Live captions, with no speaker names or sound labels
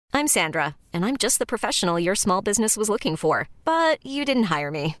I'm Sandra, and I'm just the professional your small business was looking for. But you didn't hire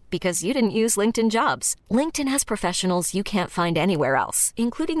me because you didn't use LinkedIn Jobs. LinkedIn has professionals you can't find anywhere else,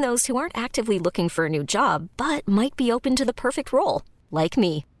 including those who aren't actively looking for a new job, but might be open to the perfect role, like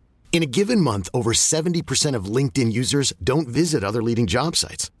me. In a given month, over 70% of LinkedIn users don't visit other leading job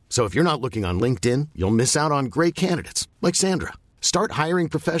sites. So if you're not looking on LinkedIn, you'll miss out on great candidates like Sandra. Start hiring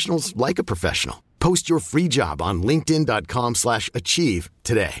professionals like a professional. Post your free job on linkedin.com/achieve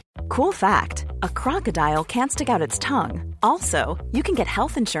today. Cool fact, a crocodile can't stick out its tongue. Also, you can get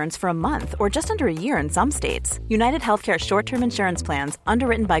health insurance for a month or just under a year in some states. United Healthcare short-term insurance plans,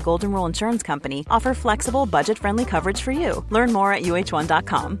 underwritten by Golden Rule Insurance Company, offer flexible, budget-friendly coverage for you. Learn more at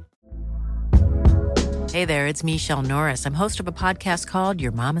uh1.com. Hey there, it's Michelle Norris. I'm host of a podcast called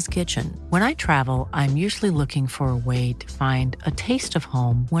Your Mama's Kitchen. When I travel, I'm usually looking for a way to find a taste of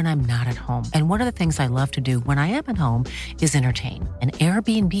home when I'm not at home. And one of the things I love to do when I am at home is entertain. And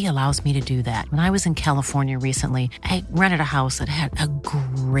Airbnb allows me to do that. When I was in California recently, I rented a house that had a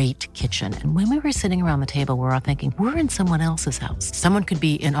great kitchen. And when we were sitting around the table, we were all thinking, we're in someone else's house. Someone could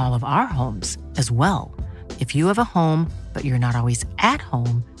be in all of our homes as well. If you have a home, but you're not always at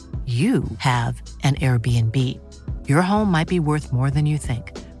home, you have an Airbnb. Your home might be worth more than you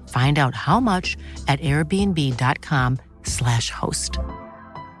think. Find out how much at airbnb.com/host.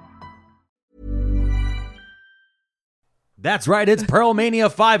 That's right, it's Pearl Mania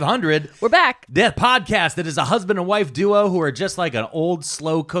 500. We're back. That podcast that is a husband and wife duo who are just like an old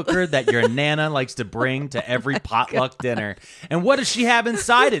slow cooker that your Nana likes to bring to every potluck dinner. And what does she have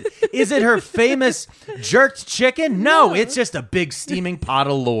inside it? Is it her famous jerked chicken? No, it's just a big steaming pot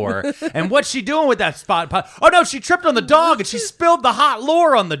of lore. And what's she doing with that pot? Oh no, she tripped on the dog and she spilled the hot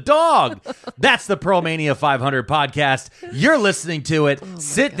lore on the dog. That's the Pearl Mania 500 podcast. You're listening to it.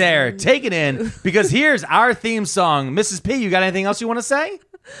 Sit there, take it in, because here's our theme song. Mrs. P, you got anything else you want to say?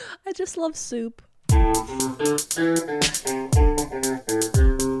 I just love soup. There's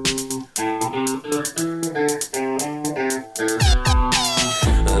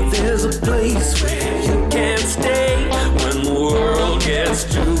a place where you can't stay when the world gets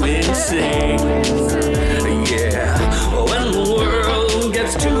too insane. Yeah, when the world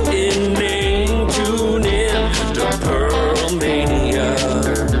gets too inane, tune in to Pearl Mania.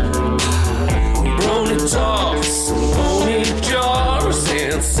 Brony talks and pony jars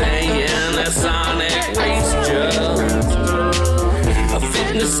and saying that sonic waste just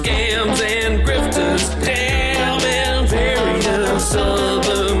fitness scams and grifters, damn, and various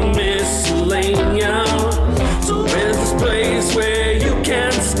other miscellaneous. So where's this place where you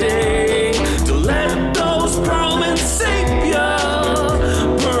can stay to let those pearlmen save ya?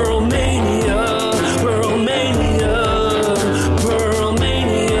 Pearl Mania, Pearl Mania, Pearl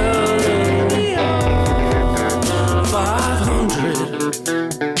Mania 500.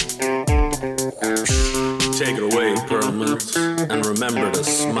 Take it away, Pearlmans, and remember to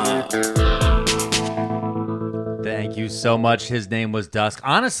smile. Thank you so much. His name was Dusk.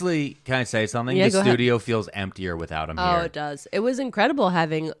 Honestly, can I say something? Yeah, the studio feels emptier without him here. Oh, it does. It was incredible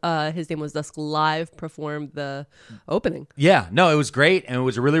having His Name Was Dusk live perform the opening. Yeah, no, it was great, and it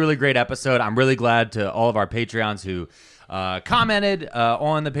was a really, really great episode. I'm really glad to all of our Patreons who commented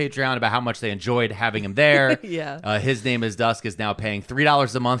on the Patreon about how much they enjoyed having him there. Yeah. His Name Is Dusk is now paying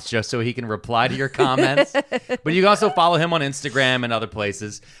 $3 a month just so he can reply to your comments. But you can also follow him on Instagram and other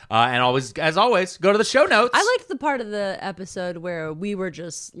places. And always, as always, go to the show notes. I liked the part of the episode where we were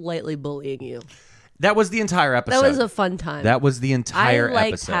just lightly bullying you. That was the entire episode. That was a fun time. That was the entire episode. I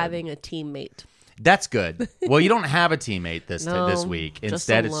liked having a teammate. That's good. Well, you don't have a teammate this week.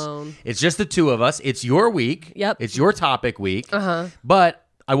 Instead, it's just the two of us. It's your week. Yep. It's your topic week. Uh-huh. But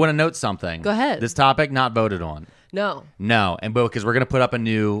I want to note something. Go ahead. This topic not voted on. No. And because we're going to put up a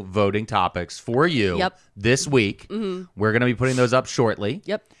new voting topics for you this week. Mm-hmm. We're going to be putting those up shortly.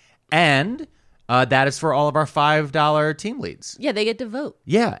 Yep. And that is for all of our $5 team leads. Yeah, they get to vote.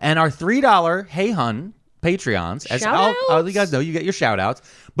 Yeah, and our $3 Hey Hun Patreons, as I'll let you guys know, you get your shout outs,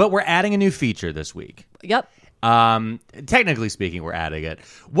 but we're adding a new feature this week. Yep. Technically speaking, we're adding it.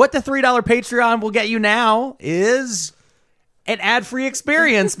 What the $3 Patreon will get you now is an ad-free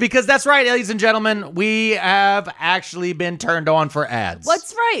experience, because that's right, ladies and gentlemen, we have actually been turned on for ads.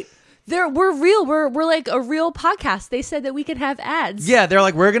 What's right? We're real. We're like a real podcast. They said that we could have ads. Yeah, they're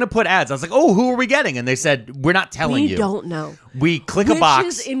like, we're going to put ads. I was like, oh, who are we getting? And they said, we're not telling you. We don't know. We click a box.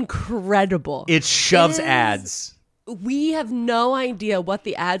 Which is incredible. It shoves ads. We have no idea what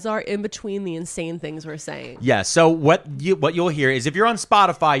the ads are in between the insane things we're saying. Yeah, so what you'll hear is if you're on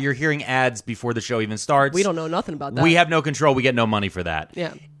Spotify, you're hearing ads before the show even starts. We don't know nothing about that. We have no control. We get no money for that.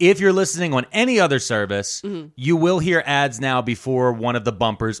 Yeah. If you're listening on any other service, you will hear ads now before one of the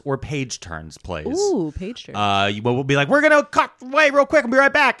bumpers or page turns plays. Ooh, page turns. We'll be like, we're going to cut away real quick and be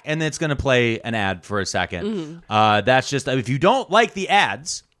right back. And then it's going to play an ad for a second. That's just, if you don't like the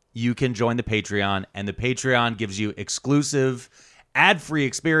ads, you can join the Patreon, and the Patreon gives you exclusive, ad-free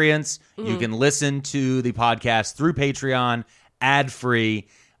experience. You can listen to the podcast through Patreon, ad-free.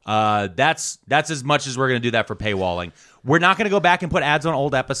 That's as much as we're going to do that for paywalling. We're not going to go back and put ads on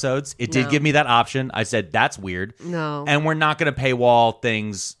old episodes. It did give me that option. I said, that's weird. No. And we're not going to paywall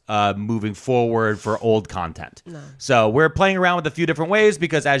things moving forward for old content. No. So we're playing around with a few different ways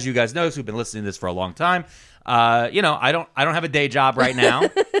because, as you guys know, who've been listening to this for a long time, I don't have a day job right now.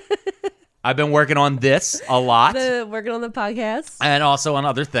 I've been working on this a lot. Working on the podcast. And also on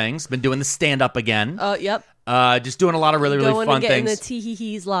other things. Been doing the stand-up again. Oh, yep. Just doing a lot of really fun things. Going and getting the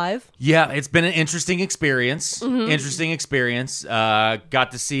tee-hee-hees live. Yeah, it's been an interesting experience. Interesting experience.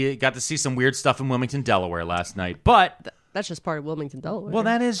 Got to see some weird stuff in Wilmington, Delaware last night. But that's just part of Wilmington, Delaware. Well,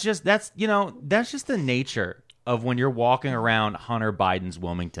 that's just the nature of when you're walking around Hunter Biden's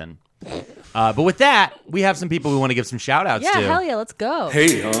Wilmington. But with that, we have some people we want to give some shout outs to. Yeah, hell yeah, let's go.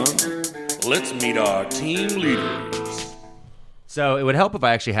 Hey, let's meet our team leaders. So it would help if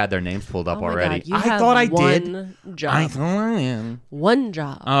I actually had their names pulled up already. God, you I have thought I one did. Job. I thought I am. One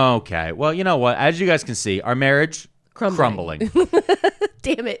job. Okay. Well, you know what? As you guys can see, our marriage crumbling.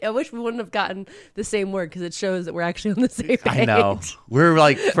 Damn it. I wish we wouldn't have gotten the same word because it shows that we're actually on the same page. I know. We're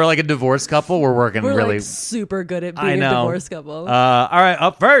like, for like a divorced couple, we're working really like super good at being a divorced couple. All right.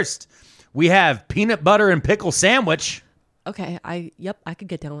 Up first, we have peanut butter and pickle sandwich. Okay. I could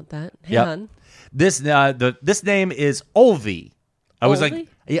get down with that. Hang on. This name is Olvie. I was like,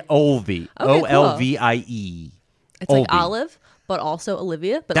 Olvie. Okay, Olvie. It's like Olive, but also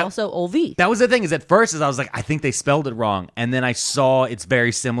Olivia, but also Olvie. That was the thing, is at first I was like, I think they spelled it wrong. And then I saw it's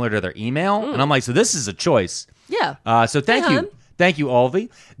very similar to their email. And I'm like, so this is a choice. Yeah. So thank you. Thank you,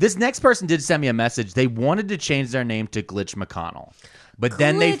 Olvie. This next person did send me a message. They wanted to change their name to Glitch McConnell. But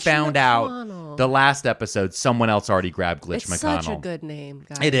then they found out the last episode, someone else already grabbed Glitch McConnell. It's such a good name,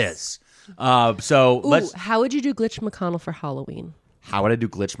 guys. It is. How would you do Glitch McConnell for Halloween? How would I do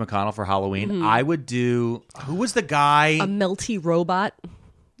Glitch McConnell for Halloween? I would do... Who was the guy? A melty robot?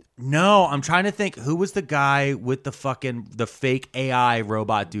 No, I'm trying to think. Who was the guy with the fake AI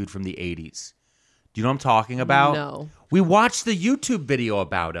robot dude from the 80s? Do you know what I'm talking about? No. We watched the YouTube video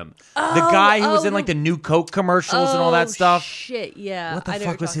about him. The guy who was in like the new Coke commercials and all that stuff. Shit, yeah. What the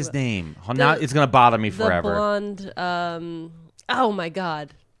fuck was his name? Now it's going to bother me forever. The blonde... oh my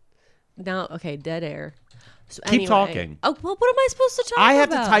God. Now, okay, dead air. So Keep talking. Oh, well, what am I supposed to talk about? I have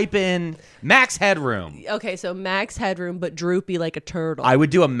to type in Max Headroom. Okay, so Max Headroom, but droopy like a turtle. I would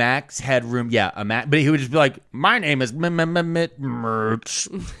do a Max Headroom, but he would just be like, my name is Merch.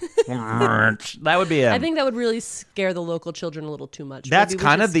 That would be him. I think that would really scare the local children a little too much. That's Maybe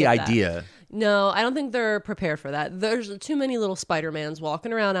kind of the skip idea. That. No, I don't think they're prepared for that. There's too many little Spider-Mans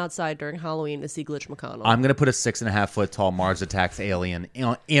walking around outside during Halloween to see Glitch McConnell. I'm going to put a 6.5 foot tall Mars Attacks alien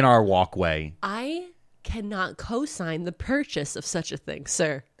in our walkway. I cannot co-sign the purchase of such a thing,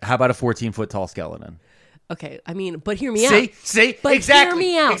 sir. How about a 14-foot tall skeleton? Okay, I mean, but hear me out. See? But exactly.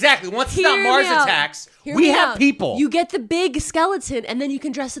 Hear me out. Exactly. Once it's not Mars Attacks, we have people. You get the big skeleton, and then you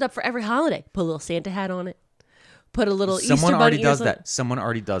can dress it up for every holiday. Put a little Santa hat on it. Put a little Easter bunny ears on it. Someone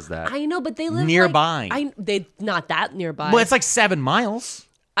already does that. I know, but they live nearby. They not that nearby. Well, it's like 7 miles.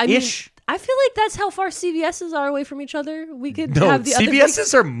 Ish. I feel like that's how far CVS's are away from each other. We could no, have the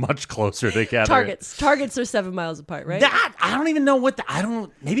CVS's are much closer together. Targets are 7 miles apart, right? I don't even know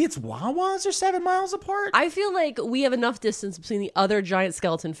maybe it's Wawa's are 7 miles apart. I feel like we have enough distance between the other giant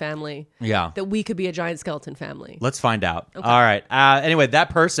skeleton family. Yeah. That we could be a giant skeleton family. Let's find out. Okay. All right. Anyway,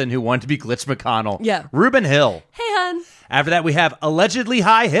 that person who wanted to be Glitch McConnell. Yeah. Ruben Hill. Hey, hun. After that, we have Allegedly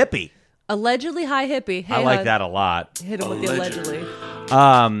High Hippie. Allegedly High Hippie. Hey, I like that a lot. Hit him with the allegedly.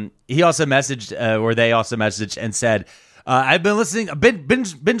 He also messaged, or they also messaged and said, I've been listening,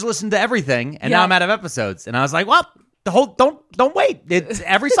 binge listened to everything, and now I'm out of episodes. And I was like, well, don't wait. It's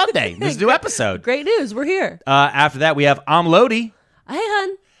every Sunday. There's a new episode. Great news. We're here. After that, we have Lodi. Hey,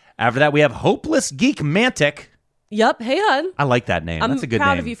 hun. After that, we have Hopeless Geek Mantic. Yep. Hey, hun. I like that name. That's a good name. I'm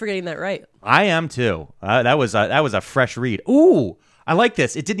proud of you for getting that right. I am too. That was a fresh read. Ooh, I like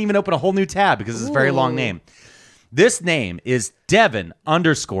this. It didn't even open a whole new tab because it's a very long name. This name is Devin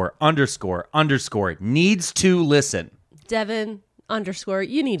 ___ needs to listen. Devin _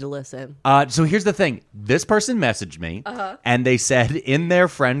 you need to listen. So here's the thing. This person messaged me, and they said in their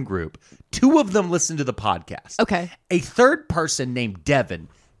friend group, 2 of them listen to the podcast. Okay. A third person named Devin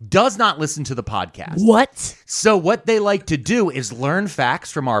does not listen to the podcast. What? So what they like to do is learn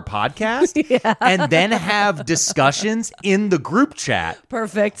facts from our podcast and then have discussions in the group chat.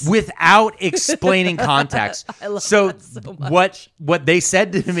 Perfect. Without explaining context. I love that so much. What they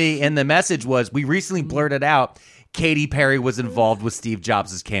said to me in the message was, we recently blurted out Katy Perry was involved with Steve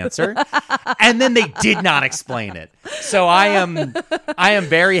Jobs' cancer, and then they did not explain it. So I am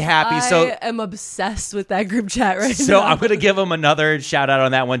very happy. I am obsessed with that group chat right now. So I'm going to give them another shout out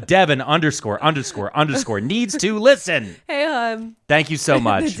on that one. Devin _ needs to listen. Hey, hon. Thank you so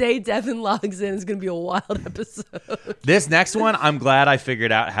much. The day Devin logs in is going to be a wild episode. This next one, I'm glad I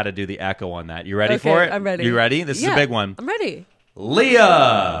figured out how to do the echo on that. You ready for it? I'm ready. You ready? This is a big one. I'm ready.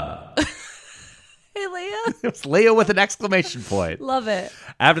 Leah. Hey, Leah. It's Leah with an exclamation point. Love it.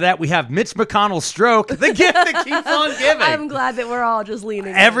 After that, we have Mitch McConnell's stroke, the gift that keeps on giving. I'm glad that we're all just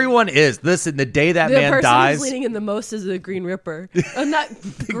leaning Everyone is. Listen, the day that the man person dies. who's leaning in the most is the Green Ripper. I'm not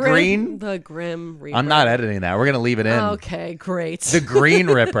Green? The Grim Reaper. I'm not editing that. We're going to leave it in. Okay, great. The Green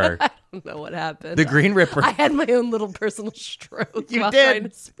Ripper. I don't know what happened. The Green Ripper. I had my own little personal stroke You while did. trying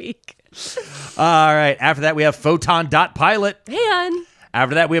to speak. All right. After that, we have Photon.Pilot. Hey, hon.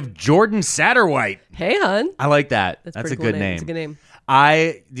 After that, we have Jordan Satterwhite. Hey, hon. I like that. That's a pretty cool good name. name. It's a good name.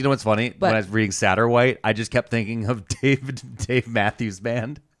 You know what's funny? What? When I was reading Satterwhite, I just kept thinking of Dave Matthews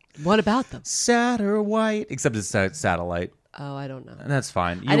Band. What about them? Satterwhite. Except it's satellite. Oh, I don't know. And that's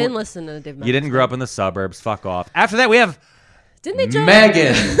fine. I didn't listen to Dave Matthews. You didn't grow up in the suburbs. Fuck off. After that, we have Didn't they jump?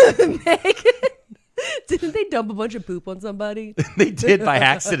 Megan. Didn't they dump a bunch of poop on somebody? They did by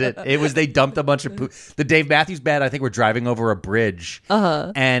accident. They dumped a bunch of poop. The Dave Matthews Band, I think, were driving over a bridge.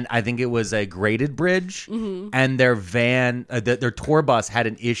 And I think it was a graded bridge. And their van, their tour bus had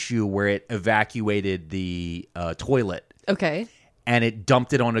an issue where it evacuated the toilet. Okay. And it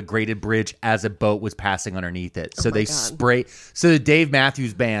dumped it on a graded bridge as a boat was passing underneath it. So they God. spray. So the Dave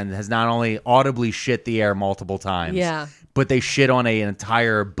Matthews Band has not only audibly shit the air multiple times, but they shit on an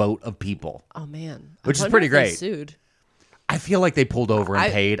entire boat of people. Oh, man. Which is wonder pretty if they great. Sued. I feel like they pulled over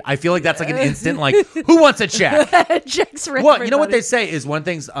and paid. I feel like that's like an instant, like, who wants a check? Checks for Well, you know what everybody. they say is one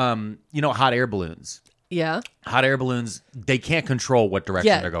thing's, hot air balloons. Yeah. Hot air balloons, they can't control what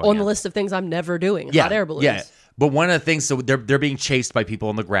direction they're going on the in. list of things I'm never doing. Yeah, Hot air balloons. Yeah. But one of the things, so they're being chased by people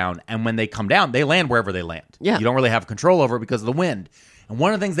on the ground, and when they come down, they land wherever they land. Yeah. You don't really have control over it because of the wind. And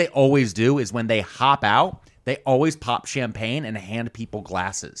one of the things they always do is when they hop out, they always pop champagne and hand people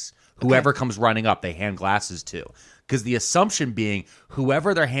glasses. Whoever comes running up, they hand glasses to. Because the assumption being,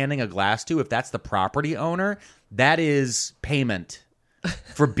 whoever they're handing a glass to, if that's the property owner, that is payment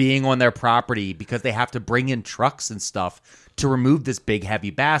for being on their property because they have to bring in trucks and stuff to remove this big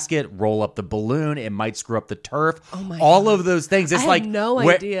heavy basket, roll up the balloon. It might screw up the turf. Oh my All God. of those things. It's I like had no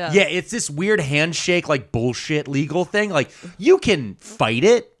idea. Yeah, it's this weird handshake, like bullshit legal thing. Like you can fight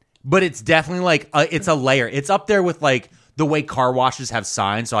it, but it's definitely like it's a layer. It's up there with like the way car washes have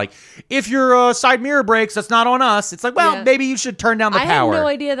signs. So like, if your side mirror breaks, that's not on us. It's like, well, maybe you should turn down the power. I had no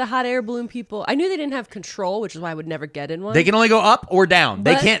idea the hot air balloon people. I knew they didn't have control, which is why I would never get in one. They can only go up or down.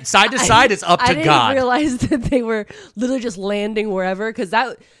 They can't side to side. It's up to God. I didn't realize that they were literally just landing wherever because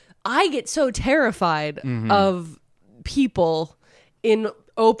I get so terrified of people in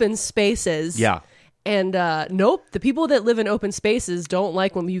open spaces. Yeah. And nope, the people that live in open spaces don't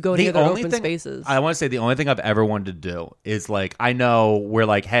like when you go near their open spaces. I want to say the only thing I've ever wanted to do is like, I know we're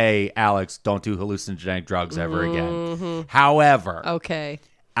like, hey, Alex, don't do hallucinogenic drugs ever again. However, okay,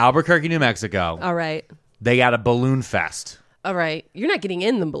 Albuquerque, New Mexico. All right. They got a balloon fest. All right. You're not getting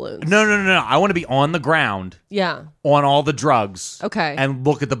in the balloons. No. I want to be on the ground. Yeah. On all the drugs. Okay. And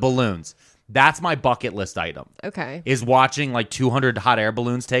look at the balloons. That's my bucket list item. Okay. Is watching like 200 hot air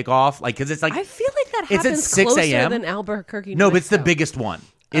balloons take off. Like, because it's like. I feel like that it's happens at 6 closer a.m. than Albuquerque. No, but it's the biggest one.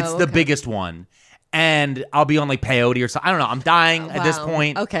 It's the biggest one. And I'll be on like peyote or something. I don't know. I'm dying at this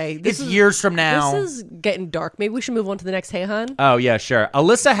point. Okay. It's years from now. This is getting dark. Maybe we should move on to the next Hey Hun. Oh, yeah, sure.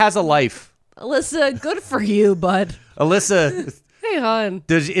 Alyssa has a life. Alyssa, good for you, bud. Alyssa. Hey Hun.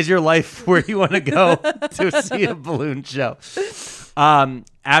 Is your life where you want to go to see a balloon show?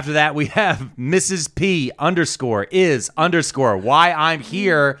 After that, we have Mrs. P _is_ why I'm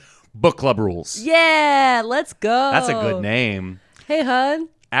here book club rules. Yeah, let's go. That's a good name. Hey Hun.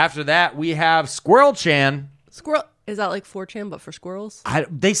 After that, we have Squirrel Chan. Squirrel. Is that like 4chan but for squirrels?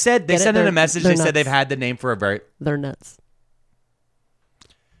 They sent in a message. They said nuts. they've had the name for a very. They're nuts.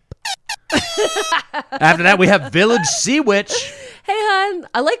 After that, we have Village Sea Witch. Hey Hun.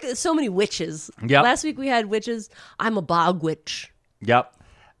 I like so many witches. Yep. Last week we had witches. I'm a bog witch. Yep.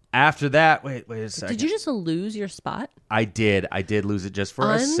 After that, wait a second. Did you just lose your spot? I did lose it just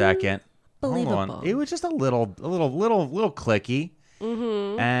for a second. Hold Unbelievable. on. It was just a little clicky.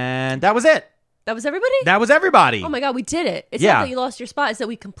 Mm-hmm. And that was it. That was everybody? That was everybody. Oh my God, we did it. It's Yeah. not that you lost your spot, it's that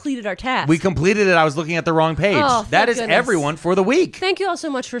we completed our task. We completed it. I was looking at the wrong page. Oh, that thank is goodness. everyone for the week. Thank you all so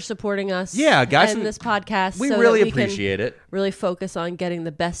much for supporting us. Yeah, guys. And this podcast. We so really that we appreciate can it. Really focus on getting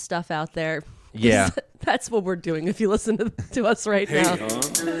the best stuff out there. Yeah. That's what we're doing if you listen to us right now.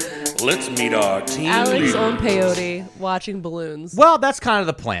 Let's meet our team Alex leader. on peyote watching balloons. Well, that's kind of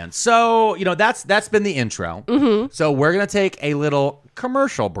the plan. So, that's been the intro. Mm-hmm. So we're going to take a little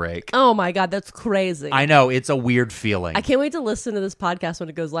commercial break. Oh my God, that's crazy. I know. It's a weird feeling. I can't wait to listen to this podcast when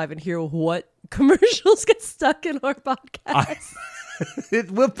it goes live and hear what commercials get stuck in our podcast. It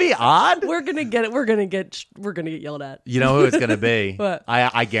will be odd. We're gonna get it. We're gonna get yelled at. You know who it's going to be? What?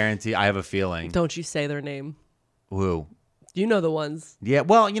 I guarantee. I have a feeling. Don't you say their name. Who? You know the ones. Yeah.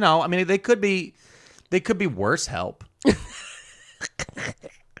 Well, I mean, they could be worse help.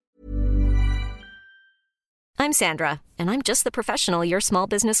 I'm Sandra, and I'm just the professional your small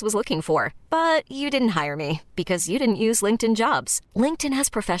business was looking for. But you didn't hire me because you didn't use LinkedIn Jobs. LinkedIn has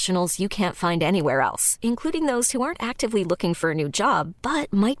professionals you can't find anywhere else, including those who aren't actively looking for a new job,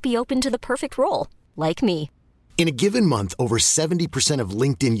 but might be open to the perfect role, like me. In a given month, over 70% of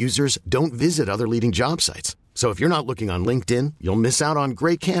LinkedIn users don't visit other leading job sites. So if you're not looking on LinkedIn, you'll miss out on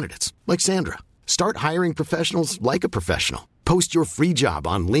great candidates like Sandra. Start hiring professionals like a professional. Post your free job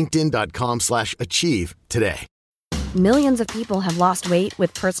on linkedin.com/achieve today. Millions of people have lost weight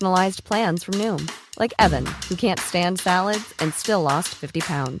with personalized plans from Noom. Like Evan, who can't stand salads and still lost 50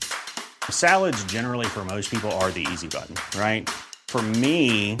 pounds. Salads generally for most people are the easy button, right? For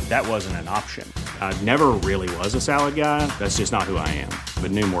me, that wasn't an option. I never really was a salad guy. That's just not who I am.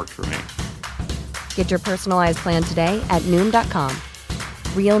 But Noom worked for me. Get your personalized plan today at Noom.com.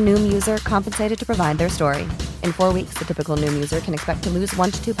 Real Noom user compensated to provide their story. In 4 weeks, the typical Noom user can expect to lose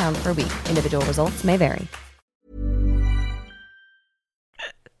 1 to 2 pounds per week. Individual results may vary.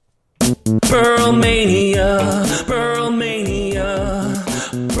 Pearlmania, Pearlmania,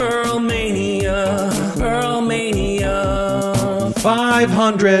 Pearlmania, Pearlmania.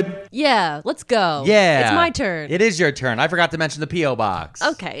 500. Yeah, let's go. Yeah. It's my turn. It is your turn. I forgot to mention the P.O. box.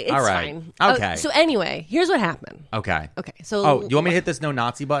 Okay, it's All right. fine. Okay. So anyway, here's what happened. Okay. Okay, so Oh, you want me to hit this no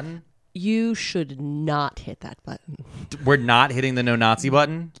Nazi button? You should not hit that button. We're not hitting the no Nazi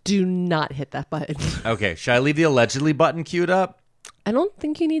button? Do not hit that button. Okay. Should I leave the allegedly button queued up? I don't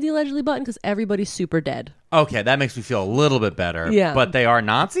think you need the allegedly button because everybody's super dead. Okay, that makes me feel a little bit better. Yeah. But they are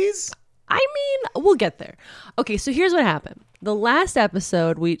Nazis? I mean, we'll get there. Okay, so here's what happened. The last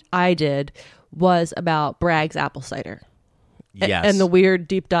episode I did was about Bragg's apple cider. Yes. And the weird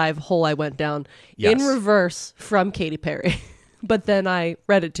deep dive hole I went down in Yes. reverse from Katy Perry. But then I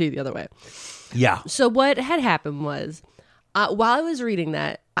read it to you the other way. Yeah. So what had happened was, while I was reading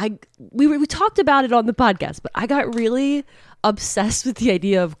that, we talked about it on the podcast, but I got really obsessed with the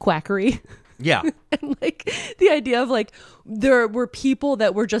idea of quackery. Yeah. And like the idea of like there were people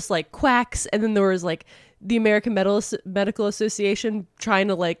that were just like quacks, and then there was like the American Medical Association trying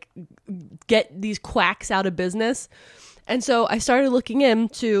to like get these quacks out of business. And so I started looking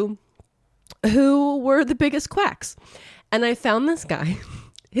into who were the biggest quacks. And I found this guy.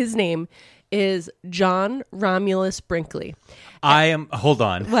 His name is John Romulus Brinkley. Hold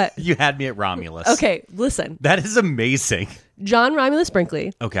on. What? You had me at Romulus. Okay, listen. That is amazing. John Romulus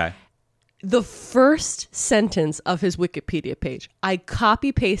Brinkley. Okay. The first sentence of his Wikipedia page. I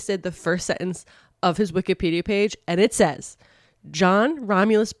copy pasted the first sentence of his Wikipedia page, and it says, John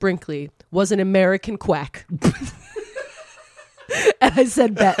Romulus Brinkley was an American quack. And I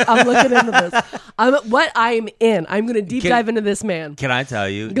said, bet. I'm looking into this. I'm in. I'm going to deep dive into this man. Can I tell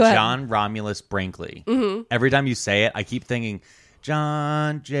you, Go ahead. John Romulus Brinkley, every time you say it, I keep thinking,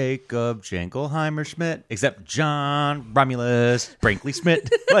 John Jacob Jingleheimer Schmidt, except John Romulus Brinkley Schmidt.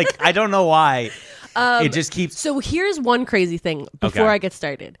 Like, I don't know why. It just keeps... So here's one crazy thing before Okay. I get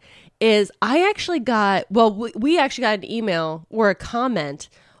started, is I actually got, we actually got an email or a comment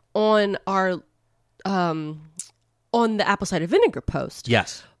on our... on the apple cider vinegar post.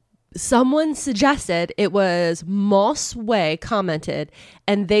 Yes. Someone suggested, it was Moss Way commented,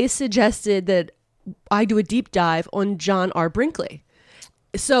 and they suggested that I do a deep dive on John R. Brinkley.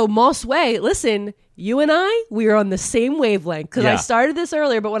 So Moss Way, listen, you and we are on the same wavelength, because I Yeah. started this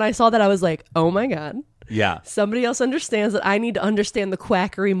earlier, but when I saw that, I was like, oh my God. Yeah. Somebody else understands that I need to understand the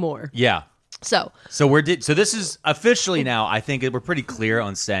quackery more. Yeah. So So so this is officially now, I think we're pretty clear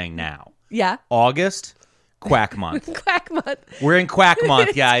on saying now. yeah. August, Quack Month. Quack month. We're in Quack Month,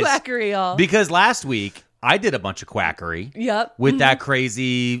 It's guys. quackery, y'all. Because last week, I did a bunch of quackery. Yep. With that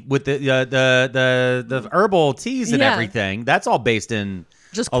crazy, with the herbal teas and everything. That's all based in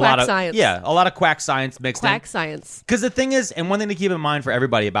just a quack lot of science. Yeah, a lot of quack science mixed in. Quack science. Because the thing is, and one thing to keep in mind for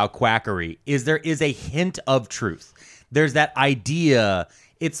everybody about quackery is there is a hint of truth. There's that idea.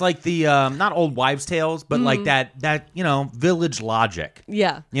 It's like the not old wives' tales, but like that village logic.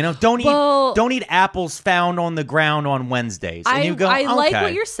 Yeah. Don't eat apples found on the ground on Wednesdays. And you go, I like okay.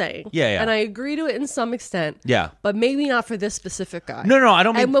 what you're saying. Yeah. And I agree to it in some extent. Yeah. But maybe not for this specific guy. No, I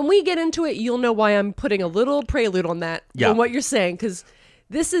don't mean. And when we get into it, you'll know why I'm putting a little prelude on that. Yeah. On what you're saying, because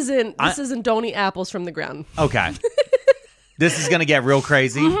this isn't don't eat apples from the ground. Okay. This is gonna get real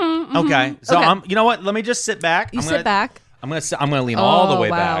crazy. Okay. So Okay. you know what? Let me just sit back. Sit back. I'm gonna lean all the way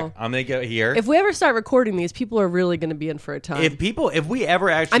wow. back. I'm gonna go here. If we ever start recording these, people are really going to be in for a time. If we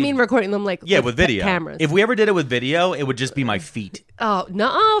ever actually, I mean, recording them with video cameras. If we ever did it with video, it would just be my feet. Oh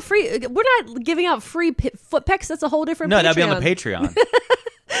no, free! We're not giving out free foot pecks. That's a whole different. No, Patreon. that'd be on the Patreon.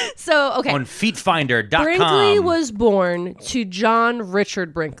 So okay, on feetfinder.com. Brinkley was born to John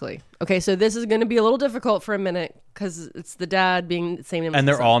Richard Brinkley. Okay, so this is going to be a little difficult for a minute because it's the dad being the same name, and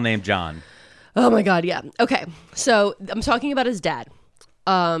as they're all named John. Oh my God, yeah. Okay, so I'm talking about his dad.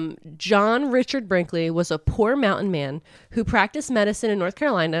 John Richard Brinkley was a poor mountain man who practiced medicine in North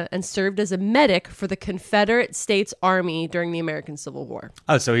Carolina and served as a medic for the Confederate States Army during the American Civil War.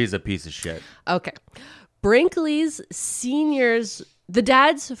 Oh, so he's a piece of shit. Okay. Brinkley's the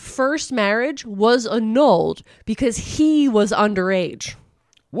dad's first marriage was annulled because he was underage.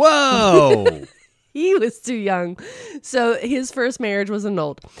 Whoa! He was too young. So his first marriage was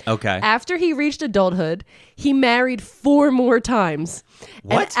annulled. Okay. After he reached adulthood, he married 4 more times.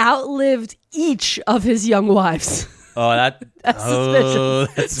 What? And outlived each of his young wives. Oh, that's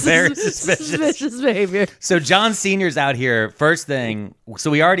suspicious. That's very suspicious. Suspicious behavior. So John Sr.'s out here. First thing,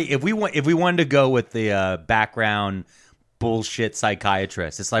 so we already, if we wanted to go with the background bullshit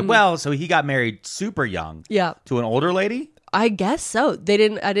psychiatrist, it's like, well, so he got married super young. Yeah. To an older lady. I guess so. Wasn't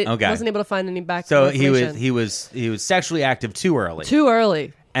able to find any back. So information. he was sexually active too early. Too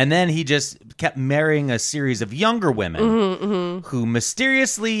early. And then he just kept marrying a series of younger women who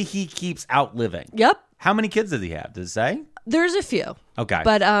mysteriously he keeps outliving. Yep. How many kids does he have? Does it say? There's a few. Okay.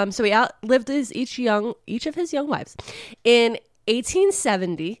 But so he outlived each of his young wives. In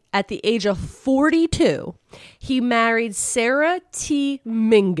 1870, at the age of 42, he married Sarah T.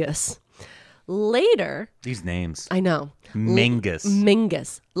 Mingus. Later, these names. I know.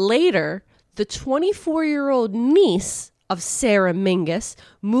 Mingus. Later, the 24-year-old niece of Sarah Mingus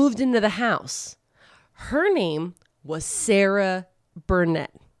moved into the house. Her name was Sarah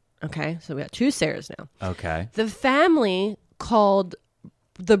Burnett. Okay, so we got 2 Sarahs now. Okay. The family called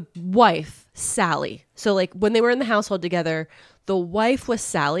the wife Sally. So like when they were in the household together, the wife was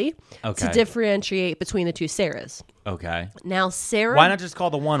Sally to differentiate between the 2 Sarahs. Okay. Now Sarah. Why not just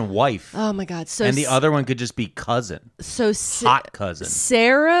call the one wife? Oh my God! So and the other one could just be cousin. So hot cousin.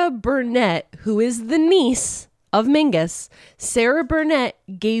 Sarah Burnett, who is the niece of Mingus, Sarah Burnett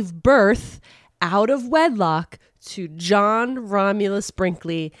gave birth out of wedlock to John Romulus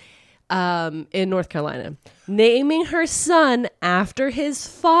Brinkley in North Carolina, naming her son after his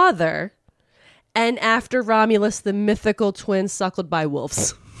father and after Romulus, the mythical twin suckled by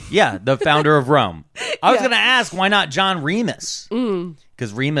wolves. Yeah, the founder of Rome. I was going to ask, why not John Remus?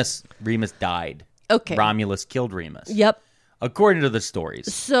 Because Remus died. Okay. Romulus killed Remus. Yep. According to the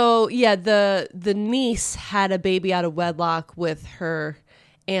stories. So, yeah, the niece had a baby out of wedlock with her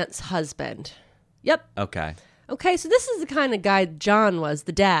aunt's husband. Yep. Okay, so this is the kind of guy John was,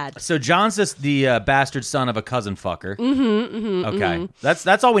 the dad. So John's just the bastard son of a cousin fucker. Okay.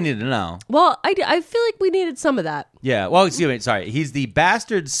 That's all we needed to know. Well, I feel like we needed some of that. Yeah. Well, excuse me. Sorry. He's the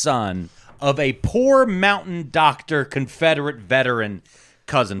bastard son of a poor mountain doctor, Confederate veteran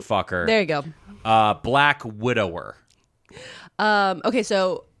cousin fucker. There you go. Black widower. Okay,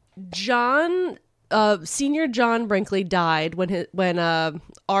 so Senior John Brinkley died when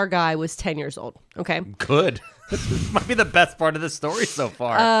our guy was 10 years old. Okay. Good. This might be the best part of the story so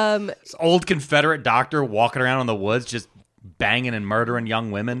far. This old Confederate doctor walking around in the woods just banging and murdering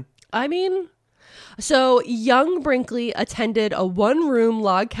young women. I mean, so young Brinkley attended a 1-room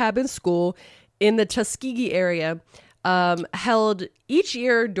log cabin school in the Tuskegee area, held each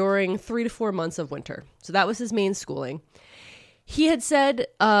year during 3 to 4 months of winter. So that was his main schooling. He had said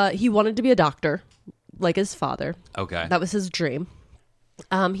he wanted to be a doctor, like his father. Okay. That was his dream.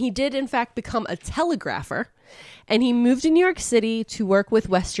 He did, in fact, become a telegrapher, and he moved to New York City to work with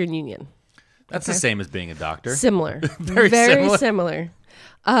Western Union. That's the same as being a doctor. Similar. Very similar.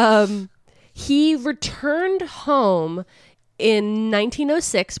 He returned home in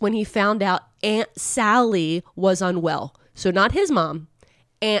 1906 when he found out Aunt Sally was unwell. So not his mom,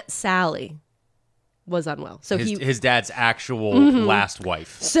 Aunt Sally was unwell. So his dad's actual last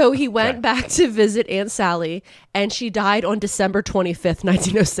wife. So he went back to visit Aunt Sally, and she died on December 25th,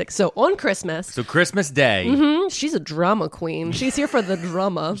 1906. So on Christmas. So Christmas Day. She's a drama queen. She's here for the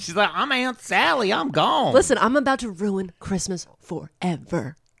drama. She's like, I'm Aunt Sally. I'm gone. Listen, I'm about to ruin Christmas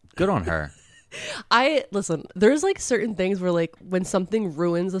forever. Good on her. Listen, there's like certain things where like when something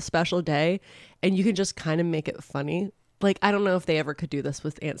ruins a special day and you can just kind of make it funny. Like, I don't know if they ever could do this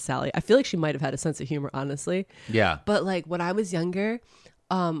with Aunt Sally. I feel like she might have had a sense of humor, honestly. Yeah. But like when I was younger,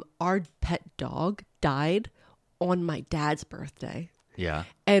 our pet dog died on my dad's birthday. Yeah.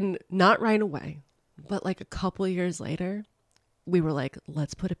 And not right away, but like a couple of years later, we were like,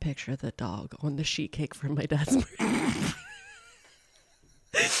 let's put a picture of the dog on the sheet cake for my dad's birthday.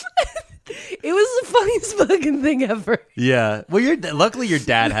 It was the funniest fucking thing ever. Yeah. Well, luckily your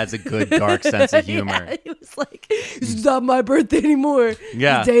dad has a good dark sense of humor. Yeah, it was like, it's not my birthday anymore.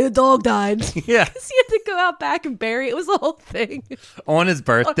 Yeah. The day the dog died. Yeah. Because he had to go out back and bury it. It was the whole thing. On his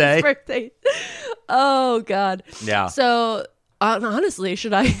birthday? On his birthday. Oh, God. Yeah. So, honestly,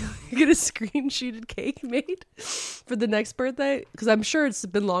 should I get a screen-sheeted cake made for the next birthday? Because I'm sure it's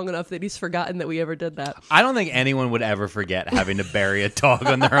been long enough that he's forgotten that we ever did that. I don't think anyone would ever forget having to bury a dog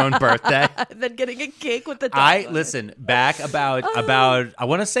on their own birthday. Then getting a cake with the dog. Listen, back about I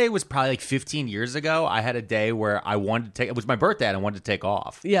want to say it was probably like 15 years ago, I had a day where I wanted to take, it was my birthday and I wanted to take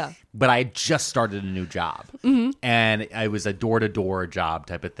off. Yeah. But I had just started a new job. And it was a door-to-door job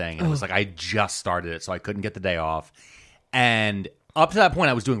type of thing. And it was like I just started it, so I couldn't get the day off. And up to that point,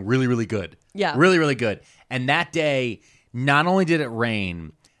 I was doing really, really good. Yeah. Really, really good. And that day, not only did it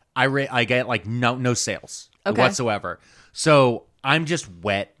rain, I get like no sales whatsoever. So I'm just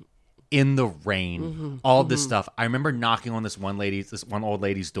wet in the rain, all of this stuff. I remember knocking on this one old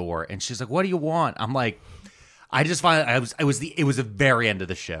lady's door, and she's like, "What do you want?" I'm like, I just find it was the very end of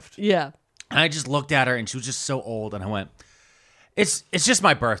the shift. Yeah. And I just looked at her, and she was just so old, and I went, "It's just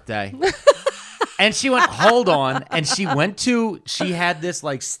my birthday." And she went, hold on. And she had this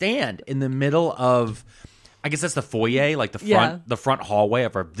like stand in the middle of, I guess that's the foyer, like the front hallway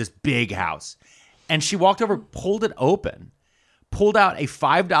of this big house. And she walked over, pulled it open, pulled out a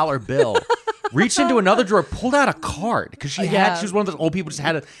 $5 bill, reached into another drawer, pulled out a card. Because she was one of those old people who just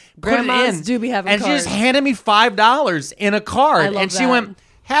had to put it in. Do be having and cards. She just handed me $5 in a card. I love and she that. went,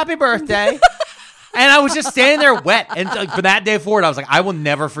 happy birthday. And I was just standing there wet. And for that day forward, I was like, I will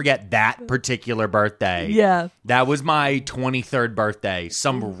never forget that particular birthday. Yeah. That was my 23rd birthday.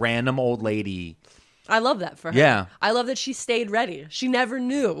 Some random old lady. I love that for her. Yeah. I love that she stayed ready. She never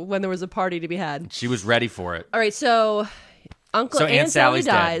knew when there was a party to be had. She was ready for it. All right, so Aunt Sally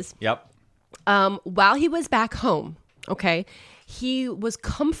dies. Dead. Yep. While he was back home, okay, he was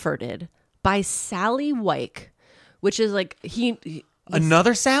comforted by Sally Wyke, which is like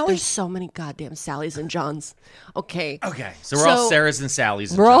Another Sally? There's so many goddamn Sallys and Johns. Okay. So we're all Sarahs and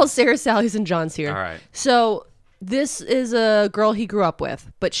Sallys. We're all Sarah, Sallys, and Johns here. All right. So this is a girl he grew up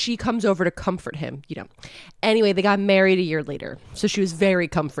with, but she comes over to comfort him, Anyway, they got married a year later, so she was very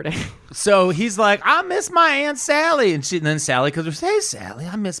comforting. So he's like, I miss my Aunt Sally. And then Sally comes, hey, Sally,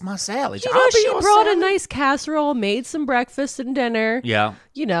 I miss my Sally. She brought a nice casserole, made some breakfast and dinner. Yeah.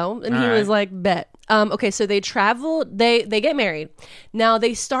 And all he was like, bet. Okay, so they travel, they get married. Now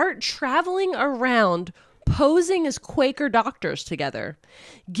they start traveling around posing as Quaker doctors together,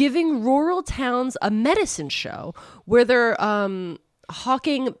 giving rural towns a medicine show where they're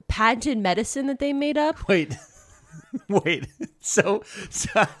hawking patented medicine that they made up. Wait. So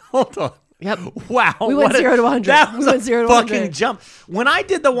hold on. Yep. Wow. We went 0 to 100. That was we went 0 a to 100. fucking jump. When I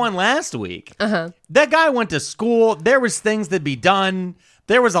did the one last week, that guy went to school. There was things that be done.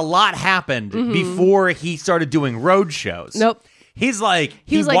 There was a lot happened before he started doing road shows. Nope. He's like,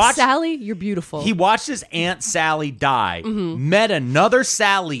 he was like, Sally, you're beautiful. He watched his Aunt Sally die, met another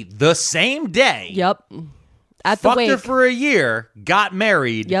Sally the same day. Yep. At the fucked wake. her for a year, got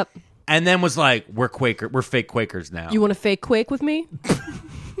married. Yep. And then was like, we're fake Quakers now. You want to fake Quake with me?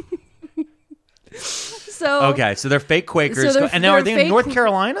 Okay, so they're fake Quakers. And now are they in North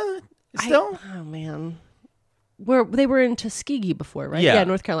Carolina still? Oh, man. They were in Tuskegee before, right? Yeah,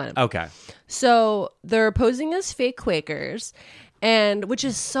 North Carolina. Okay. So they're posing as fake Quakers, and which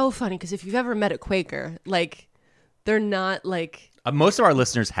is so funny because if you've ever met a Quaker, like they're not like most of our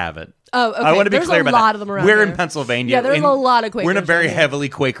listeners haven't. Oh, okay. I want to be there's clear a about lot that. of them around. We're here. in Pennsylvania. Yeah, there's a lot of Quakers. We're in a very around heavily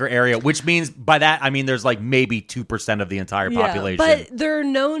Quaker area, which means by that I mean there's like maybe 2% of the entire population. But they're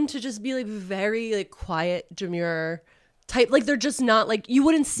known to just be like very like quiet, demure type. Like they're just not like you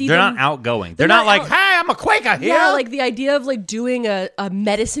wouldn't see. They're them. not outgoing. They're not like, hey, I'm a Quaker here. Yeah, like the idea of like doing a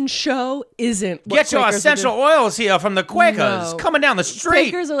medicine show isn't. What Get your Quakers essential oils here from the Quakers No. coming down the street.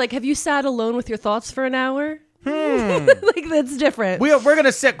 Quakers are like, have you sat alone with your thoughts for an hour? Like that's different. We're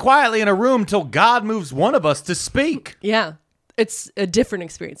gonna sit quietly in a room till God moves one of us to speak. Yeah. It's a different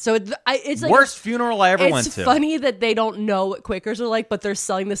experience. So it's like worst funeral I ever went to. It's funny that they don't know what Quakers are like, but they're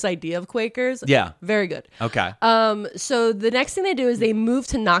selling this idea of Quakers. Yeah. Very good. Okay. So the next thing they do is they move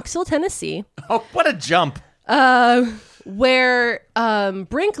to Knoxville, Tennessee. Oh, what a jump. Where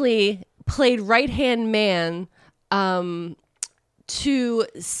Brinkley played right-hand man to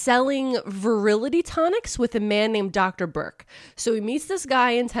selling virility tonics with a man named Dr. Burke. So he meets this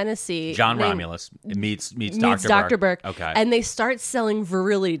guy in Tennessee. John Romulus meets Dr. Burke. Okay. And they start selling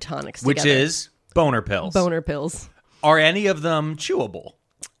virility tonics Which together. is boner pills. Boner pills. Are any of them chewable?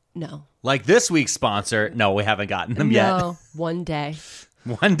 No. Like this week's sponsor, no, we haven't gotten them yet. No, one day.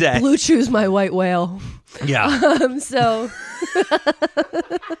 One day. Blue Chew's my white whale. Yeah. So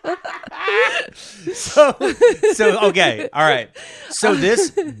okay, all right. So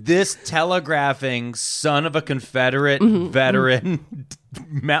this telegraphing son of a Confederate veteran,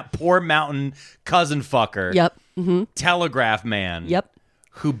 poor mountain cousin fucker. Yep. Telegraph man. Yep.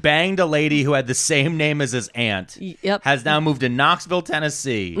 Who banged a lady who had the same name as his aunt. Yep. Has now moved to Knoxville,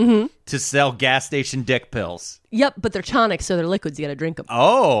 Tennessee to sell gas station dick pills. Yep, but they're tonics, so they're liquids. You got to drink them.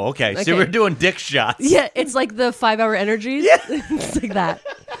 Oh, okay. So we're doing dick shots. Yeah, it's like the 5-hour energies. Yeah. It's like that.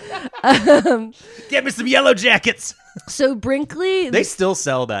 Get me some yellow jackets. So Brinkley... They still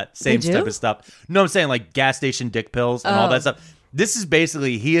sell that same type of stuff. No, I'm saying like gas station dick pills and all that stuff. This is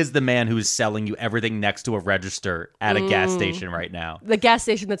basically, he is the man who's selling you everything next to a register at a gas station right now. The gas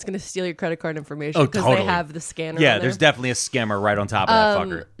station that's going to steal your credit card information because totally. they have the scanner. Yeah, on there's there. definitely a scammer right on top of that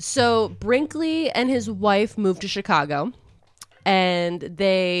fucker. So Brinkley and his wife moved to Chicago, and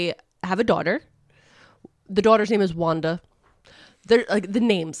they have a daughter. The daughter's name is Wanda. They're like the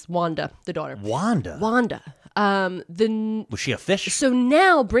name's Wanda, the daughter. Wanda. Was she a fish? So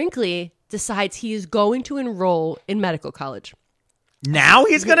now Brinkley decides he is going to enroll in medical college. Now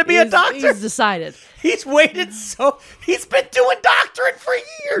he's going to be a doctor? He's decided. He's waited he's been doing doctorate for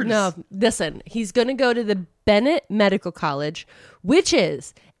years. No, listen, he's going to go to the Bennett Medical College, which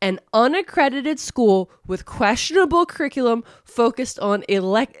is an unaccredited school with questionable curriculum focused on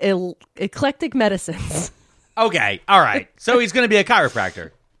eclectic medicines. Okay, all right. So he's going to be a chiropractor.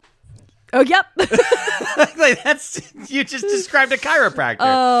 Oh, yep. You just described a chiropractor.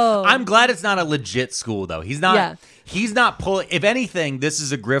 Oh. I'm glad it's not a legit school, though. He's not pulling. If anything, this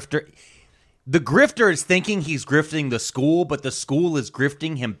is a grifter. The grifter is thinking he's grifting the school, but the school is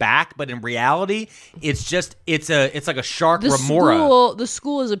grifting him back. But in reality, it's like a shark remora. The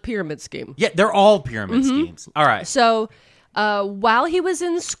school is a pyramid scheme. Yeah, they're all pyramid schemes. All right. So while he was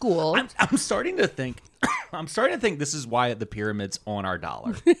in school, I'm starting to think. I'm starting to think this is why the pyramid's on our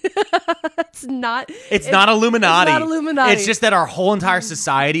dollar. it's not Illuminati. It's not Illuminati. It's just that our whole entire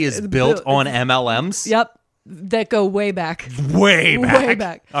society is built on MLMs. Yep. That go way back. Way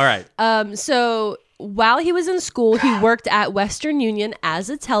back. All right. So while he was in school, he worked at Western Union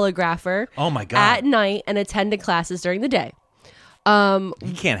as a telegrapher. Oh my God. At night and attended classes during the day.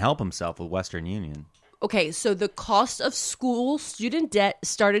 He can't help himself with Western Union. Okay, so the cost of school student debt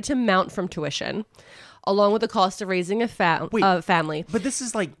started to mount from tuition, along with the cost of raising a family. But this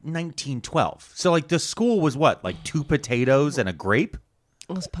is like 1912. So like the school was what? Like 2 potatoes and a grape?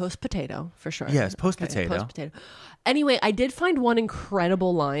 It was post-potato, for sure. Yeah, it's post-potato. Post-potato. Anyway, I did find one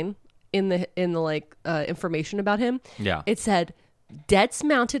incredible line in the information about him. Yeah. It said, debts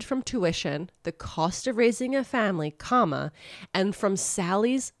mounted from tuition, the cost of raising a family, comma, and from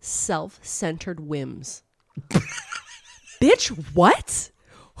Sally's self-centered whims. Bitch, what?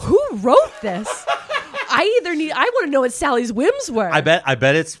 Who wrote this? I want to know what Sally's whims were. I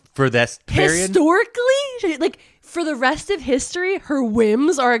bet it's for this period. Historically, like for the rest of history, her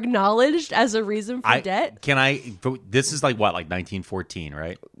whims are acknowledged as a reason for debt. This is like what, like 1914,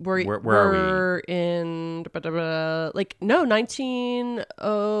 right? Where are we? We're in like no 19.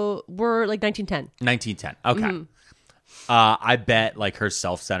 We're like 1910. 1910. Okay. I bet like her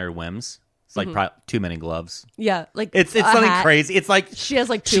self-centered whims. It's like probably too many gloves. Yeah, like it's something hat. crazy. It's like she has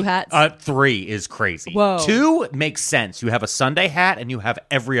like 2 hats. 3 is crazy. Whoa. 2 makes sense. You have a Sunday hat and you have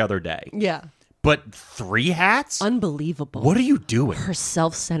every other day. Yeah. But 3 hats? Unbelievable. What are you doing? Her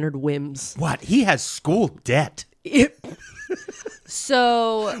self-centered whims. What? He has school debt.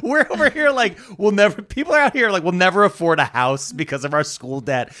 So we're over here like people are out here like we'll never afford a house because of our school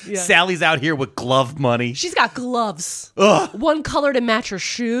debt. Yeah. Sally's out here with glove money. She's got gloves. Ugh. One color to match her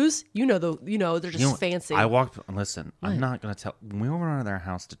shoes. They're just fancy. Listen, I'm not going to tell. When we went over to their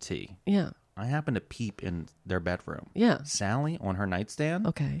house to tea, yeah. I happened to peep in their bedroom. Yeah. Sally on her nightstand.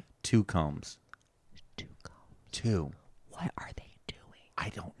 Okay. 2 combs. 2 combs. 2. What are they doing? I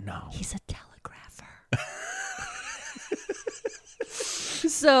don't know. He's a telegrapher.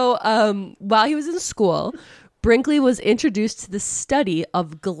 So, while he was in school, Brinkley was introduced to the study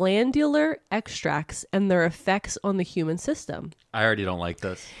of glandular extracts and their effects on the human system. I already don't like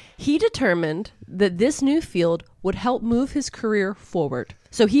this. He determined that this new field would help move his career forward.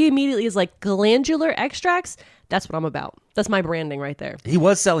 So he immediately is like, glandular extracts, that's what I'm about. That's my branding right there. He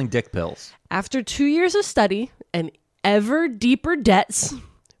was selling dick pills. After 2 years of study and ever deeper debts,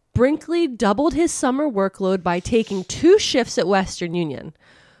 Brinkley doubled his summer workload by taking 2 shifts at Western Union,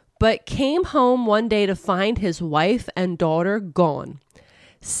 but came home one day to find his wife and daughter gone.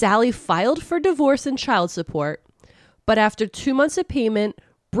 Sally filed for divorce and child support, but after 2 months of payment,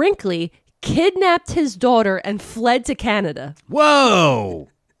 Brinkley kidnapped his daughter and fled to Canada. Whoa!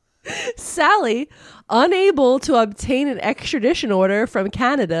 Sally, unable to obtain an extradition order from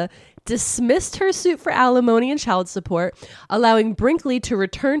Canada, dismissed her suit for alimony and child support, allowing Brinkley to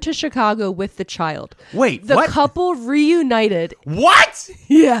return to Chicago with the child. Wait, the what? couple reunited. What?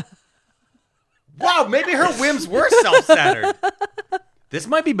 Yeah. Wow, maybe her whims were self-centered. This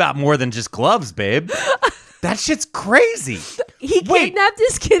might be about more than just gloves, babe. That shit's crazy. He kidnapped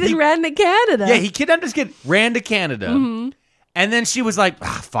his kid and ran to Canada. Yeah, he kidnapped his kid, ran to Canada. Mm-hmm. And then she was like,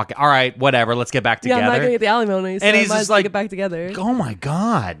 fuck it. All right, whatever. Let's get back together. Yeah, I'm not going to get the alimony, so and he's I might just as well like, get back together. Oh my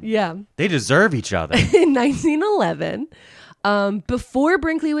God. Yeah. They deserve each other. In 1911, before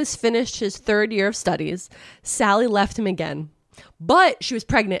Brinkley was finished his 3rd year of studies, Sally left him again. But she was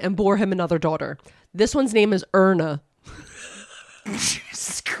pregnant and bore him another daughter. This one's name is Erna.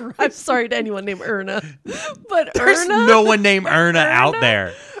 Jesus Christ. I'm sorry to anyone named Erna. But There's Erna? no one named Erna out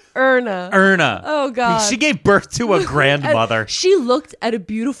there. Erna. Oh, God. She gave birth to a grandmother. She looked at a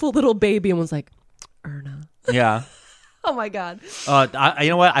beautiful little baby and was like, Erna. Yeah. Oh, my God. You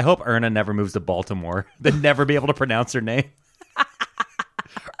know what? I hope Erna never moves to Baltimore. They'd never be able to pronounce her name.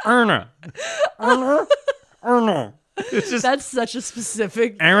 Erna. That's such a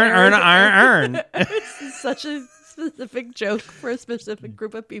specific... Erna. It's such a specific joke for a specific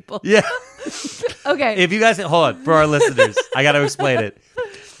group of people. Yeah. Okay. If you guys... Hold on. For our listeners, I got to explain it.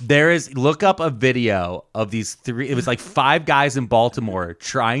 Look up a video of these 3... It was like 5 guys in Baltimore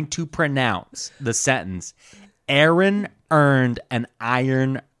trying to pronounce the sentence, Aaron earned an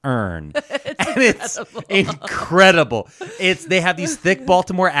iron urn. It's incredible. They have these thick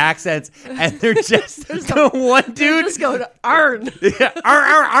Baltimore accents, and they're just the one dude They're just going arn. Yeah,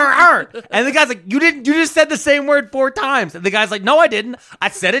 arn. And the guy's like, you just said the same word 4 times. And the guy's like, no, I didn't. I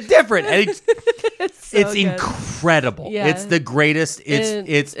said it different. And it's incredible. Yeah. It's the greatest.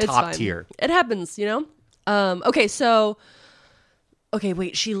 It's top fine. tier. It happens, you know? Okay,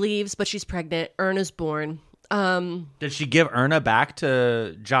 wait, she leaves, but she's pregnant. Erna's born. Did she give Erna back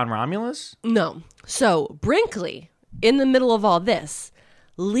to John Romulus? No. So Brinkley, in the middle of all this,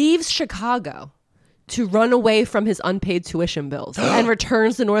 leaves Chicago to run away from his unpaid tuition bills and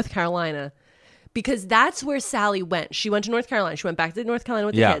returns to North Carolina because that's where Sally went. She went to North Carolina. She went back to North Carolina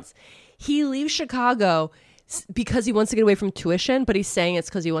with the kids. He leaves Chicago because he wants to get away from tuition, but he's saying it's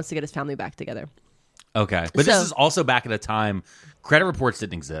because he wants to get his family back together. Okay. But this is also back at a time credit reports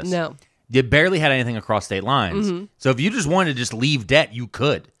didn't exist. No. You barely had anything across state lines. Mm-hmm. So if you just wanted to just leave debt, you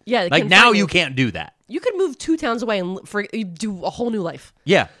could. Yeah. Like now you can't do that. You could move 2 towns away and do a whole new life.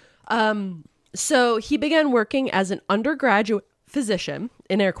 Yeah. So he began working as an undergraduate physician,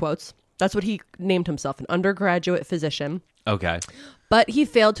 in air quotes. That's what he named himself, an undergraduate physician. Okay. But he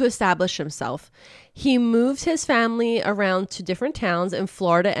failed to establish himself. He moved his family around to different towns in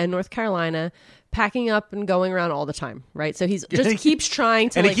Florida and North Carolina, packing up and going around all the time, right? So he's just keeps trying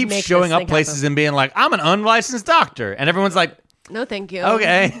to, and he keeps make showing up places and being like, I'm an unlicensed doctor. And everyone's like, no, thank you.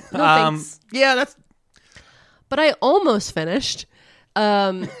 Okay. No, thanks. Yeah, that's... But I almost finished.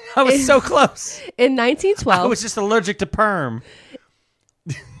 I was so close. In 1912. I was just allergic to perm.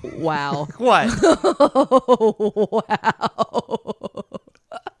 Wow. What? Wow.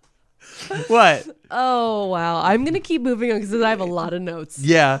 What? Oh, wow. I'm going to keep moving on because I have a lot of notes.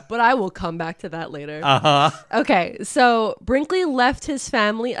 Yeah. But I will come back to that later. Uh-huh. Okay. So Brinkley left his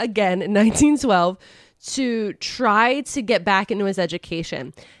family again in 1912 to try to get back into his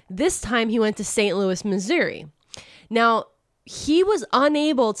education. This time he went to St. Louis, Missouri. Now, he was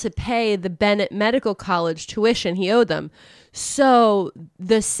unable to pay the Bennett Medical College tuition he owed them. So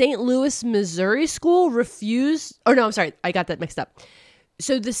the St. Louis, Missouri school refused. Oh, no, I'm sorry. I got that mixed up.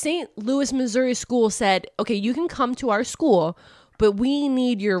 So the St. Louis, Missouri school said, okay, you can come to our school, but we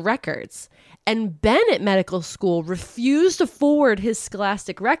need your records. And Bennett Medical School refused to forward his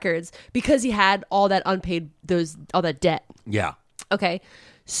scholastic records because he had all that unpaid, all that debt. Yeah. Okay.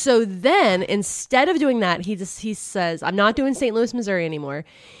 So then instead of doing that, he says, I'm not doing St. Louis, Missouri anymore.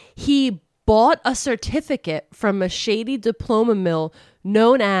 He bought a certificate from a shady diploma mill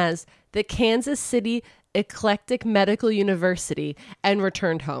known as the Kansas City Eclectic Medical University and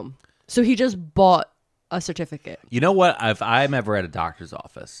returned home. So he just bought a certificate. You know what? If I'm ever at a doctor's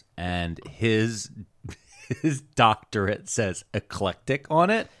office and his doctorate says eclectic on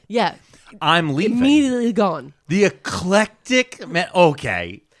it, yeah, I'm leaving. Immediately gone. The eclectic,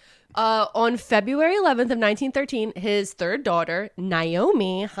 okay. On February 11th of 1913, his third daughter,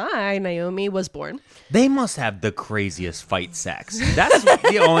 Naomi, was born. They must have the craziest fight sex. That's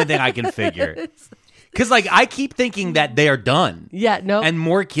the only thing I can figure. Because, I keep thinking that they are done. Yeah, no. And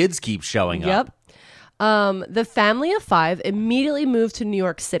more kids keep showing up. The family of 5 immediately moved to New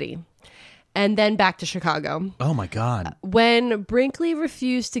York City and then back to Chicago. Oh, my God. When Brinkley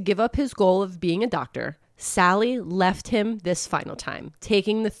refused to give up his goal of being a doctor, Sally left him this final time,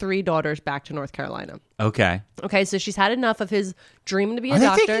 taking the 3 daughters back to North Carolina. Okay. Okay, so she's had enough of his dream to be a Are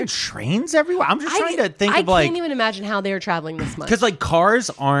doctor. they taking trains everywhere? I'm just trying to think of I can't even imagine how they are traveling this much. Because cars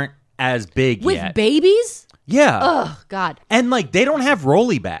aren't as big with yet. Babies? Yeah. Oh, God. And they don't have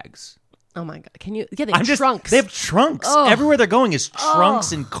rolly bags. Oh, my God. Can you? Yeah, they have trunks. They have trunks. Oh. Everywhere they're going is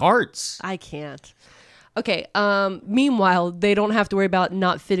trunks and carts. I can't. Okay. Meanwhile, they don't have to worry about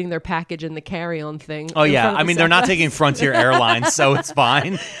not fitting their package in the carry-on thing. Oh, yeah. I mean, they're not taking Frontier Airlines, so it's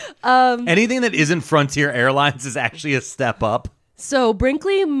fine. Anything that isn't Frontier Airlines is actually a step up. So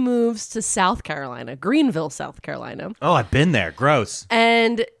Brinkley moves to South Carolina, Greenville, South Carolina. Oh, I've been there. Gross.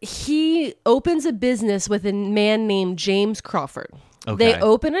 And he opens a business with a man named James Crawford. Okay. They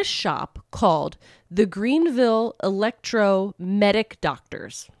open a shop called the Greenville Electromedic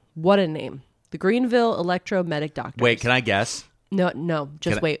Doctors. What a name. The Greenville Electromedic Doctors. Wait, can I guess? No.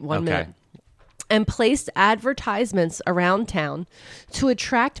 Just wait 1 minute. And placed advertisements around town to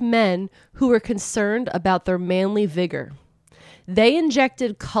attract men who were concerned about their manly vigor. They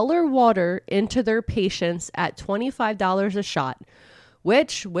injected color water into their patients at $25 a shot,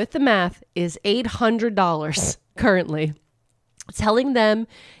 which, with the math, is $800 currently. Telling them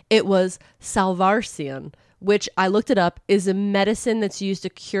it was Salvarcian, which I looked it up, is a medicine that's used to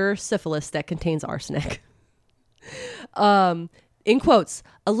cure syphilis that contains arsenic. In quotes,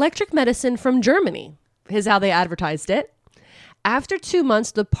 electric medicine from Germany is how they advertised it. After 2 months,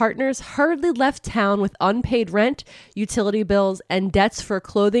 the partners hurriedly left town with unpaid rent, utility bills, and debts for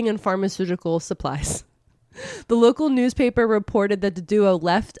clothing and pharmaceutical supplies. The local newspaper reported that the duo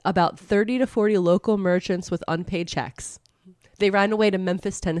left about 30 to 40 local merchants with unpaid checks. They ran away to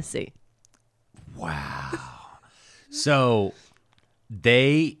Memphis, Tennessee. Wow. So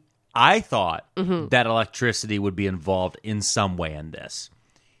I thought that electricity would be involved in some way in this.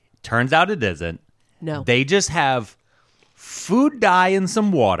 Turns out it isn't. No. They just have food dye and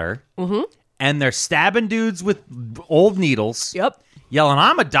some water, and they're stabbing dudes with old needles. Yep. Yelling,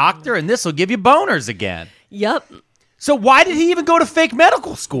 I'm a doctor, and this will give you boners again. Yep. So why did he even go to fake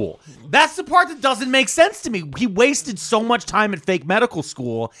medical school? That's the part that doesn't make sense to me. He wasted so much time at fake medical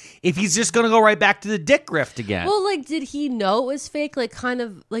school if he's just going to go right back to the dick grift again. Well, did he know it was fake? Kind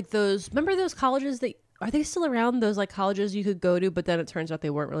of like those, remember those colleges that, are they still around? Those colleges you could go to, but then it turns out they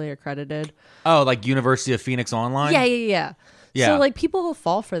weren't really accredited. Oh, like University of Phoenix Online? Yeah. So people will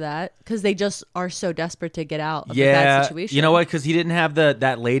fall for that because they just are so desperate to get out of the bad situation. You know what? Because he didn't have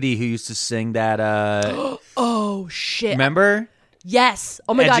that lady who used to sing that. Oh shit! Remember? Yes.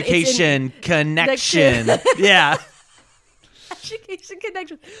 Oh my god. Education Connection. Yeah. Education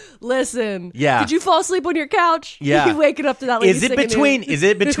Connection. Listen. Yeah. Did you fall asleep on your couch? Yeah. You waking up to that lady singing Is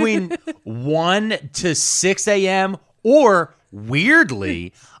it between 1 to 6 a.m. or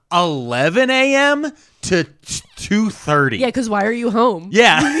weirdly 11 a.m. to 2:30? Yeah, because why are you home?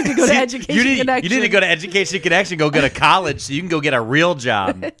 Yeah. You need to go to Education Connection. You need to go to Education Connection, go get a college so you can go get a real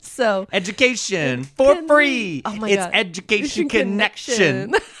job. So education for free. Oh my it's God. Education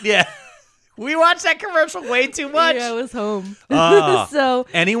Connection. Yeah. We watched that commercial way too much. Yeah, I was home. So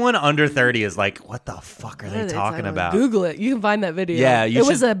anyone under 30 is like, what the fuck are they talking about? Google it. You can find that video. Yeah,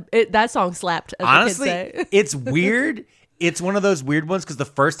 that song slapped. As honestly, the kids say. It's weird. It's one of those weird ones because the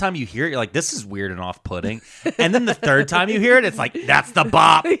first time you hear it, you're like, this is weird and off-putting. And then the third time you hear it, it's like, that's the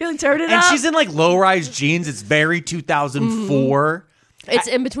bop. You turn it up. And she's in low-rise jeans. It's very 2004. It's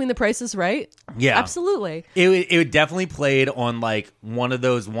in between the prices, right? Yeah. Absolutely. It definitely played on like one of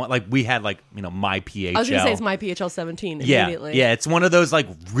those like we had like, my PHL. I was going to say it's my PHL 17 Yeah. immediately. Yeah, it's one of those like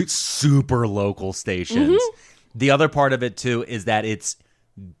super local stations. The other part of it too is that it's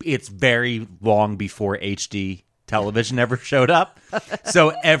very long before HD television ever showed up. So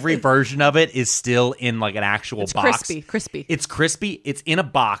every version of it is still in like an actual box. Crispy. It's crispy. It's in a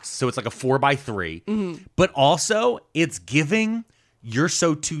box, so it's like a 4x3. But also, it's giving You're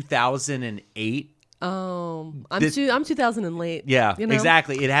So 2008. Oh, I'm 2000 and late. Yeah,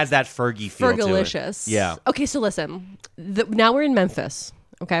 exactly. It has that Fergie feel Fergalicious. to it. Yeah. Okay, so listen. Now we're in Memphis.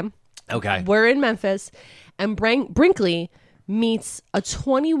 Okay. We're in Memphis, and Brinkley meets a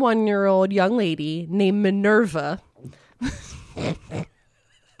 21-year-old young lady named Minerva. I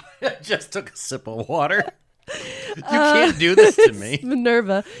just took a sip of water. You can't do this to me.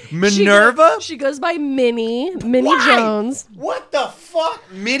 Minerva. Minerva? She goes by Minnie Jones. What the fuck?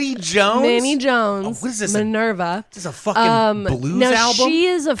 Minnie Jones? Minnie Jones. Oh, what is this? Minerva. This is a fucking blues now album? She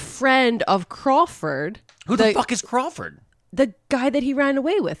is a friend of Crawford. Who the fuck is Crawford? The guy that he ran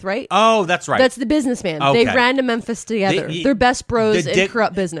away with, right? Oh, that's right. That's the businessman. Okay. They ran to Memphis together. They're best bros in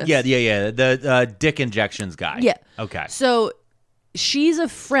corrupt business. Yeah. The dick injections guy. Yeah. Okay. So she's a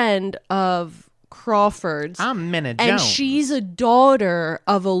friend of Crawford's. I'm Minnie Jones. And she's a daughter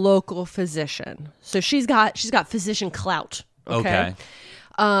of a local physician. So she's got physician clout. Okay.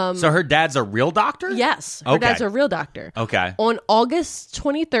 So her dad's a real doctor? Yes. Her dad's a real doctor. Okay. On August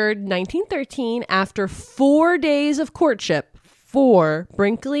 23rd, 1913, after 4 days of courtship,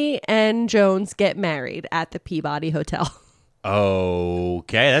 Brinkley and Jones get married at the Peabody Hotel.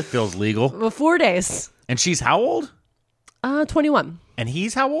 Okay, that feels legal. Well, 4 days. And she's how old? 21. And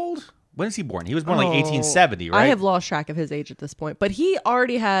he's how old? When is he born? He was born like 1870, right? I have lost track of his age at this point, but he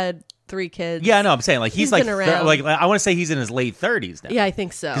already had 3 kids. Yeah, no, I'm saying like he's like been around. like I want to say he's in his late 30s now. Yeah, I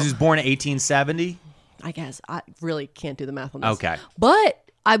think so. Because he was born in 1870. I guess I really can't do the math on this. Okay. But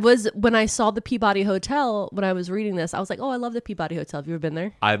when I saw the Peabody Hotel, when I was reading this, I was like, oh, I love the Peabody Hotel. Have you ever been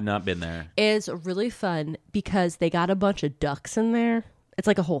there? I've not been there. It's really fun because they got a bunch of ducks in there. It's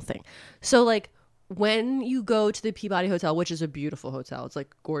like a whole thing. So like when you go to the Peabody Hotel, which is a beautiful hotel, it's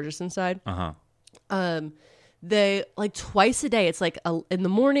like gorgeous inside. They like twice a day, it's like in the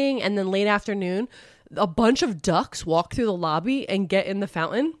morning and then late afternoon, a bunch of ducks walk through the lobby and get in the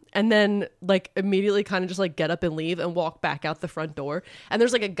fountain and then like immediately kind of just like get up and leave and walk back out the front door. And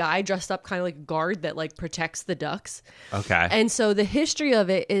there's like a guy dressed up kind of like a guard that like protects the ducks. Okay. And so the history of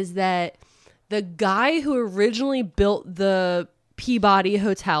it is that the guy who originally built the Peabody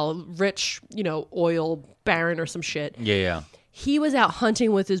Hotel, rich, oil baron or some shit. Yeah. He was out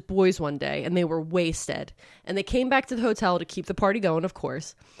hunting with his boys one day and they were wasted. And they came back to the hotel to keep the party going, of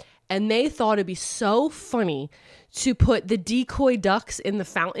course. And they thought it'd be so funny to put the decoy ducks in the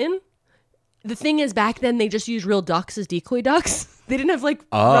fountain. The thing is, back then they just used real ducks as decoy ducks. They didn't have like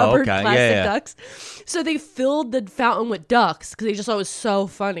rubber plastic ducks. So they filled the fountain with ducks because they just thought it was so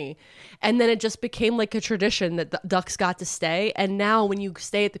funny. And then it just became like a tradition that the ducks got to stay. And now when you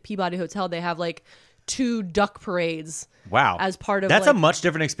stay at the Peabody Hotel, they have like 2 duck parades. Wow. As part of That's a much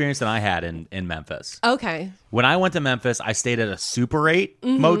different experience than I had in Memphis. Okay. When I went to Memphis, I stayed at a Super 8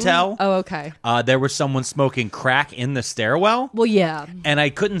 motel. Oh, okay. There was someone smoking crack in the stairwell. Well, yeah. And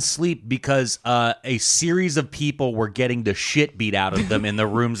I couldn't sleep because a series of people were getting the shit beat out of them in the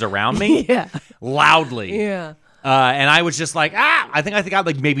rooms around me. Yeah. Loudly. Yeah. And I was just like, I think I got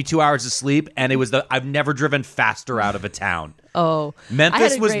like maybe 2 hours of sleep. And it was I've never driven faster out of a town. Oh.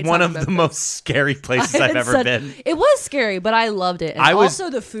 Memphis was one of the most scary places I've ever been. It was scary, but I loved it. And also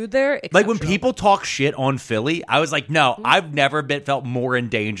the food there, like when people talk shit on Philly, I was like, no, I've never felt more in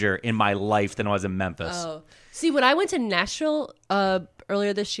danger in my life than I was in Memphis. Oh. See, when I went to Nashville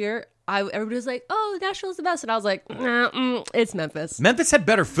earlier this year, everybody was like, oh, Nashville's the best. And I was like, it's Memphis. Memphis had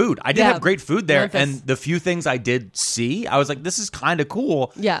better food. I did have great food there. Memphis. And the few things I did see, I was like, this is kind of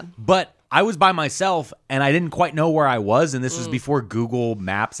cool. Yeah. But I was by myself and I didn't quite know where I was. And this was before Google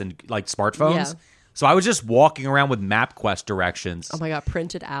Maps and like smartphones. Yeah. So I was just walking around with MapQuest directions. Oh my God,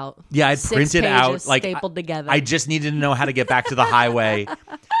 printed out. Yeah, I'd 6 printed pages out. Like stapled together. I just needed to know how to get back to the highway.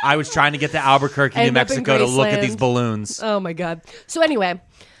 I was trying to get to Albuquerque, New Mexico to look at these balloons. Oh my God. So anyway,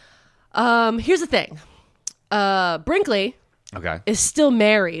 here's the thing. Brinkley is still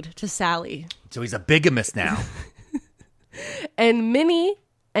married to Sally. So he's a bigamist now. And Minnie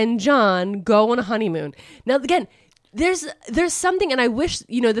and John go on a honeymoon. Now, again, there's something, and I wish,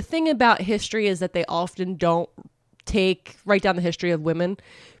 the thing about history is that they often don't write down the history of women,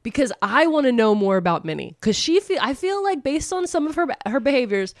 because I want to know more about Minnie. Because I feel like based on some of her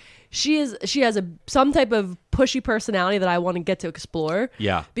behaviors, she has some type of pushy personality that I want to get to explore.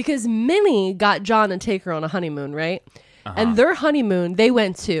 Yeah. Because Minnie got John to take her on a honeymoon, right? And their honeymoon, they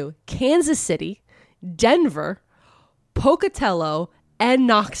went to Kansas City, Denver, Pocatello, and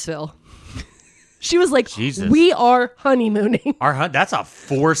Knoxville. She was like, Jesus. We are honeymooning. That's a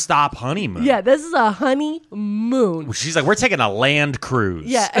 4-stop honeymoon. Yeah, this is a honeymoon. She's like, we're taking a land cruise.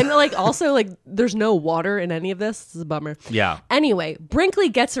 Yeah, and like also like there's no water in any of this. This is a bummer. Yeah. Anyway, Brinkley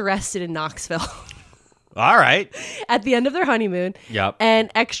gets arrested in Knoxville. All right. At the end of their honeymoon. Yep.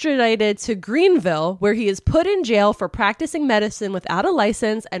 And extradited to Greenville, where he is put in jail for practicing medicine without a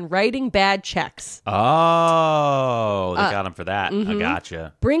license and writing bad checks. Oh, they got him for that. I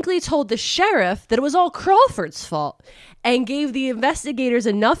gotcha. Brinkley told the sheriff that it was all Crawford's fault and gave the investigators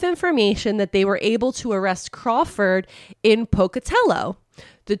enough information that they were able to arrest Crawford in Pocatello.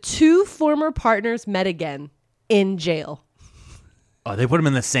 The two former partners met again in jail. Oh, they put him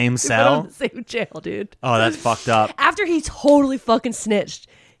in the same cell? They put him in the same jail, dude. Oh, that's fucked up. After he totally fucking snitched.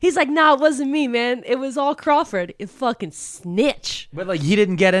 He's like, nah, it wasn't me, man. It was all Crawford. It fucking snitch. But like, he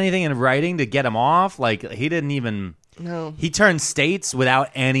didn't get anything in writing to get him off? Like, he didn't even... No. He turned states without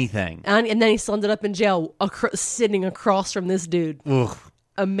anything. And then he still ended up in jail sitting across from this dude. Ugh.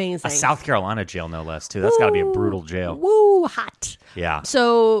 Amazing. A South Carolina jail, no less, too. That's got to be a brutal jail. Woo, hot. Yeah.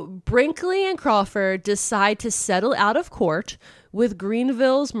 So Brinkley and Crawford decide to settle out of court with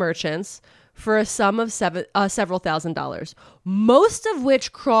Greenville's merchants for a sum of several $1,000s, most of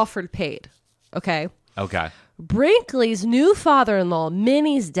which Crawford paid. Okay. Brinkley's new father-in-law,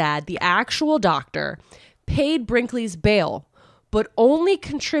 Minnie's dad, the actual doctor, paid Brinkley's bail, but only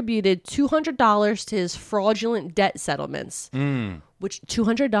contributed $200 to his fraudulent debt settlements, which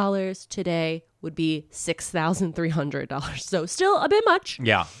 $200 today would be $6,300. So still a bit much.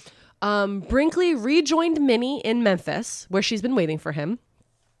 Yeah. Brinkley rejoined Minnie in Memphis, where she's been waiting for him.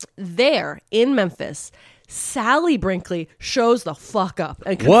 There, in Memphis, Sally Brinkley shows the fuck up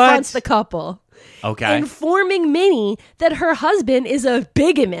and confronts the couple. Okay. Informing Minnie that her husband is a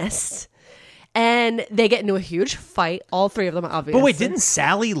bigamist. And they get into a huge fight, all three of them, obviously. But wait, didn't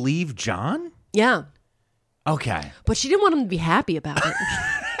Sally leave John? Yeah. Okay. But she didn't want him to be happy about it.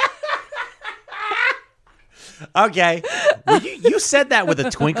 Okay. Well, you said that with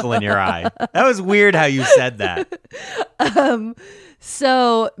a twinkle in your eye. That was weird how you said that.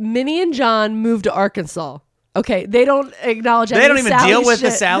 So Minnie and John moved to Arkansas. Okay, they don't acknowledge any They don't even Sally deal with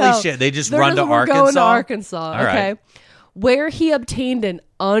shit. the Sally shit. They just run to We're Arkansas. going to Arkansas, All okay? right. Where he obtained an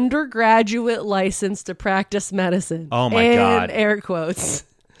undergraduate license to practice medicine. Oh my God. Air quotes.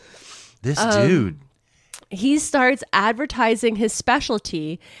 This dude. He starts advertising his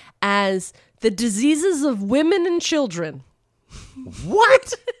specialty as the diseases of women and children.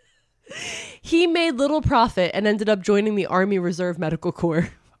 What? He made little profit and ended up joining the Army Reserve Medical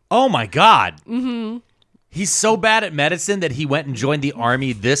Corps. Oh my God. Mm-hmm. He's so bad at medicine that he went and joined the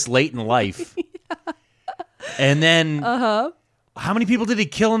Army this late in life. Yeah. And then, how many people did he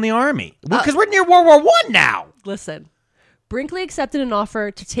kill in the Army? Because we're near World War I now. Listen, Brinkley accepted an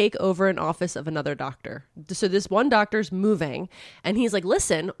offer to take over an office of another doctor. So this one doctor's moving, and he's like,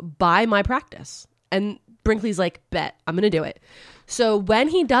 listen, buy my practice. And Brinkley's like, bet, I'm going to do it. So when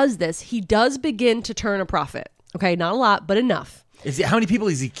he does this, he does begin to turn a profit. Okay, not a lot, but enough. How many people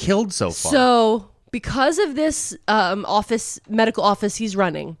has he killed so far? So because of this medical office he's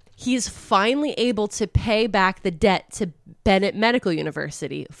running, he's finally able to pay back the debt to Bennett Medical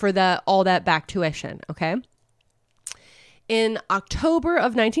University for all that back tuition, okay? In October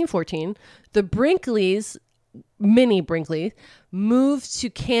of 1914, the Brinkleys, Minnie Brinkley, moved to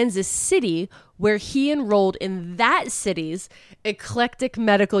Kansas City, where he enrolled in that city's eclectic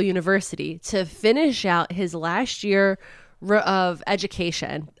medical university to finish out his last year of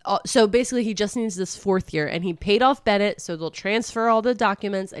education. So basically, he just needs this fourth year, and he paid off Bennett, so they'll transfer all the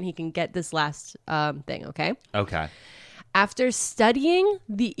documents, and he can get this last thing, okay? Okay. After studying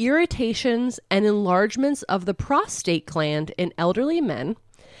the irritations and enlargements of the prostate gland in elderly men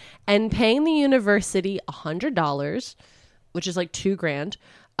and paying the university $100, which is like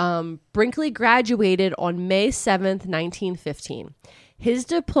 $2,000, Brinkley graduated on May 7th, 1915. His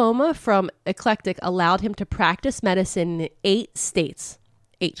diploma from Eclectic allowed him to practice medicine in 8 states.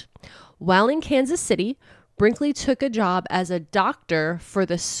 8. While in Kansas City, Brinkley took a job as a doctor for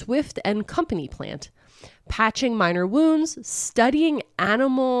the Swift and Company plant, patching minor wounds, studying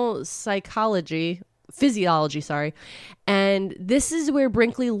animal physiology, and this is where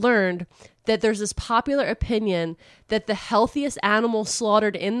Brinkley learned that there's this popular opinion that the healthiest animal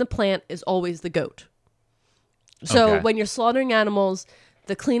slaughtered in the plant is always the goat. So Okay. when you're slaughtering animals,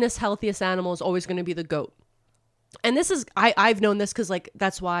 the cleanest, healthiest animal is always going to be the goat. And this is, I've known this because, like,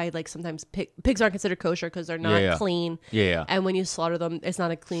 that's why, like, sometimes pigs aren't considered kosher because they're not clean. Yeah. And when you slaughter them, it's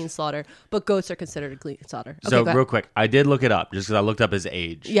not a clean slaughter. But goats are considered a clean slaughter. Okay, So go ahead. real quick, I did look it up just because I looked up his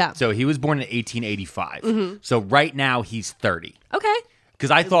age. Yeah. So he was born in 1885. So right now he's 30. Okay. Because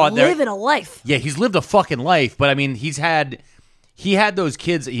I thought Living a life. Yeah, he's lived a fucking life. But I mean, he had those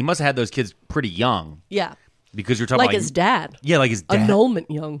kids. He must have had those kids pretty young. Yeah. Because you're talking Like about his dad. Yeah, like his dad.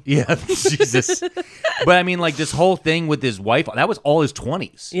 Annulment young. Yeah, Jesus. But I mean, like this whole thing with his wife, that was all his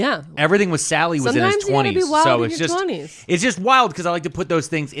 20s. Yeah. Everything with Sally was Sometimes in his you gotta 20s. be wild so in it's your just 20s. It's just wild because I like to put those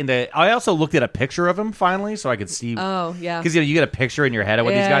things into. I also looked at a picture of him finally so I could see. Oh, yeah. Because you get a picture in your head of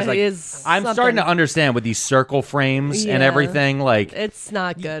what these Yeah, guys like. he is I'm starting something. to understand with these circle frames and Yeah. everything. Like It's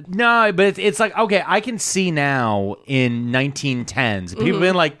not good. no, but it's like okay, I can see now in 1910s people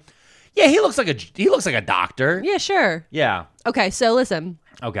being like, yeah, he looks like a doctor. Yeah, sure. Yeah. Okay, so listen.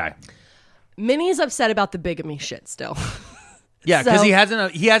 Okay. Minnie's upset about the bigamy shit still. Yeah, because So-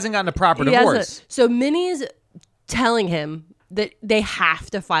 he hasn't gotten a proper He divorce. hasn't- So Minnie's telling him that they have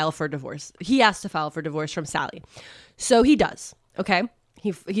to file for divorce. He has to file for divorce from Sally. So he does. Okay.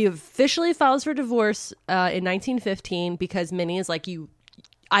 He officially files for divorce in 1915 because Minnie is like,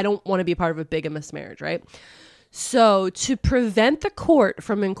 I don't want to be part of a bigamous marriage, right? So to prevent the court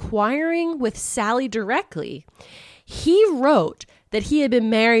from inquiring with Sally directly, he wrote that he had been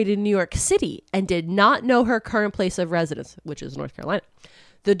married in New York City and did not know her current place of residence, which is North Carolina.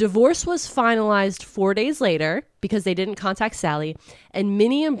 The divorce was finalized 4 days later because they didn't contact Sally, and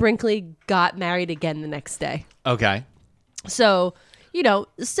Minnie and Brinkley got married again the next day. Okay. So,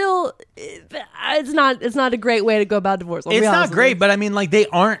 still, it's not a great way to go about divorce. I'll be It's honest not with great, you. but I mean, like they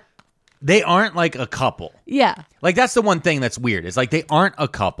aren't like a couple. Yeah. Like that's the one thing that's weird. It's like they aren't a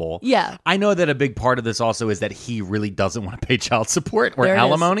couple. Yeah. I know that a big part of this also is that he really doesn't want to pay child support or There it is.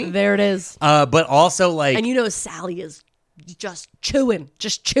 alimony. There it is. But also like And Sally is just chewing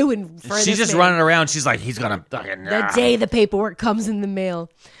for she's this just man. running around. She's like, he's gonna fucking. The day the paperwork comes in the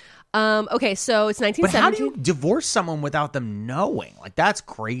mail. Okay, so it's 1917. But how do you divorce someone without them knowing? Like that's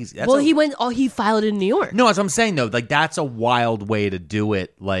crazy. That's he filed in New York. No, that's what I'm saying though. Like that's a wild way to do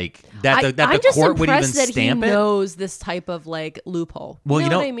it. Like that I'm the just court would even impressed that stamp he it. knows this type of like loophole. Well, you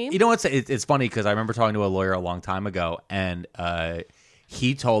know what I mean? You know what's it's funny because I remember talking to a lawyer a long time ago, and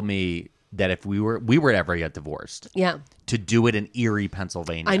he told me that if we were to ever get divorced, Yeah. to do it in Erie,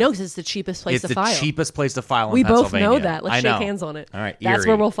 Pennsylvania. I know because it's the cheapest place It's to the file. cheapest place to file in We both Pennsylvania. know that. Let's I shake know. hands on it. All right, That's Erie.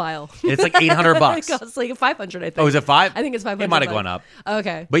 where we'll file. It's like $800. It costs like $500, I think. Oh, is it $5? I think it's $500. It might have gone up.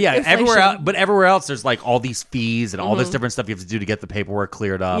 Okay. But yeah, Inflation. everywhere else, there's like all these fees and all this different stuff you have to do to get the paperwork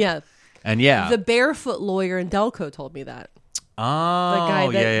cleared up. Yeah. And yeah. The barefoot lawyer in Delco told me that. Oh, The guy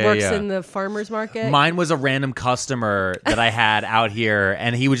that yeah, works yeah. in the farmer's market. Mine was a random customer that I had out here,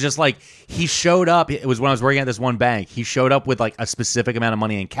 and he was just like, he showed up. It was when I was working at this one bank. He showed up with like a specific amount of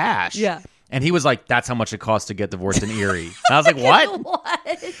money in cash. Yeah. And he was like, that's how much it costs to get divorced in Erie. And I was like, what?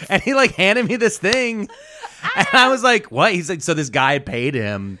 What? And he like handed me this thing. And I was like, what? He's like, so this guy paid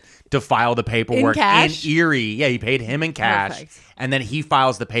him to file the paperwork cash? in Erie. Yeah, he paid him in cash. Perfect. And then he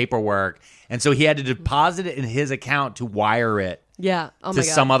files the paperwork. And so he had to deposit it in his account to wire it Yeah. Oh to my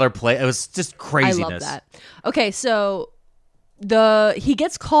God. some other place. It was just craziness. I love that. Okay, so he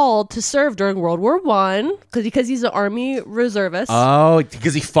gets called to serve during World War I because he's an Army reservist Oh,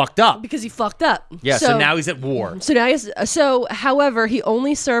 because he fucked up. because he fucked up. Yeah, so now he's at war. However, he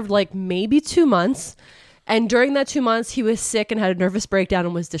only served like maybe 2 months, and during that 2 months, he was sick and had a nervous breakdown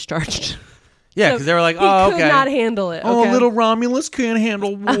and was discharged. Yeah, So because they were like, he oh, could okay. not handle it. Oh, okay? little Romulus can't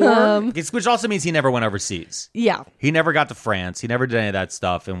handle war. Which also means he never went overseas. Yeah. He never got to France. He never did any of that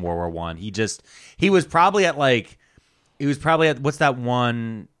stuff in World War I. He was probably at what's that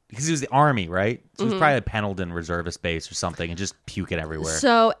one? Because he was the Army, right? So he was probably at Pendleton Reservist Base or something and just puking everywhere.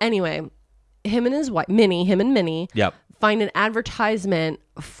 So anyway, him and his wife, him and Minnie, Yep. find an advertisement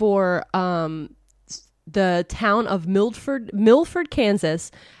for the town of Milford,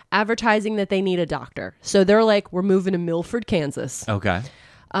 Kansas, advertising that they need a doctor. So they're like, we're moving to Milford, Kansas. Okay.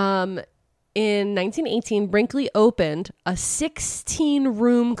 In 1918, Brinkley opened a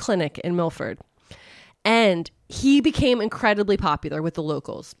 16-room clinic in Milford. And he became incredibly popular with the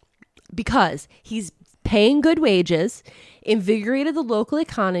locals because he's paying good wages, invigorated the local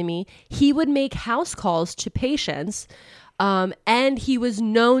economy. He would make house calls to patients. And he was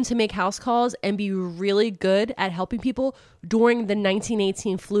known to make house calls and be really good at helping people during the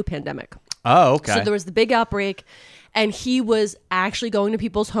 1918 flu pandemic. Oh, okay. So there was the big outbreak, and he was actually going to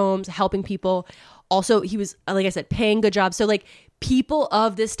people's homes, helping people. Also, he was, like I said, paying good jobs. So like People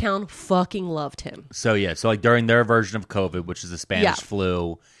of this town fucking loved him. So like during their version of COVID, which is the Spanish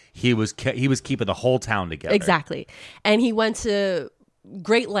flu, he was keeping the whole town together. Exactly. And he went to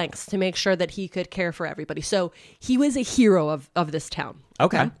great lengths to make sure that he could care for everybody. So he was a hero of this town.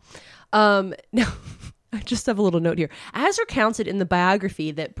 Okay. Now, I just have a little note here. As recounted in the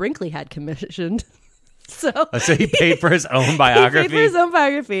biography that Brinkley had commissioned. So he paid for his own biography? He paid for his own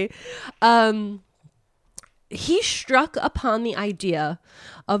biography. He struck upon the idea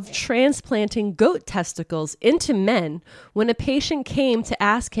of transplanting goat testicles into men when a patient came to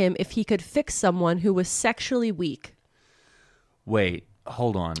ask him if he could fix someone who was sexually weak. Wait,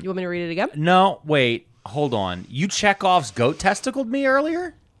 hold on. You want me to read it again? No, wait, hold on. You Chekhov's goat testicled me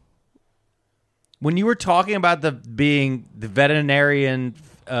earlier? When you were talking about the veterinarian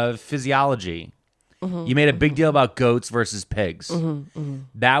physiology, you made a big deal about goats versus pigs.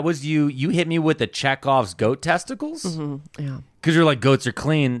 That was you. You hit me with the Chekhov's goat testicles? Yeah. Because you're like, goats are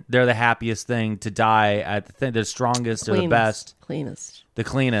clean. They're the happiest thing to die at the thing. They're the strongest. They're the best. The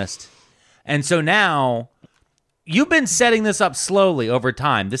cleanest. And so now, you've been setting this up slowly over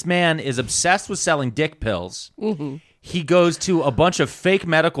time. This man is obsessed with selling dick pills. He goes to a bunch of fake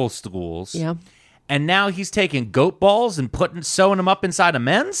medical schools. Yeah. And now he's taking goat balls and sewing them up inside of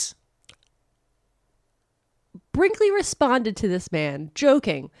men's? Brinkley responded to this man,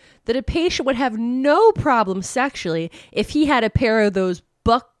 joking that a patient would have no problem sexually if he had a pair of those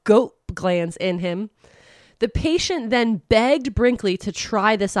buck goat glands in him. The patient then begged Brinkley to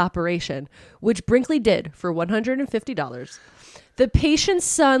try this operation, which Brinkley did for $150. The patient's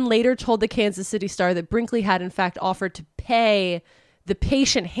son later told the Kansas City Star that Brinkley had in fact offered to pay the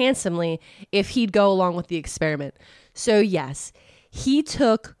patient handsomely if he'd go along with the experiment. So yes, he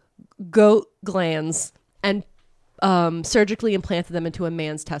took goat glands and surgically implanted them into a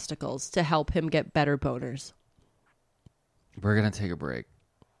man's testicles to help him get better boners. We're going to take a break.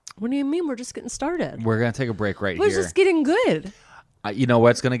 What do you mean? We're just getting started. We're going to take a break right We're here. just getting good. You know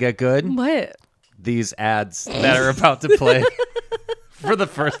what's going to get good? What? These ads that are about to play for the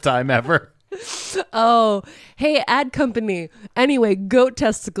first time ever. Oh, hey, ad company. Anyway, goat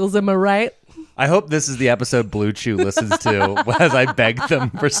testicles, am I right? I hope this is the episode Blue Chew listens to as I beg them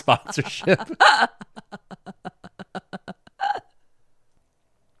for sponsorship.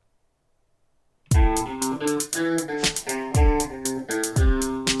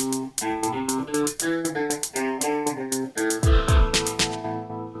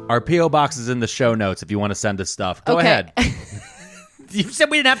 Our P.O. box is in the show notes if you want to send us stuff. Go ahead. You said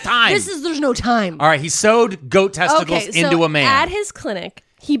we didn't have time. There's no time. All right, he sewed goat testicles into a man. At his clinic,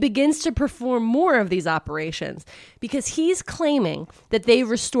 he begins to perform more of these operations because he's claiming that they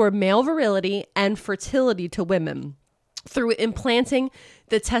restore male virility and fertility to women through implanting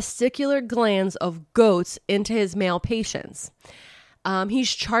the testicular glands of goats into his male patients.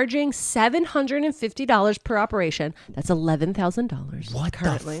 He's charging $750 per operation. That's $11,000. What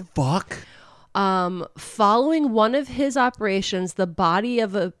currently. The fuck? Following one of his operations, the body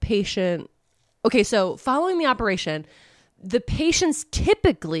of a patient... Okay, so following the operation, the patients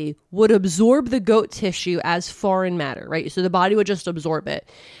typically would absorb the goat tissue as foreign matter, right? So the body would just absorb it.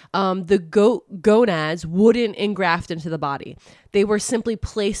 The gonads wouldn't engraft into the body. They were simply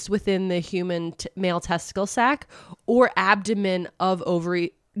placed within the human male testicle sac or abdomen of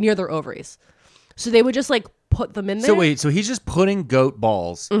near their ovaries. So they would just like put them in there. So wait, so he's just putting goat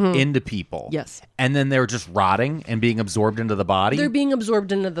balls into people. Yes. And then they're just rotting and being absorbed into the body? They're being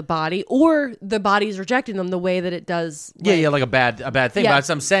absorbed into the body, or the body's rejecting them the way that it does. Like a bad thing. Yeah, But that's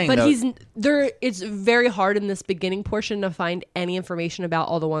what I'm saying, but though. It's very hard in this beginning portion to find any information about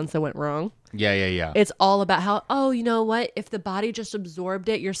all the ones that went wrong. Yeah. It's all about how, oh, you know what? If the body just absorbed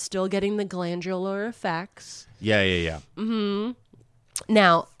it, you're still getting the glandular effects. Yeah.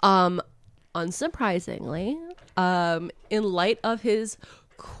 Now, unsurprisingly, in light of his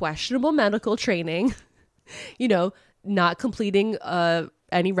questionable medical training, not completing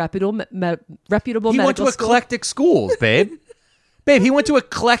any reputable medical He went to eclectic schools, babe. Babe, he went to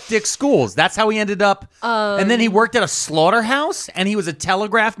eclectic schools. That's how he ended up. And then he worked at a slaughterhouse, and he was a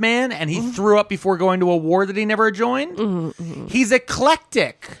telegraph man, and he threw up before going to a war that he never joined. He's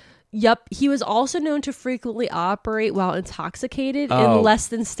eclectic. Yep. He was also known to frequently operate while intoxicated in less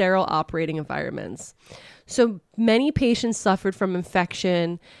than sterile operating environments. So many patients suffered from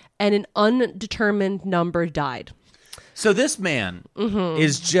infection, and an undetermined number died. So this man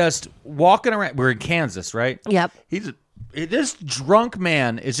is just walking around. We're in Kansas, right? Yep. This drunk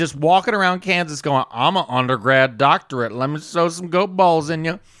man is just walking around Kansas going, I'm an undergrad doctorate. Let me sew some goat balls in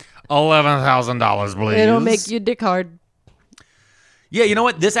you. $11,000, please. It'll make your dick hard. Yeah, you know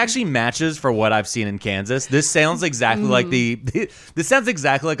what? This actually matches for what I've seen in Kansas. This sounds exactly like this sounds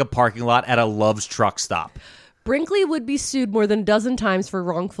exactly like a parking lot at a Love's truck stop. Brinkley would be sued more than a dozen times for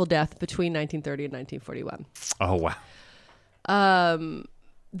wrongful death between 1930 and 1941. Oh, wow.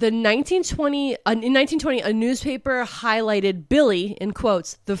 In 1920, a newspaper highlighted Billy, in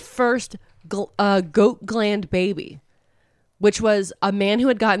quotes, the first goat gland baby, which was a man who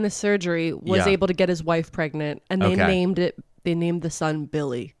had gotten the surgery was able to get his wife pregnant, and they named the son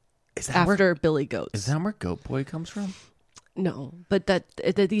Billy after Billy Goats. Is that where Goat Boy comes from? No, but that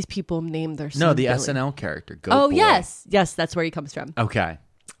these people named their son No, the Billy. SNL character, Goat Boy. Yes, that's where he comes from. Okay.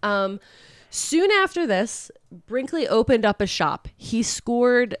 Soon after this, Brinkley opened up a shop. He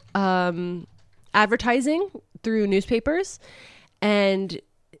scored advertising through newspapers, and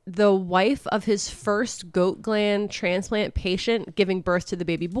the wife of his first goat gland transplant patient giving birth to the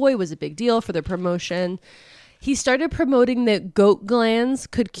baby boy was a big deal for the promotion. He started promoting that goat glands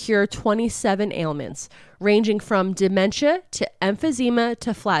could cure 27 ailments, ranging from dementia to emphysema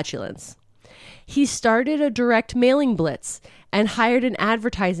to flatulence. He started a direct mailing blitz and hired an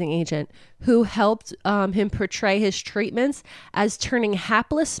advertising agent who helped him portray his treatments as turning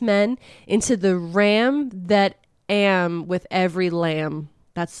hapless men into the ram that am with every lamb.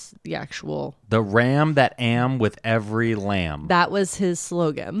 That's the actual... The ram that am with every lamb. That was his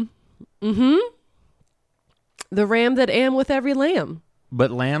slogan. Mm-hmm. The ram that am with every lamb.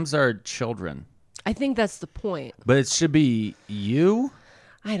 But lambs are children. I think that's the point. But it should be you?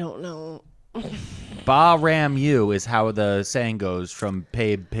 I don't know. Ba ram you is how the saying goes from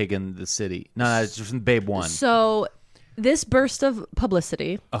Babe Pig in the City. No, that's just from Babe 1. So this burst of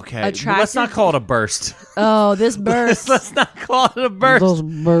publicity. Okay. Let's not call it a burst. Oh, this burst. Let's not call it a burst. Those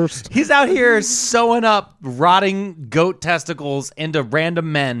burst. He's out here sewing up rotting goat testicles into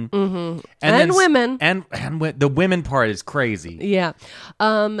random men. Mm-hmm. And women. And the women part is crazy. Yeah.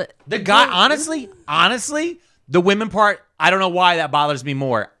 The guy, honestly, the women part, I don't know why that bothers me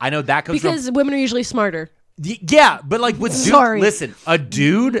more. I know that comes because women are usually smarter. Yeah, but like with dude, listen, a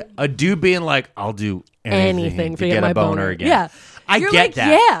dude being like, I'll do anything to get my boner again. Yeah. You're get like,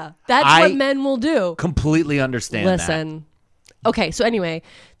 that. Yeah, that's what men will do. Completely understand Listen. Okay, so anyway,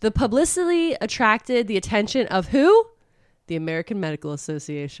 the publicity attracted the attention of who? The American Medical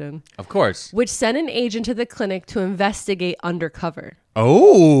Association. Of course. Which sent an agent to the clinic to investigate undercover.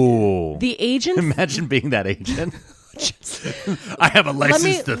 Oh. The agent... Imagine being that agent. I have a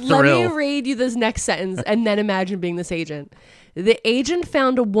license to thrill. Let me read you this next sentence and then imagine being this agent. The agent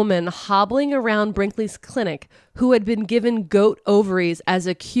found a woman hobbling around Brinkley's clinic who had been given goat ovaries as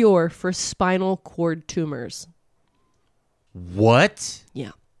a cure for spinal cord tumors. What?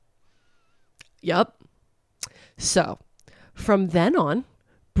 Yeah. Yep. So, from then on,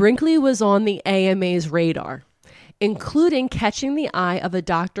 Brinkley was on the AMA's radar, including catching the eye of a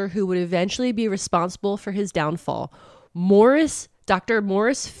doctor who would eventually be responsible for his downfall, Dr.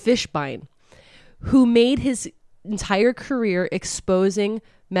 Morris Fishbein, who made his entire career exposing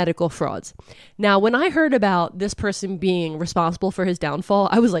medical frauds. Now, when I heard about this person being responsible for his downfall,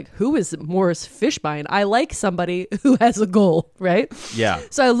 I was like, who is Morris Fishbein? I like somebody who has a goal, right? Yeah.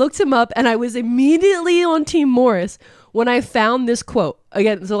 So I looked him up and I was immediately on Team Morris when I found this quote.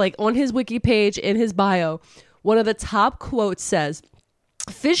 Again, so like on his wiki page, in his bio, one of the top quotes says,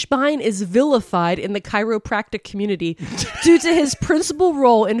 Fishbein is vilified in the chiropractic community due to his principal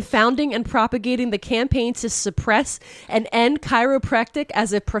role in founding and propagating the campaign to suppress and end chiropractic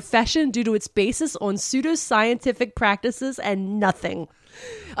as a profession due to its basis on pseudoscientific practices and nothing.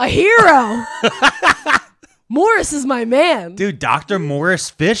 A hero! Morris is my man. Dude, Dr. Morris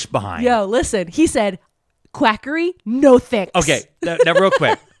Fishbein. Yo, listen, he said, quackery, no thanks. Okay, now real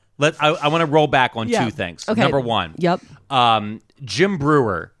quick. I want to roll back on two things. Okay. Number one. Yep. Jim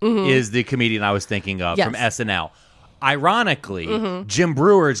Brewer is the comedian I was thinking of from SNL. Ironically, Jim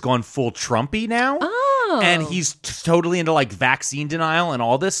Brewer has gone full Trumpy now. Oh. And he's totally into like vaccine denial and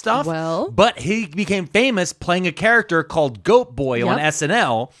all this stuff. Well. But he became famous playing a character called Goat Boy on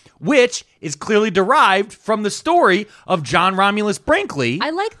SNL, which is clearly derived from the story of John Romulus Brinkley. I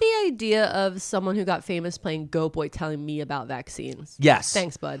like the idea of someone who got famous playing Goat Boy telling me about vaccines. Yes.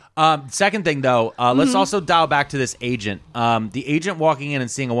 Thanks, bud. Second thing, though, let's also dial back to this agent. The agent walking in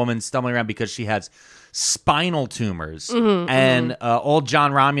and seeing a woman stumbling around because she has spinal tumors. And old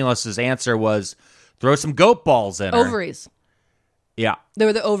John Romulus's answer was, throw some goat balls in her. Ovaries. Yeah. They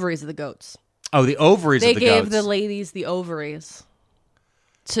were the ovaries of the goats. Oh, the ovaries of the goats. They gave the ladies the ovaries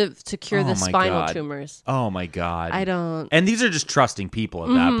to cure the spinal tumors. Oh, my God. I don't... And these are just trusting people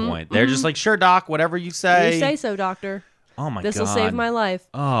at that point. They're just like, sure, doc, whatever you say. You say so, doctor. Oh, my God. This will save my life.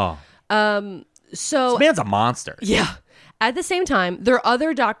 Oh. So... This man's a monster. Yeah. At the same time, there are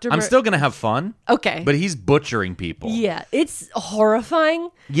other doctors. I'm still going to have fun. Okay. But he's butchering people. Yeah, it's horrifying.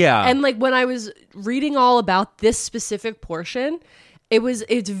 Yeah. And like when I was reading all about this specific portion,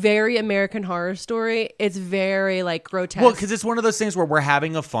 it's very American Horror Story. It's very like grotesque. Well, because it's one of those things where we're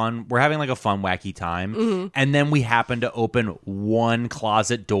having like a fun, wacky time, and then we happen to open one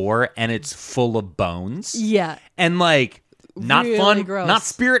closet door and it's full of bones. Yeah. And like not really fun, gross. not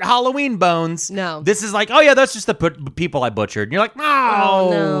Spirit Halloween bones. No. This is like, oh yeah, that's just the people I butchered. And you're like,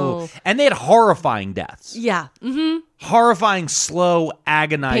 no. And they had horrifying deaths. Yeah. Mm-hmm. Horrifying, slow,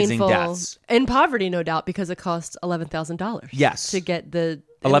 agonizing Painful. deaths. And poverty, no doubt, because it costs $11,000. Yes. To get the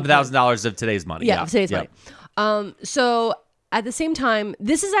 $11,000 of today's money. Yeah, of today's money. So at the same time,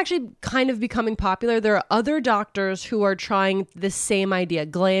 this is actually kind of becoming popular. There are other doctors who are trying the same idea,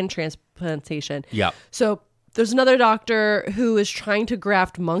 gland transplantation. Yeah. So there's another doctor who is trying to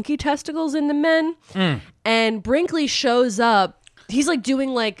graft monkey testicles into men. And Brinkley shows up. He's like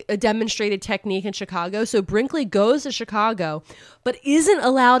doing like a demonstrated technique in Chicago. So Brinkley goes to Chicago, but isn't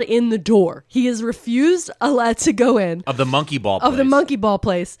allowed in the door. He is refused allowed to go in. Of the monkey ball place. Of the monkey ball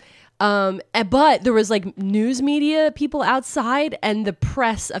place. But there was like news media people outside, and the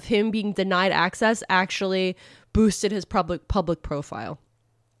press of him being denied access actually boosted his public profile.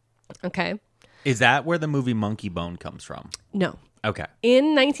 Okay. Is that where the movie Monkey Bone comes from? No. Okay.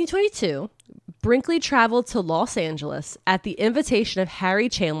 In 1922, Brinkley traveled to Los Angeles at the invitation of Harry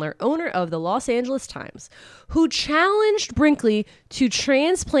Chandler, owner of the Los Angeles Times, who challenged Brinkley to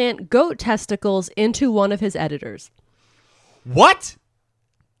transplant goat testicles into one of his editors. What?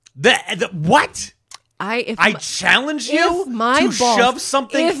 What? I challenge you to shove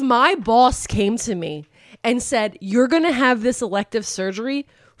something? If my boss came to me and said, you're going to have this elective surgery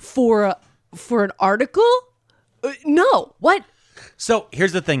for an article? No. What? So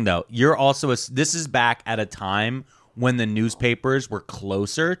here's the thing, though. You're also this is back at a time when the newspapers were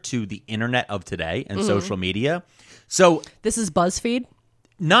closer to the internet of today and social media. So this is BuzzFeed?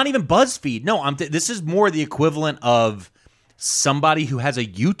 Not even BuzzFeed. No, this is more the equivalent of somebody who has a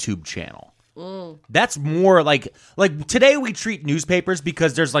YouTube channel. That's more like today we treat newspapers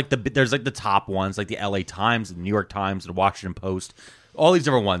because there's like the top ones like the LA Times, the New York Times, the Washington Post. All these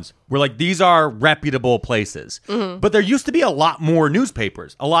different ones. We're like, these are reputable places. But there used to be a lot more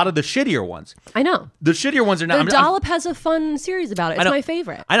newspapers. A lot of the shittier ones. I know. The shittier ones are not. The Dollop has a fun series about it. It's my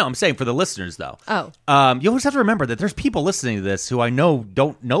favorite. I know. I'm saying for the listeners, though. Oh. You always have to remember that there's people listening to this who I know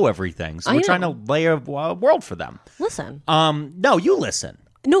don't know everything. So we're trying to lay a world for them. Listen. No, you listen.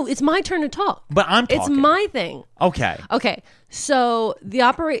 No, it's my turn to talk. But I'm talking. It's my thing. Okay. So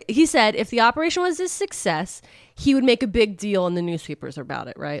he said if the operation was a success, he would make a big deal in the newspapers about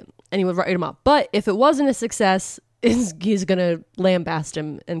it, right? And he would write him up. But if it wasn't a success, he's going to lambast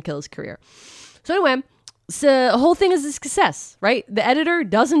him and kill his career. So anyway, so the whole thing is a success, right? The editor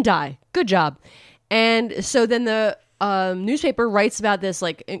doesn't die. Good job. And so then the newspaper writes about this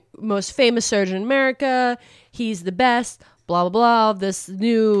like most famous surgeon in America. He's the best. Blah, blah, blah. This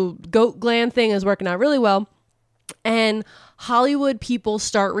new goat gland thing is working out really well. And Hollywood people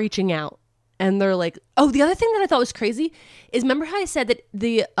start reaching out. And they're like, oh, the other thing that I thought was crazy is remember how I said that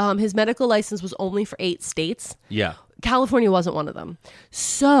the his medical license was only for 8 states? Yeah. California wasn't one of them.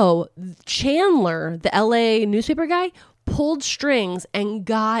 So Chandler, the LA newspaper guy, pulled strings and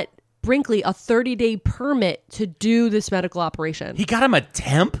got Brinkley a 30-day permit to do this medical operation. He got him a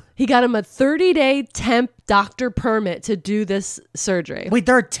temp? He got him a 30-day temp doctor permit to do this surgery. Wait,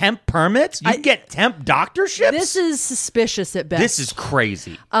 there are temp permits? You get temp doctorships? This is suspicious at best. This is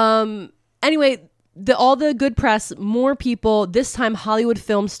crazy. Anyway, all the good press, more people, this time Hollywood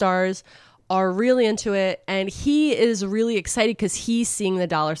film stars are really into it. And he is really excited because he's seeing the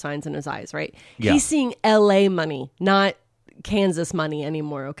dollar signs in his eyes, right? Yeah. He's seeing LA money, not Kansas money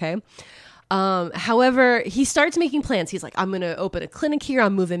anymore, okay? However, he starts making plans. He's like, I'm going to open a clinic here.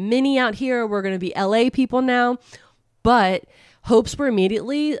 I'm moving Minnie out here. We're going to be LA people now. But hopes were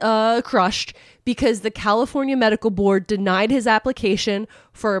immediately crushed because the California Medical Board denied his application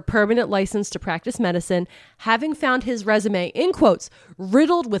for a permanent license to practice medicine, having found his resume, in quotes,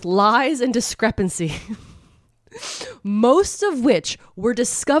 riddled with lies and discrepancy, most of which were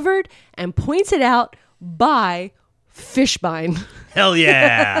discovered and pointed out by Fishbein. Hell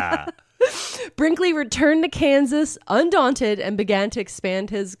yeah. Brinkley returned to Kansas undaunted and began to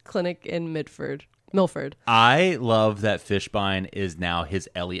expand his clinic in Milford. I love that Fishbein is now his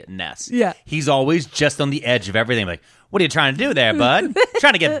Elliot Ness. Yeah. He's always just on the edge of everything. Like, what are you trying to do there, bud?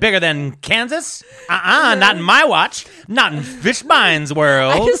 Trying to get bigger than Kansas? Not in my watch. Not in Fishbein's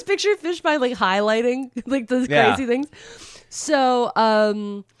world. I just picture Fishbein like highlighting like those crazy things. So,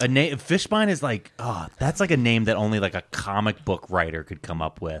 a name Fishbein is like, that's like a name that only like a comic book writer could come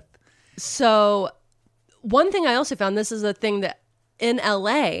up with. So, one thing I also found, this is a thing that in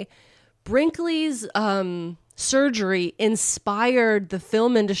LA, Brinkley's surgery inspired the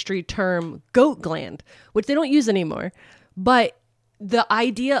film industry term goat gland, which they don't use anymore. But the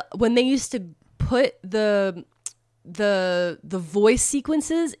idea when they used to put the voice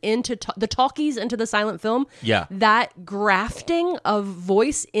sequences into the talkies into the silent film, that grafting of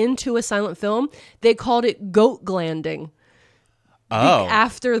voice into a silent film, they called it goat glanding.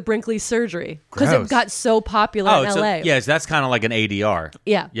 After Brinkley's surgery, because it got so popular in LA. Yes, that's kind of like an ADR.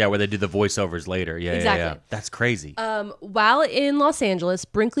 Yeah, where they do the voiceovers later. Yeah, exactly. Yeah. That's crazy. While in Los Angeles,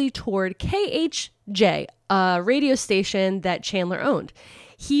 Brinkley toured KHJ, a radio station that Chandler owned.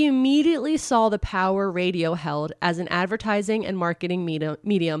 He immediately saw the power radio held as an advertising and marketing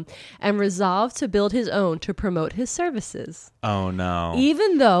medium and resolved to build his own to promote his services. Oh, no.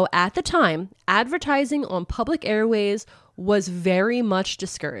 Even though, at the time, advertising on public airways was very much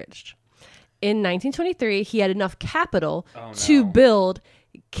discouraged. In 1923, he had enough capital to build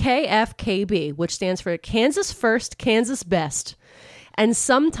KFKB, which stands for Kansas First, Kansas Best, and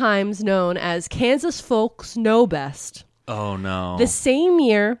sometimes known as Kansas Folks Know Best. Oh, no. The same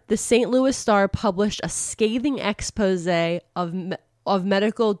year, the St. Louis Star published a scathing expose of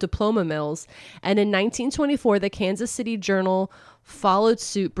medical diploma mills, and in 1924, the Kansas City Journal followed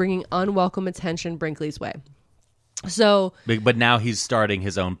suit, bringing unwelcome attention Brinkley's way. So, but now he's starting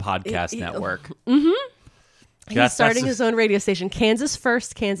his own podcast network. He's starting his own radio station, Kansas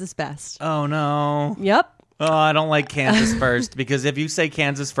First, Kansas Best. Oh, no. Yep. Oh, I don't like Kansas First, because if you say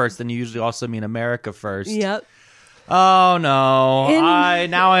Kansas First, then you usually also mean America First. Yep. Oh, no.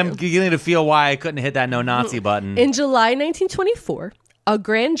 Now I'm beginning to feel why I couldn't hit that no Nazi button. In July 1924, a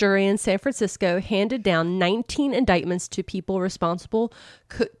grand jury in San Francisco handed down 19 indictments to people responsible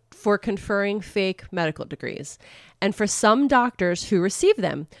for conferring fake medical degrees. And for some doctors who received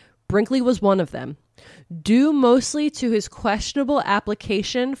them, Brinkley was one of them, due mostly to his questionable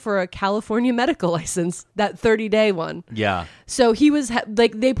application for a California medical license, that 30-day one. Yeah. So he was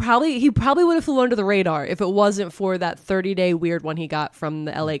he probably would have flew under the radar if it wasn't for that 30-day weird one he got from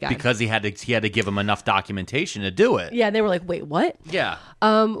the LA guy. Because he had to give him enough documentation to do it. Yeah, and they were like, "Wait, what?" Yeah.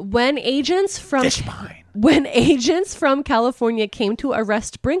 When agents from California came to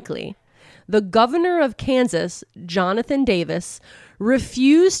arrest Brinkley, the governor of Kansas, Jonathan Davis,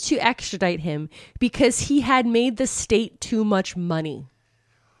 refused to extradite him because he had made the state too much money.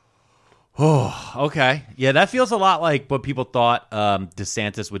 Oh, okay. Yeah, that feels a lot like what people thought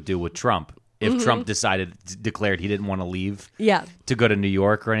DeSantis would do with Trump. If Trump declared he didn't want to leave to go to New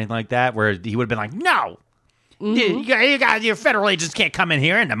York or anything like that, where he would have been like, no, you guys, your federal agents can't come in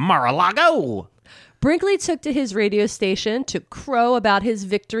here into Mar-a-Lago. Brinkley took to his radio station to crow about his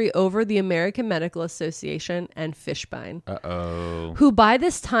victory over the American Medical Association and Fishbein, who by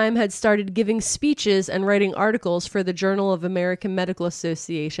this time had started giving speeches and writing articles for the Journal of American Medical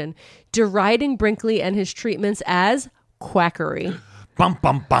Association, deriding Brinkley and his treatments as quackery. Bum,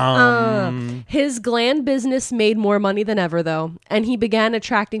 bum, bum. His gland business made more money than ever, though, and he began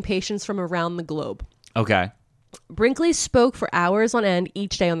attracting patients from around the globe. Okay. Brinkley spoke for hours on end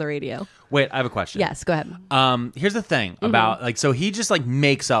each day on the radio. Wait, I have a question. Yes, go ahead. Here's the thing about so he just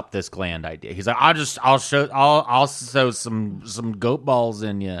makes up this gland idea. He's like, I'll sew some goat balls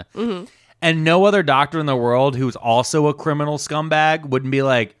in you, and no other doctor in the world who's also a criminal scumbag wouldn't be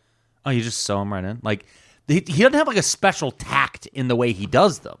like, oh, you just sew them right in. Like he doesn't have a special tact in the way he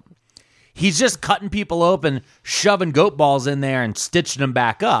does them. He's just cutting people open, shoving goat balls in there, and stitching them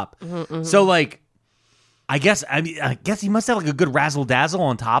back up. So I guess he must have a good razzle dazzle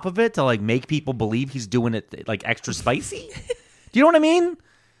on top of it to make people believe he's doing it extra spicy. Do you know what I mean?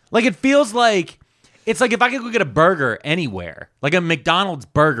 It feels like it's like if I could go get a burger anywhere, a McDonald's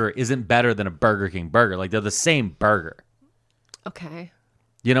burger isn't better than a Burger King burger. They're the same burger. Okay.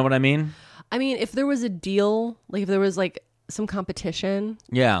 You know what I mean? I mean, if there was a deal, if there was some competition,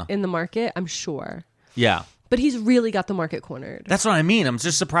 in the market, I'm sure. Yeah. But he's really got the market cornered. That's what I mean. I'm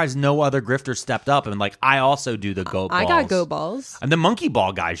just surprised no other grifter stepped up and I also do the goat balls. I got goat balls. And the monkey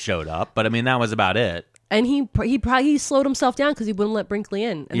ball guy showed up, but that was about it. And he slowed himself down because he wouldn't let Brinkley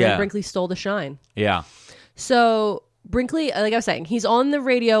in. And then Brinkley stole the shine. Yeah. So Brinkley, like I was saying, he's on the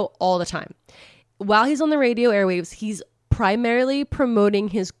radio all the time. While he's on the radio airwaves, he's primarily promoting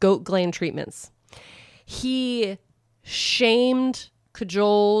his goat gland treatments. He shamed,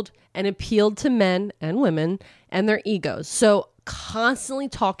 cajoled, and appealed to men and women and their egos. So constantly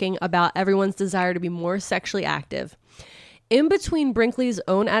talking about everyone's desire to be more sexually active. In between Brinkley's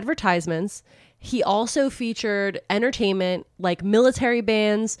own advertisements, He also featured entertainment like military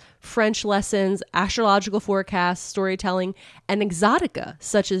bands, French lessons, astrological forecasts, storytelling, and exotica,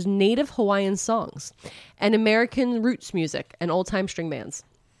 such as native Hawaiian songs, and American roots music and old-time string bands.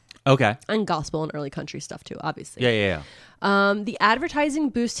 Okay. And gospel and early country stuff too, obviously. Yeah. The advertising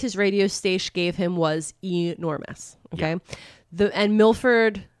boost his radio station gave him was enormous. Okay. Yeah.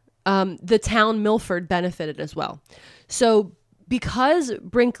 The town Milford benefited as well. So because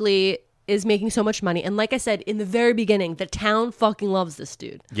Brinkley is making so much money, and like I said in the very beginning, the town fucking loves this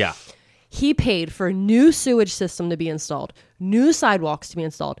dude. Yeah. He paid for a new sewage system to be installed, new sidewalks to be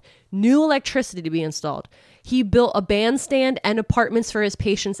installed, new electricity to be installed. He built a bandstand and apartments for his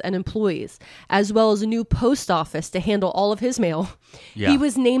patients and employees, as well as a new post office to handle all of his mail. Yeah. He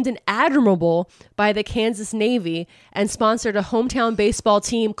was named an admiral by the Kansas Navy and sponsored a hometown baseball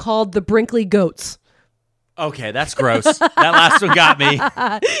team called the Brinkley Goats. Okay, that's gross. That last one got me.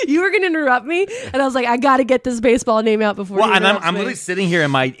 You were going to interrupt me, and I was like, I got to get this baseball name out before. Well, and I'm really sitting here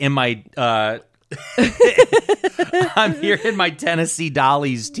in my I'm here in my Tennessee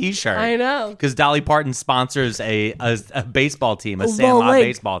Dollies t-shirt. I know. Because Dolly Parton sponsors a baseball team, a Sandlot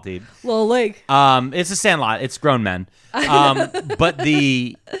baseball team. Little League. It's a Sandlot. It's grown men. But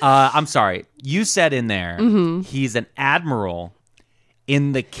I'm sorry. You said in there he's an admiral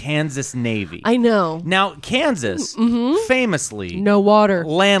in the Kansas Navy. I know. Now, Kansas, famously... No water.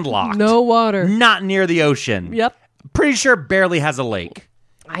 Landlocked. No water. Not near the ocean. Yep. Pretty sure barely has a lake.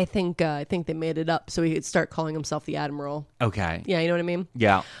 I think they made it up so he could start calling himself the Admiral. Okay. Yeah, you know what I mean?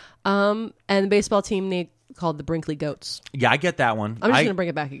 Yeah. And the baseball team called the Brinkley Goats. Yeah, I get that one. I'm just going to bring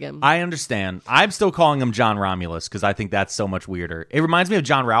it back again. I understand. I'm still calling him John Romulus because I think that's so much weirder. It reminds me of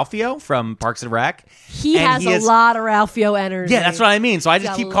John Ralphio from Parks and Rec. He has a lot of Ralphio energy. Yeah, that's what I mean. So I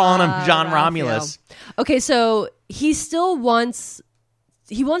just keep calling him John Romulus. Okay, so he still wants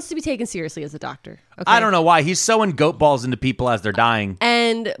to be taken seriously as a doctor. Okay? I don't know why. He's sewing goat balls into people as they're dying.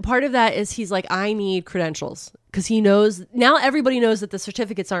 And part of that is he's like, I need credentials. Because he knows, now everybody knows that the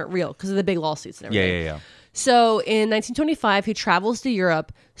certificates aren't real because of the big lawsuits and everything. Yeah. So in 1925, he travels to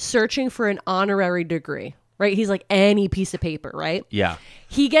Europe searching for an honorary degree, right? He's like any piece of paper, right? Yeah.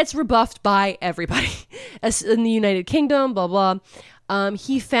 He gets rebuffed by everybody in the United Kingdom, blah, blah.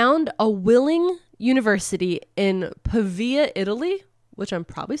 He found a willing university in Pavia, Italy, which I'm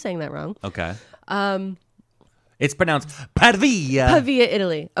probably saying that wrong. Okay. It's pronounced Pavia. Pavia,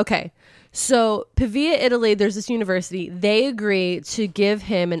 Italy. Okay. So Pavia, Italy, there's this university. They agree to give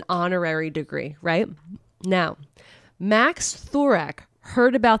him an honorary degree, right? Now, Max Thorak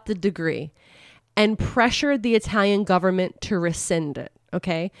heard about the degree and pressured the Italian government to rescind it,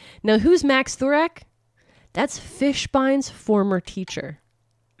 okay? Now, who's Max Thorak? That's Fishbine's former teacher.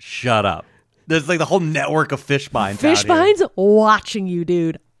 Shut up. There's like the whole network of Fishbines. Fishbine's watching you,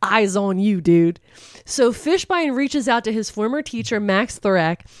 dude. Eyes on you, dude. So Fishbine reaches out to his former teacher, Max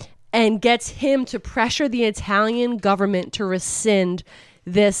Thorak, and gets him to pressure the Italian government to rescind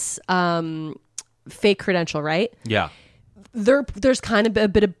this fake credential, right? Yeah. There's kind of a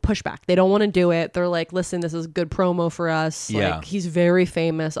bit of pushback. They don't want to do it. They're like, listen, this is good promo for us. Yeah. Like, he's very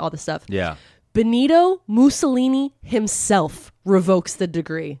famous, all this stuff. Yeah. Benito Mussolini himself revokes the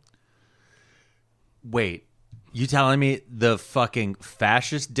degree. Wait, you telling me the fucking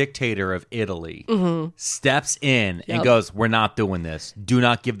fascist dictator of Italy steps in and goes, we're not doing this. Do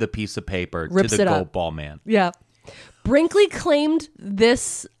not give the piece of paper Rips to the it goat up. ball man. Yeah. Brinkley claimed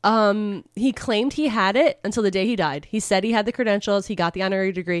this, he claimed he had it until the day he died. He said he had the credentials, he got the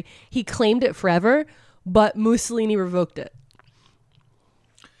honorary degree. He claimed it forever, but Mussolini revoked it.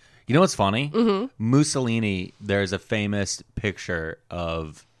 You know what's funny? Mussolini, there's a famous picture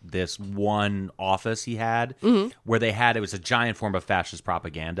of this one office he had where it was a giant form of fascist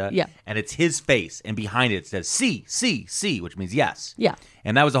propaganda. Yeah. And it's his face, and behind it says C, which means yes. Yeah.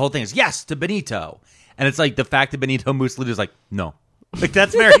 And that was the whole thing, is yes to Benito. And it's like the fact that Benito Mussolini is like, no. Like,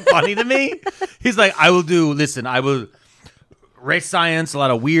 that's very funny to me. He's like, I will race science, a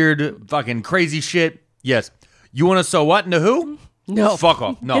lot of weird fucking crazy shit. Yes. You want to sew what into who? No. Fuck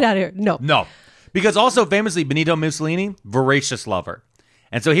off. No. Get out of here. No. No. Because also famously, Benito Mussolini, voracious lover.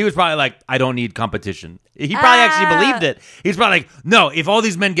 And so he was probably like, I don't need competition. He probably actually believed it. He's probably like, no, if all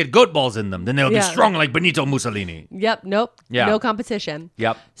these men get goat balls in them, then they'll be strong like Benito Mussolini. Yep. Nope. Yeah. No competition.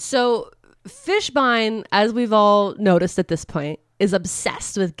 Yep. So Fishbine, as we've all noticed at this point, is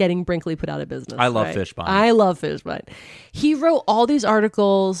obsessed with getting Brinkley put out of business. I love Fishbine. I love Fishbine. He wrote all these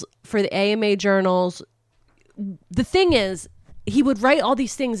articles for the AMA journals. The thing is, he would write all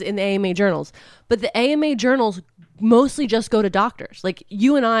these things in the AMA journals, but the AMA journals mostly just go to doctors. Like,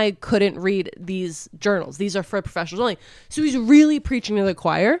 you and I couldn't read these journals. These are for professionals only. So he's really preaching to the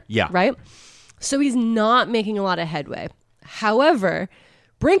choir. Yeah. Right? So he's not making a lot of headway. However,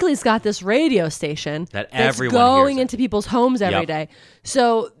 Brinkley's got this radio station That that's everyone going hears it. into people's homes every day.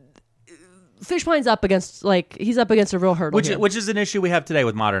 So Fishbine's up against a real hurdle here. Which is an issue we have today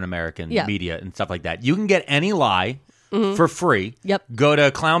with modern American media and stuff like that. You can get any lie for free. Yep. Go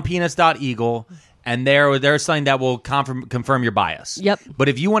to clownpenis.eagle, and there's something that will confirm your bias. Yep. But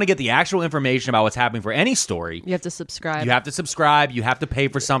if you want to get the actual information about what's happening for any story, you have to subscribe. You have to pay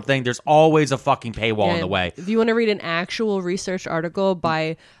for something. There's always a fucking paywall in the way. If you want to read an actual research article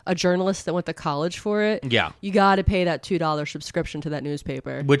by a journalist that went to college for it, you got to pay that $2 subscription to that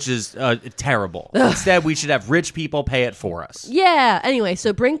newspaper. Which is terrible. Instead, we should have rich people pay it for us. Yeah. Anyway,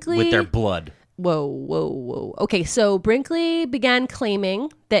 so Brinkley... with their blood. Whoa. Okay, so Brinkley began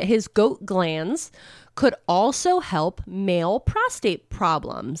claiming that his goat glands could also help male prostate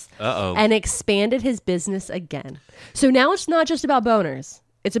problems. And expanded his business again. So now it's not just about boners.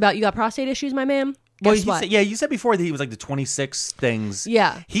 It's about, you got prostate issues, my man? Guess what? You said before that he was like the 26 things.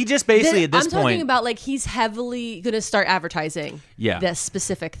 Yeah. He just basically at this I'm point... talking about like he's heavily going to start advertising this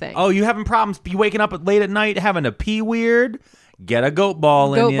specific thing. Oh, you having problems? You waking up late at night having to pee weird? Get a goat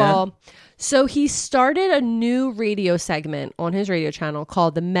ball in you. Goat ball. So he started a new radio segment on his radio channel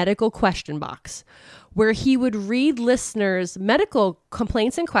called the Medical Question Box, where he would read listeners' medical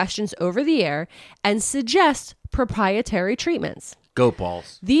complaints and questions over the air and suggest proprietary treatments. Goat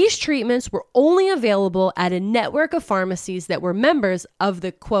balls. These treatments were only available at a network of pharmacies that were members of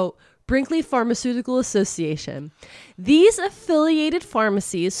the, quote, Brinkley Pharmaceutical Association. These affiliated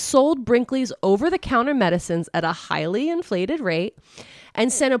pharmacies sold Brinkley's over-the-counter medicines at a highly inflated rate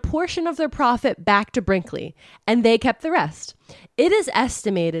and sent a portion of their profit back to Brinkley, and they kept the rest. It is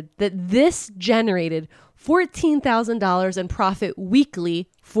estimated that this generated $14,000 in profit weekly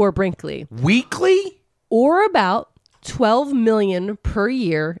for Brinkley. Weekly? Or about $12 million per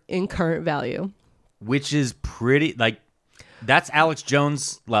year in current value. Which is pretty, like, that's Alex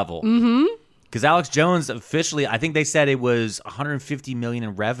Jones level. Mm-hmm. Because Alex Jones officially, I think they said it was $150 million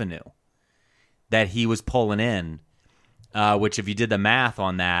in revenue that he was pulling in. Which, if you did the math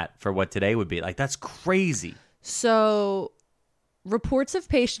on that for what today would be, like, that's crazy. So, reports of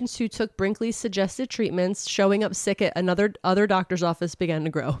patients who took Brinkley's suggested treatments showing up sick at other doctor's office began to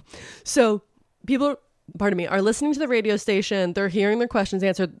grow. So, people, are listening to the radio station, they're hearing their questions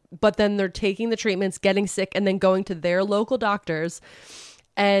answered, but then they're taking the treatments, getting sick, and then going to their local doctors.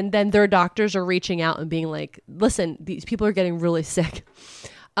 And then their doctors are reaching out and being like, listen, these people are getting really sick.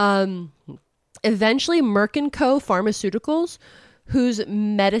 Eventually, Merck & Co. Pharmaceuticals, whose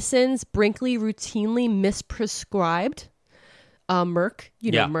medicines Brinkley routinely misprescribed, Merck,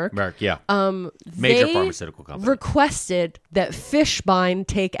 Merck. Merck, yeah. Major pharmaceutical company. Requested that Fishbine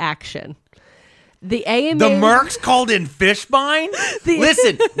take action. The AMA... The Mercs called in Fishbine?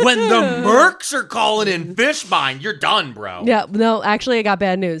 Listen, when the Mercs are calling in Fishbine, you're done, bro. Yeah, no, actually, I got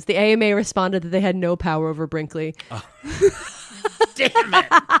bad news. The AMA responded that they had no power over Brinkley. Oh. Damn it.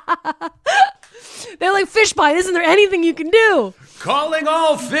 They're like, Fishbine, isn't there anything you can do? Calling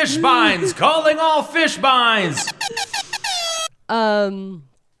all Fishbines. Calling all Fishbines.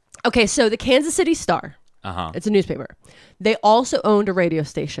 Okay, so the Kansas City Star. It's a newspaper. They also owned a radio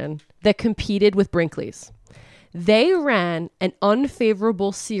station that competed with Brinkley's. They ran an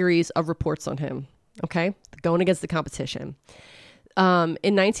unfavorable series of reports on him, okay, going against the competition.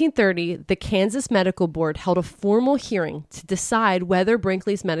 In 1930, the Kansas Medical Board held a formal hearing to decide whether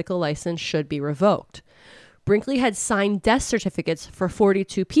Brinkley's medical license should be revoked. Brinkley had signed death certificates for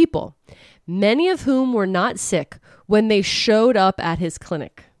 42 people, many of whom were not sick when they showed up at his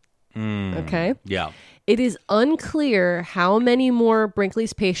clinic. Okay? Yeah. It is unclear how many more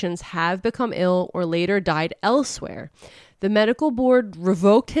Brinkley's patients have become ill or later died elsewhere. The medical board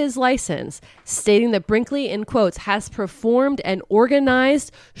revoked his license, stating that Brinkley, in quotes, has performed an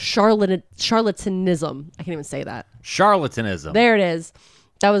organized charlatanism. I can't even say that. Charlatanism. There it is.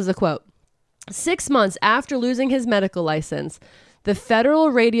 That was the quote. 6 months after losing his medical license, the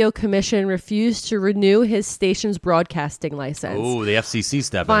Federal Radio Commission refused to renew his station's broadcasting license. Oh, the FCC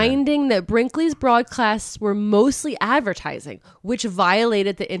stepped in. Finding that Brinkley's broadcasts were mostly advertising, which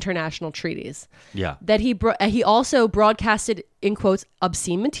violated the international treaties. Yeah. That he also broadcasted, in quotes,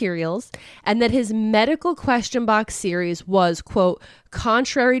 obscene materials, and that his medical question box series was, quote,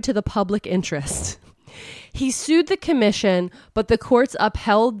 contrary to the public interest. He sued the commission, but the courts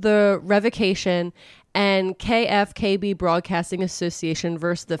upheld the revocation, and KFKB Broadcasting Association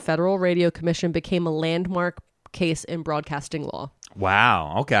versus the Federal Radio Commission became a landmark case in broadcasting law.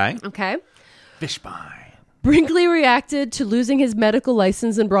 Wow. Okay. Okay. Fishbine. Brinkley reacted to losing his medical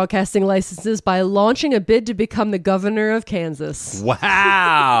license and broadcasting licenses by launching a bid to become the governor of Kansas.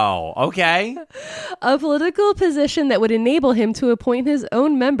 Wow. Okay. A political position that would enable him to appoint his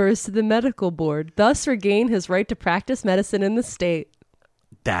own members to the medical board, thus regain his right to practice medicine in the state.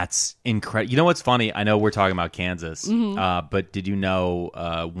 That's incredible. You know what's funny? I know we're talking about Kansas, but did you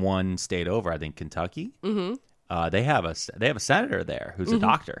know one state over, I think Kentucky? Mm-hmm. They have a senator there who's a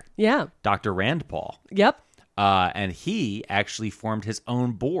doctor. Yeah. Dr. Rand Paul. Yep. And he actually formed his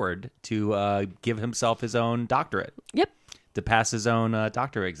own board to give himself his own doctorate. Yep. To pass his own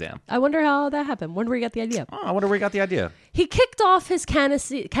doctorate exam. I wonder how that happened. Wonder where he got the idea. Oh, I wonder where he got the idea. He kicked off his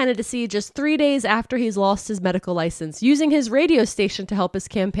candidacy just 3 days after he's lost his medical license, using his radio station to help his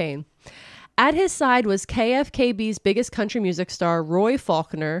campaign. At his side was KFKB's biggest country music star, Roy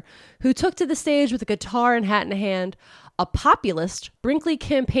Faulkner, who took to the stage with a guitar and hat in hand. A populist, Brinkley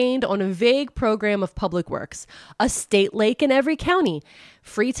campaigned on a vague program of public works, a state lake in every county,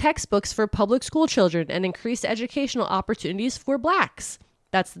 free textbooks for public school children, and increased educational opportunities for blacks.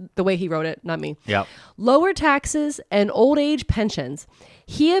 That's the way he wrote it, not me. Yep. Lower taxes and old age pensions.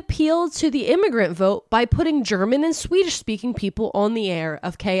 He appealed to the immigrant vote by putting German and Swedish-speaking people on the air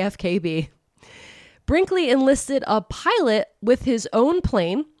of KFKB. Brinkley enlisted a pilot with his own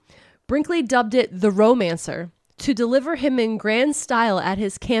plane. Brinkley dubbed it the Romancer, to deliver him in grand style at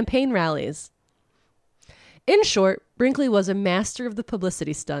his campaign rallies. In short, Brinkley was a master of the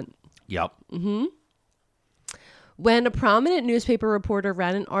publicity stunt. Yep. Mm-hmm. When a prominent newspaper reporter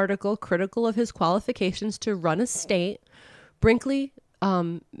ran an article critical of his qualifications to run a state, Brinkley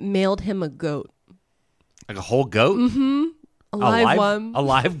mailed him a goat. Like a whole goat? Mm-hmm. A live one. A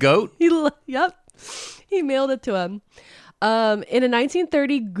live goat? Yep. He mailed it to him. In a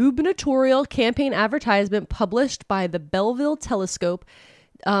 1930 gubernatorial campaign advertisement published by the Belleville Telescope,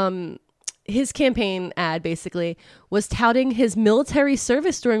 his campaign ad basically was touting his military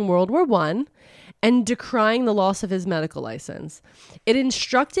service during World War I and decrying the loss of his medical license. It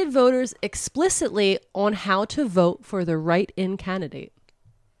instructed voters explicitly on how to vote for the write-in candidate.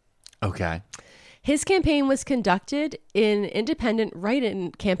 Okay. His campaign was conducted in independent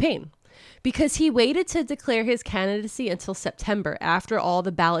write-in campaign, because he waited to declare his candidacy until September after all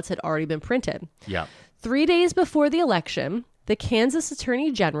the ballots had already been printed. Yeah. 3 days before the election, the Kansas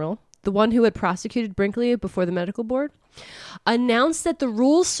Attorney General, the one who had prosecuted Brinkley before the medical board, announced that the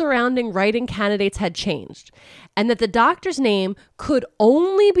rules surrounding write-in candidates had changed and that the doctor's name could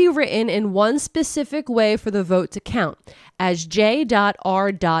only be written in one specific way for the vote to count, as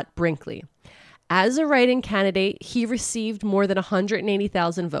J.R. Brinkley. As a write-in candidate, he received more than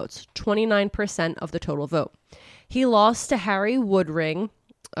 180,000 votes, 29% of the total vote. He lost to Harry Woodring,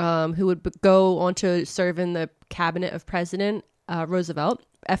 who would go on to serve in the cabinet of President Roosevelt,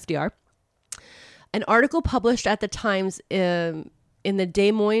 FDR. An article published at the Times in the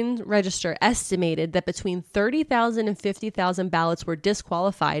Des Moines Register estimated that between 30,000 and 50,000 ballots were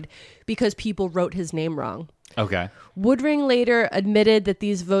disqualified because people wrote his name wrong. Okay. Woodring later admitted that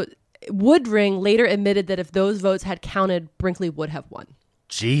if those votes had counted, Brinkley would have won.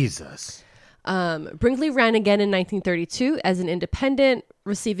 Jesus. Brinkley ran again in 1932 as an independent,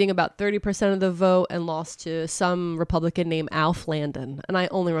 receiving about 30% of the vote, and lost to some Republican named Alf Landon. And I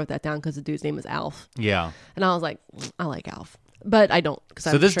only wrote that down because the dude's name is Alf. Yeah. And I was like, I like Alf. But I don't.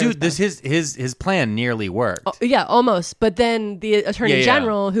 So this dude, his plan nearly worked. Oh, yeah, almost. But then the Attorney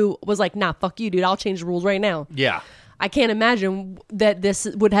General, who was like, nah, fuck you, dude. I'll change the rules right now. Yeah. I can't imagine that this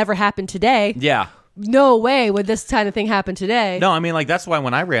would ever happen today. Yeah. No way would this kind of thing happen today. No, I mean, like, that's why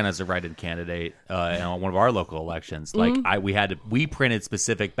when I ran as a write-in candidate in one of our local elections, like, we printed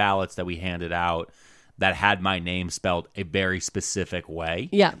specific ballots that we handed out that had my name spelled a very specific way.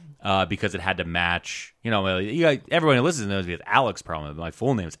 Yeah. Because it had to match, everyone who listens knows me as Alex Perlman. My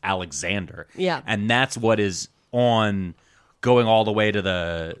full name is Alexander. Yeah. And that's what is on going all the way to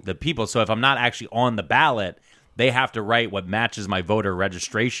the people. So if I'm not actually on the ballot, they have to write what matches my voter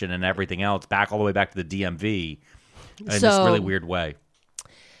registration and everything else back all the way back to the DMV in this really weird way.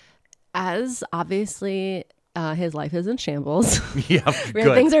 As obviously his life is in shambles. Yeah,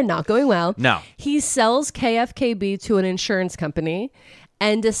 good. Things are not going well. No. He sells KFKB to an insurance company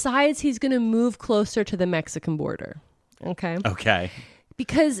and decides he's going to move closer to the Mexican border. Okay.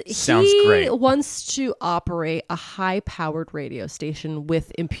 Because he wants to operate a high-powered radio station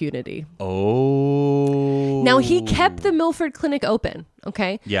with impunity. Oh. Now, he kept the Milford Clinic open,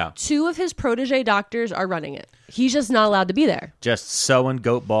 okay? Yeah. 2 of his protege doctors are running it. He's just not allowed to be there. Just sewing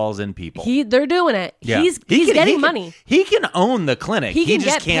goat balls in people. They're doing it. Yeah. He's getting money. He can own the clinic. He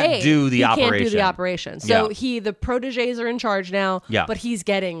just can't do the operation. He can't do the operation. So the proteges are in charge now, but he's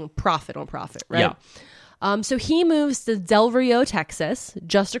getting profit on profit, right? So he moves to Del Rio, Texas,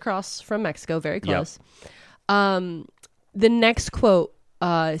 just across from Mexico, very close. Yep. The next quote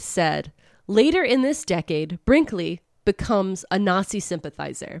said, "Later in this decade, Brinkley becomes a Nazi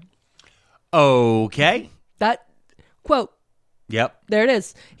sympathizer." Okay. That quote. Yep. There it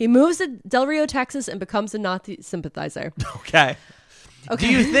is. He moves to Del Rio, Texas, and becomes a Nazi sympathizer. Okay. Do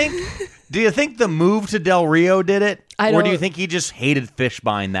you think the move to Del Rio did it? Or do you think he just hated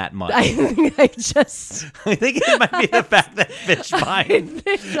Fishbein that much? I think I think it might be the fact that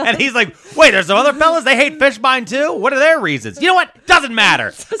Fishbein. And he's like, wait, there's some other fellas? They hate Fishbein too? What are their reasons? You know what? Doesn't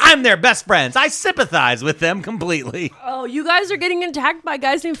matter. I'm their best friends. I sympathize with them completely. Oh, you guys are getting attacked by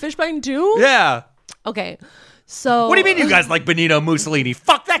guys named Fishbein too? Yeah. Okay. So what do you mean you guys like Benito Mussolini?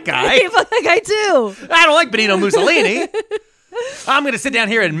 Fuck that guy. Fuck that guy too. I don't like Benito Mussolini. I'm going to sit down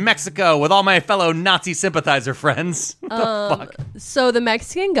here in Mexico with all my fellow Nazi sympathizer friends. What the fuck? So the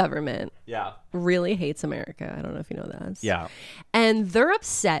Mexican government really hates America. I don't know if you know that. Yeah. And they're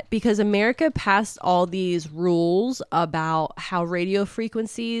upset because America passed all these rules about how radio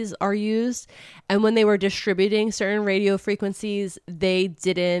frequencies are used. And when they were distributing certain radio frequencies, they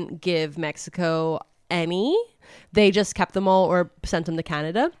didn't give Mexico any. They just kept them all or sent them to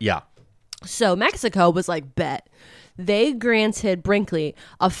Canada. Yeah. So Mexico was like, bet. They granted Brinkley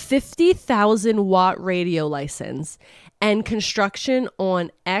a 50,000 watt radio license and construction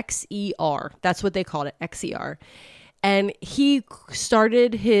on XER. That's what they called it, XER. And he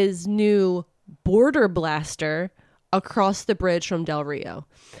started his new border blaster across the bridge from Del Rio.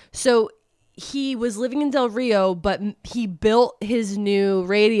 So he was living in Del Rio, but he built his new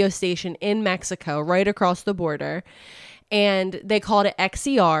radio station in Mexico right across the border. And they called it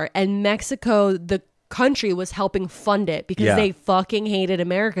XER. And Mexico, the country, was helping fund it because they fucking hated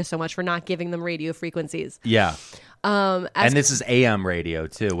America so much for not giving them radio frequencies. Yeah. And this is AM radio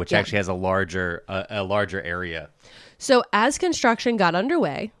too, which actually has a larger area. So as construction got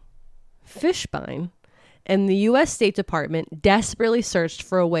underway, Fishbein and the U.S. State Department desperately searched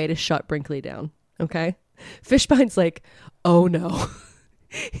for a way to shut Brinkley down. Okay? Fishbein's like, oh no.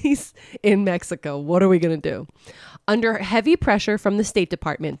 He's in Mexico. What are we going to do? Under heavy pressure from the State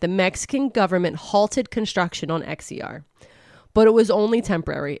Department, the Mexican government halted construction on XER. But it was only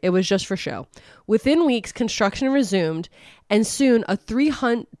temporary. It was just for show. Within weeks, construction resumed, and soon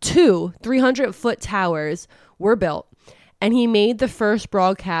 300-foot towers were built, and he made the first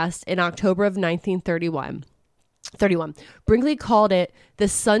broadcast in October of 1931. Brinkley called it the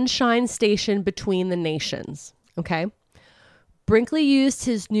Sunshine Station Between the Nations. Okay? Brinkley used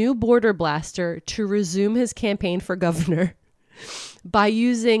his new border blaster to resume his campaign for governor by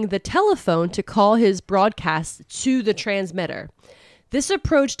using the telephone to call his broadcast to the transmitter. This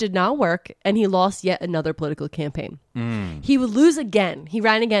approach did not work, and he lost yet another political campaign. He would lose again. He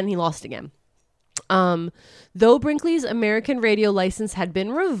ran again, and he lost again. Though Brinkley's American radio license had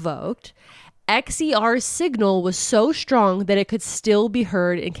been revoked, XER's signal was so strong that it could still be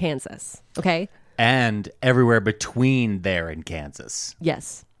heard in Kansas. Okay? And everywhere between there and Kansas.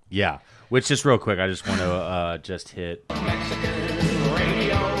 Yes. Yeah. Which, just real quick, I just want to just hit Mexican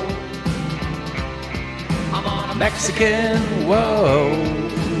radio. I'm on a Mexican,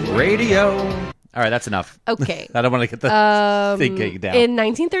 radio. All right, that's enough. Okay. I don't want to get the thing down. In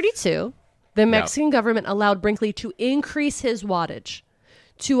 1932, the Mexican government allowed Brinkley to increase his wattage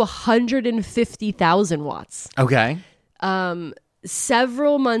to 150,000 watts. Okay.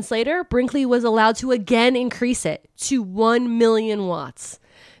 Several months later, Brinkley was allowed to again increase it to 1 million watts,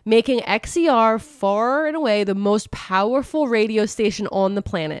 making XER far and away the most powerful radio station on the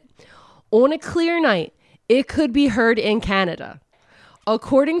planet. On a clear night, it could be heard in Canada.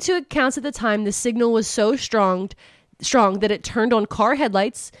 According to accounts at the time, the signal was so strong that it turned on car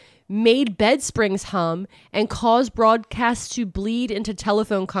headlights, made bed springs hum, and caused broadcasts to bleed into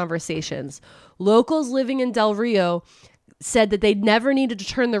telephone conversations. Locals living in Del Rio said that they never needed to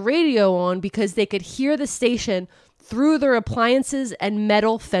turn the radio on because they could hear the station through their appliances and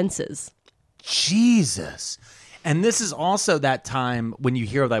metal fences. Jesus. And this is also that time when you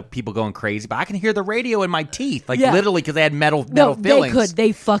hear like people going crazy, but I can hear the radio in my teeth, literally, because they had metal fillings.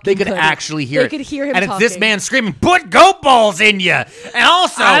 They could actually hear it. They could hear him and talking. it's this man screaming, "Put goat balls in you!" And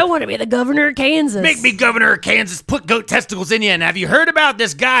also, I want to be the governor of Kansas. Make me governor of Kansas. Put goat testicles in you. And have you heard about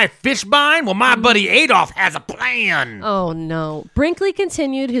this guy Fishbein? Well, my buddy Adolf has a plan. Oh no! Brinkley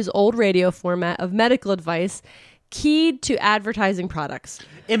continued his old radio format of medical advice, keyed to advertising products.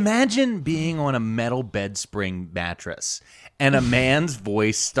 Imagine being on a metal bed spring mattress and a man's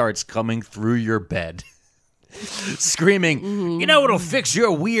voice starts coming through your bed. screaming, you know what'll fix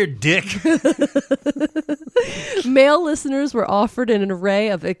your weird dick? Male listeners were offered an array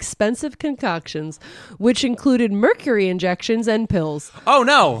of expensive concoctions, which included mercury injections and pills. Oh,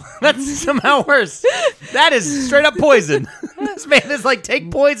 no. That's somehow worse. That is straight up poison. This man is like, take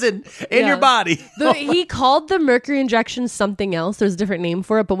poison in your body. He called the mercury injections something else. There's a different name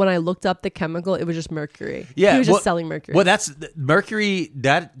for it, but when I looked up the chemical, it was just mercury. Yeah, he was just selling mercury. Well, that's mercury.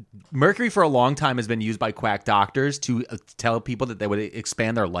 Mercury for a long time has been used by quack doctors to tell people that they would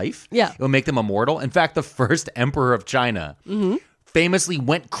expand their life. Yeah. It would make them immortal. In fact, the first emperor of China famously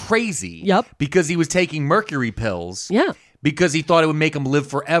went crazy because he was taking mercury pills. Yeah. Because he thought it would make him live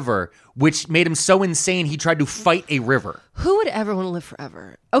forever, which made him so insane he tried to fight a river. Who would ever want to live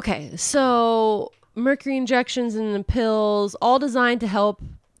forever? Okay, so mercury injections and the pills, all designed to help,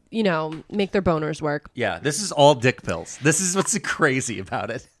 make their boners work. Yeah, this is all dick pills. This is what's crazy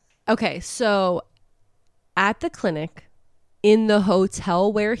about it. Okay, so at the clinic, in the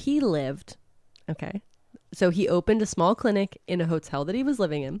hotel where he lived, so he opened a small clinic in a hotel that he was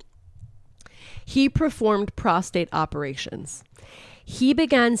living in. He performed prostate operations. He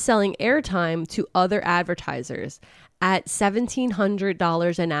began selling airtime to other advertisers at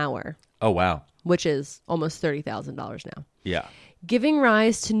 $1,700 an hour. Oh, wow. Which is almost $30,000 now. Yeah. Giving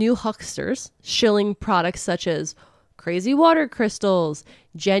rise to new hucksters, shilling products such as crazy water crystals,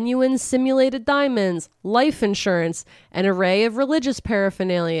 genuine simulated diamonds, life insurance, an array of religious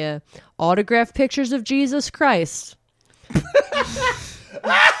paraphernalia, autographed pictures of Jesus Christ.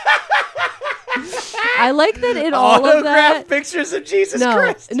 I like that in all of that. Autographed pictures of Jesus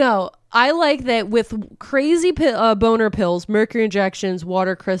Christ. No, I like that with crazy boner pills, mercury injections,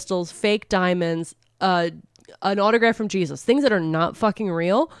 water crystals, fake diamonds, an autograph from Jesus, things that are not fucking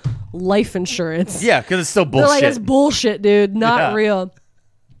real, life insurance. Yeah, because it's still bullshit. They're like, it's bullshit, dude. Not real.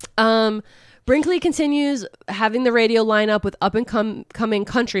 Brinkley continues having the radio line up with up and coming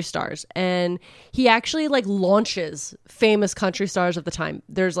country stars, and he actually launches famous country stars of the time.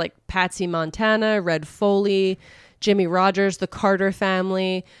 There's Patsy Montana, Red Foley, Jimmy Rogers, the Carter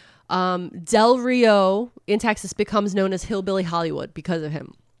family. Del Rio in Texas becomes known as Hillbilly Hollywood because of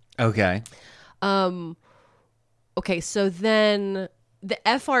him. Okay. Okay, so then the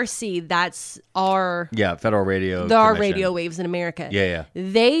FRC, that's our Federal Radio our Commission. radio waves in America. Yeah.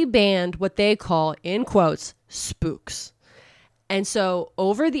 They banned what they call, in quotes, spooks. And so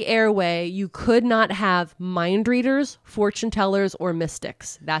over the airway, you could not have mind readers, fortune tellers, or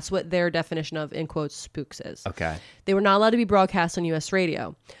mystics. That's what their definition of, in quotes, spooks is. Okay. They were not allowed to be broadcast on U.S.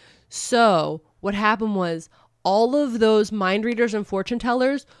 radio. So what happened was all of those mind readers and fortune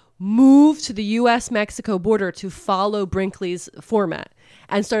tellers moved to the U.S.-Mexico border to follow Brinkley's format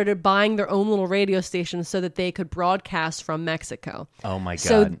and started buying their own little radio stations so that they could broadcast from Mexico. Oh, my God.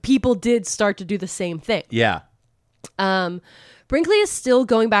 So people did start to do the same thing. Yeah. Brinkley is still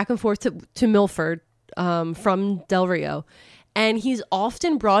going back and forth to Milford from Del Rio, and he's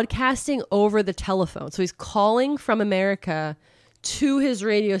often broadcasting over the telephone. So he's calling from America to his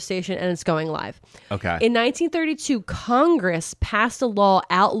radio station, and it's going live. Okay. In 1932, Congress passed a law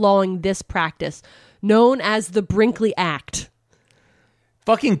outlawing this practice, known as the Brinkley Act.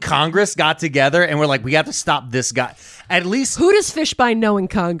 Fucking Congress got together and we're like, we have to stop this guy. At least... Who does Fishbein know in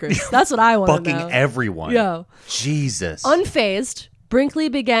Congress? That's what I want to know. Fucking everyone. Yo. Jesus. Unfazed, Brinkley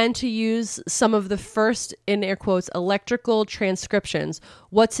began to use some of the first, in air quotes, electrical transcriptions,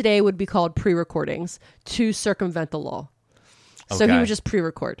 what today would be called pre-recordings, to circumvent the law. So he would just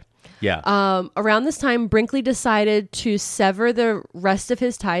pre-record. Yeah. Around this time, Brinkley decided to sever the rest of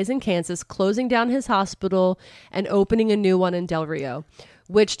his ties in Kansas, closing down his hospital and opening a new one in Del Rio,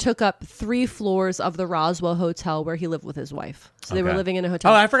 which took up 3 floors of the Roswell Hotel where he lived with his wife. So they were living in a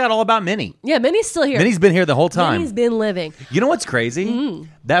hotel. Oh, I forgot all about Minnie. Yeah, Minnie's still here. Minnie's been here the whole time. Minnie's been living. You know what's crazy?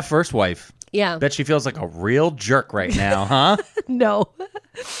 That first wife. Yeah. Bet she feels like a real jerk right now, huh? No.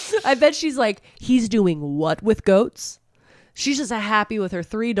 I bet she's like, he's doing what with goats? She's just happy with her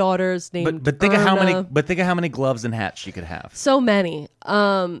 3 daughters named but think of Erna. think of how many gloves and hats she could have. So many.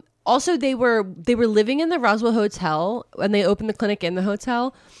 Also, they were living in the Roswell Hotel, and they opened the clinic in the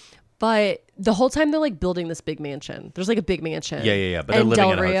hotel. But the whole time they're building this big mansion. There's a big mansion. Yeah. But they're living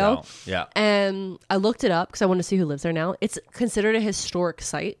in a hotel. Yeah. And I looked it up because I want to see who lives there now. It's considered a historic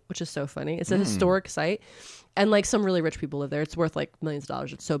site, which is so funny. It's a historic site. And some really rich people live there. It's worth millions of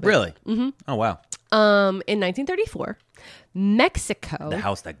dollars. It's so big. Really? Mm-hmm. Oh, wow. In 1934, Mexico. The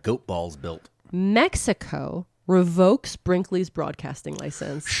house that Goat Balls built. Mexico revokes Brinkley's broadcasting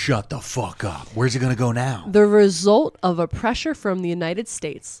license. Shut the fuck up. Where's it going to go now? The result of a pressure from the United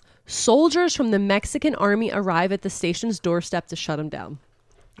States. Soldiers from the Mexican army arrive at the station's doorstep to shut him down.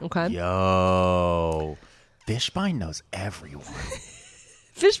 Okay. Yo. Fishbein knows everyone.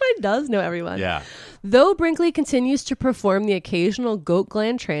 Fishbein does know everyone. Yeah. Though Brinkley continues to perform the occasional goat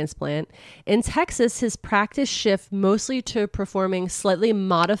gland transplant, in Texas, his practice shifts mostly to performing slightly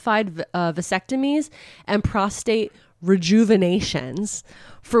modified vasectomies and prostate rejuvenations,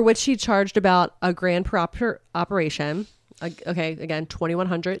 for which he charged about $1,000 per operation. Okay, again,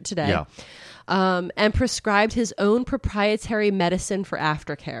 $2,100 today. Yeah. And prescribed his own proprietary medicine for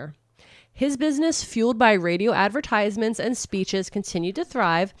aftercare. His business, fueled by radio advertisements and speeches, continued to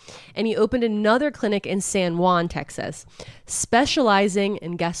thrive, and he opened another clinic in San Juan, Texas, specializing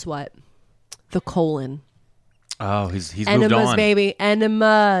in, guess what? The colon. Oh, he's Enemas, moved on. baby.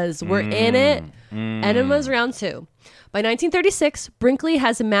 Enemas. We're in it. Enemas round 2. By 1936, Brinkley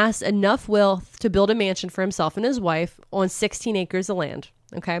has amassed enough wealth to build a mansion for himself and his wife on 16 acres of land.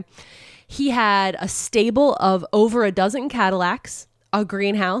 Okay. He had a stable of over a dozen Cadillacs, a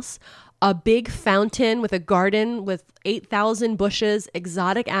greenhouse, a big fountain with a garden with 8,000 bushes,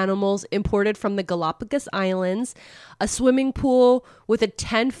 exotic animals imported from the Galapagos Islands, a swimming pool with a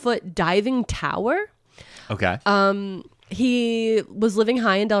 10-foot diving tower. Okay. He was living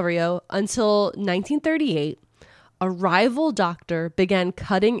high in Del Rio until 1938. A rival doctor began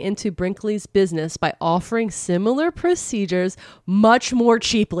cutting into Brinkley's business by offering similar procedures much more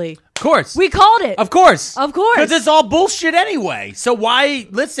cheaply. Of course. We called it. Of course. Of course. Because it's all bullshit anyway. So why,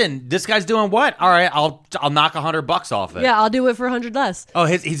 listen, this guy's doing what? All right, I'll knock $100 off it. Yeah, I'll do it for $100 less. Oh,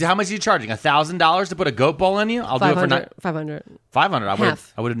 he's how much is he charging? $1,000 to put a goat ball in you? I'll do it for $500. $500.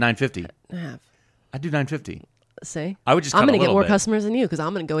 Half. I would have $950. Half. I'd do $950. See? I would just I'm going to get more customers than you because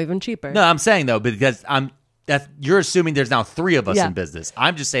I'm going to go even cheaper. No, I'm saying though, because you're assuming there's now 3 of us in business.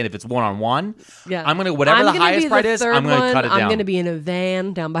 I'm just saying if it's one-on-one, I'm going to, whatever the highest price is, I'm going to cut it down. I'm going to be in a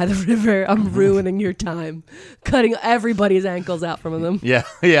van down by the river. I'm ruining your time. Cutting everybody's ankles out from them. Yeah,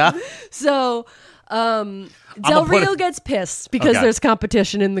 yeah. So, Del Rio gets pissed because there's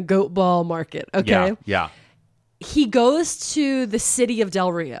competition in the goat ball market. Okay? Yeah. He goes to the city of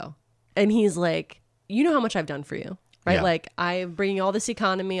Del Rio and he's like, you know how much I've done for you, right? Yeah. Like, I'm bringing all this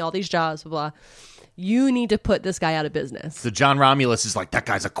economy, all these jobs, blah, blah. You need to put this guy out of business. So John Romulus is like, that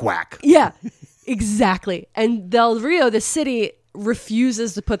guy's a quack. Yeah, exactly. And Del Rio, the city,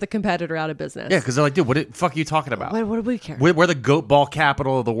 refuses to put the competitor out of business. Yeah, because they're like, dude, what the fuck are you talking about? What do we care? We're the goat ball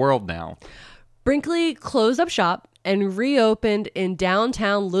capital of the world now. Brinkley closed up shop and reopened in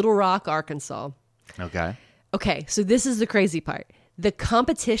downtown Little Rock, Arkansas. Okay, so this is the crazy part. The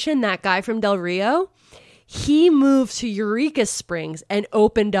competition, that guy from Del Rio, he moved to Eureka Springs and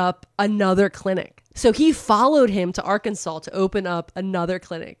opened up another clinic. So he followed him to Arkansas to open up another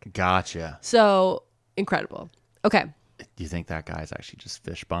clinic. Gotcha. So incredible. Okay. Do you think that guy's actually just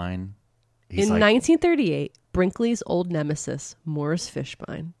Fishbein? In 1938, Brinkley's old nemesis, Morris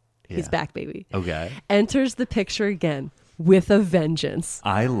Fishbein, he's back, baby. Okay. Enters the picture again with a vengeance.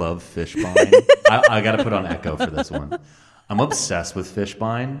 I love Fishbein. I got to put on echo for this one. I'm obsessed with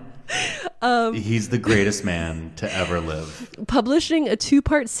Fishbein. He's the greatest man to ever live. Publishing a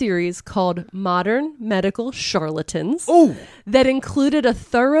 2-part series called Modern Medical Charlatans that included a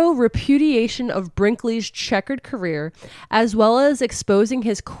thorough repudiation of Brinkley's checkered career, as well as exposing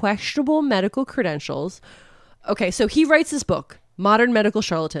his questionable medical credentials. Okay, so he writes this book, Modern Medical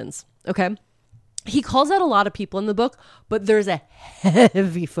Charlatans. Okay. He calls out a lot of people in the book, but there's a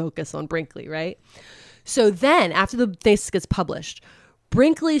heavy focus on Brinkley, right? So then, after this gets published,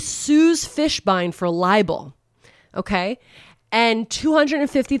 Brinkley sues Fishbein for libel, okay? And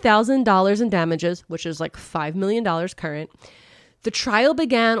 $250,000 in damages, which is like $5 million current. The trial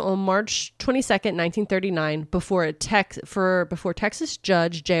began on March 22nd, 1939, before Texas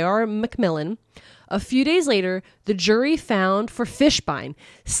Judge J.R. McMillan. A few days later, the jury found for Fishbein,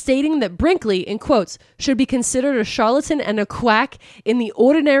 stating that Brinkley, in quotes, should be considered a charlatan and a quack in the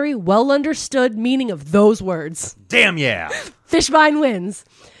ordinary, well-understood meaning of those words. Damn yeah. Fishbein wins.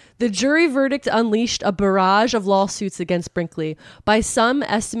 The jury verdict unleashed a barrage of lawsuits against Brinkley, by some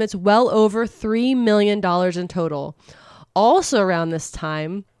estimates well over $3 million in total. Also around this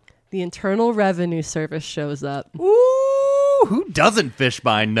time, the Internal Revenue Service shows up. Ooh, who doesn't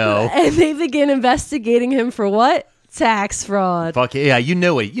Fishbein know? And they begin investigating him for what? Tax fraud. Fuck yeah, you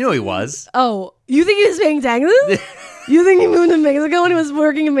knew he was. Oh, you think he was paying taxes? You think he moved to Mexico and he was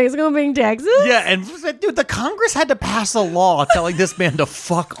working in Mexico and paying taxes? Yeah, and dude, the Congress had to pass a law telling this man to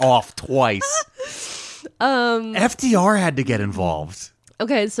fuck off twice. FDR had to get involved.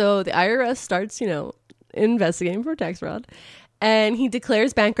 Okay, so the IRS starts, investigating for tax fraud, and he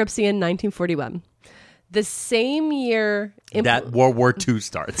declares bankruptcy in 1941. The same year that World War II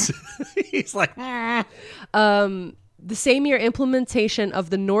starts. He's like, The same year, implementation of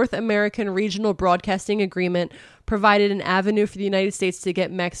the North American Regional Broadcasting Agreement provided an avenue for the United States to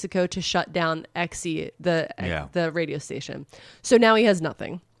get Mexico to shut down XE, the radio station. So now he has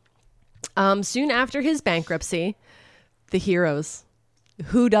nothing. Soon after his bankruptcy, the heroes.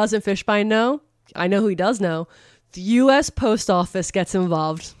 Who doesn't Fishbein know? I know who he does know. The U.S. Post Office gets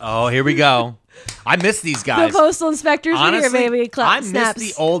involved. Oh, here we go. I miss these guys. The postal inspectors are here, baby. I miss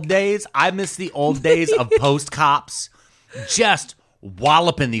the old days. I miss the old days of post cops just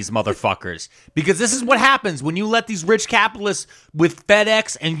walloping these motherfuckers. Because this is what happens when you let these rich capitalists with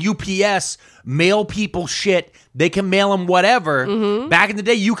FedEx and UPS mail people shit. They can mail them whatever. Mm-hmm. Back in the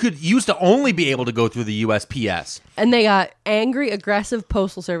day, you used to only be able to go through the USPS. And they got angry, aggressive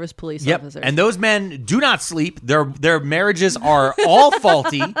Postal Service police officers. And those men do not sleep. Their marriages are all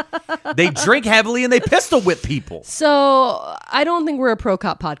faulty. They drink heavily and they pistol whip people. So I don't think we're a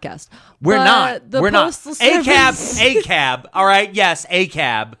pro-cop podcast. We're not. We're not. ACAB. All right. Yes,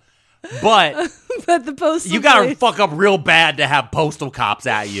 ACAB. But the postal you gotta fuck up real bad to have postal cops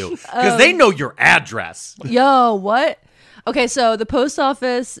at you because they know your address. Yo, what? Okay, so the post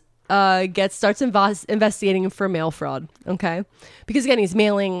office starts investigating for mail fraud. Okay, because again, he's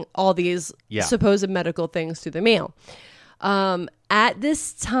mailing all these supposed medical things through the mail. At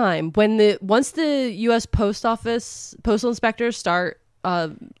this time, once the U.S. postal inspectors start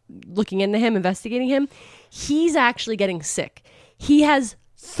looking into him, investigating him, he's actually getting sick. He has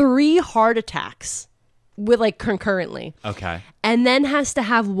 3 heart attacks concurrently. Okay. And then has to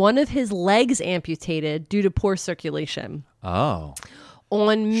have one of his legs amputated due to poor circulation. Oh.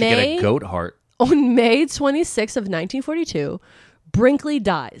 Should get a goat heart. On May 26th of 1942, Brinkley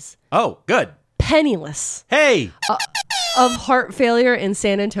dies. Oh, good. Penniless. Hey. Of heart failure in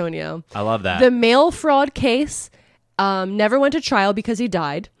San Antonio. I love that. The mail fraud case never went to trial because he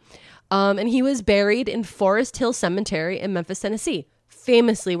died. And he was buried in Forest Hill Cemetery in Memphis, Tennessee.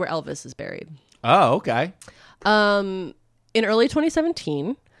 Famously where Elvis is buried. Oh, okay. In early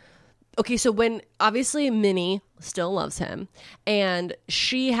 2017, okay, so when obviously Minnie still loves him, and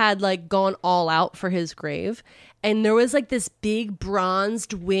she had gone all out for his grave, and there was this big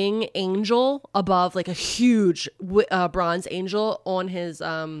bronzed wing angel above, a huge bronze angel on his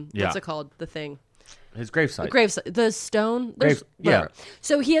what's it called? The thing. His gravesite. The stone. Yeah.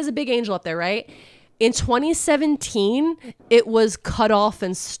 So he has a big angel up there, right? In 2017, it was cut off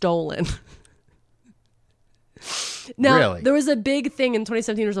and stolen. Now, really? There was a big thing in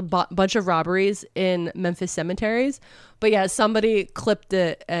 2017. There was a bunch of robberies in Memphis cemeteries. But yeah, somebody clipped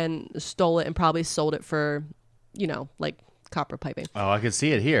it and stole it and probably sold it for, copper piping. Oh, I can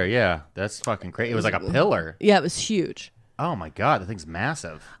see it here. Yeah, that's fucking crazy. It was like a pillar. Yeah, it was huge. Oh my God, the thing's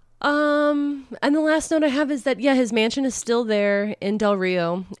massive. And the last note I have is that, his mansion is still there in Del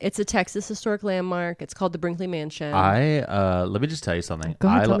Rio. It's a Texas historic landmark. It's called the Brinkley Mansion. Let me just tell you something. Go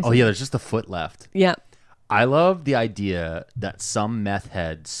ahead, there's just a foot left. Yeah. I love the idea that some meth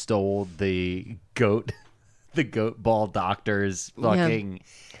head stole the goat ball doctor's fucking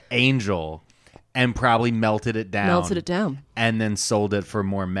angel and probably melted it down. And then sold it for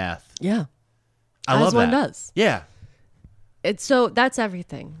more meth. Yeah. I love that. As one does. Yeah. So that's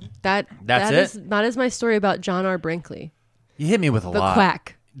everything. That's it. That is my story about John R. Brinkley. You hit me with a lot. The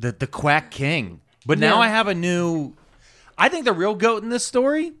quack. The quack king. But now I have I think the real goat in this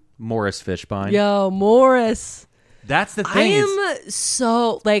story, Morris Fishbein. Yo, Morris. That's the thing. I am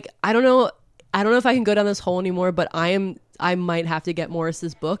so I don't know if I can go down this hole anymore, but I might have to get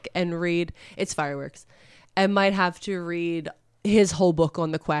Morris's book and read. It's Fireworks. I might have to read his whole book on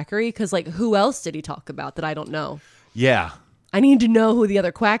the quackery because who else did he talk about that I don't know? Yeah. I need to know who the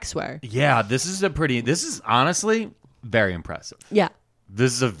other quacks were. Yeah, this is honestly very impressive. Yeah.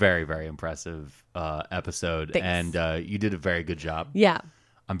 This is a very, very impressive episode. Thanks. And you did a very good job. Yeah.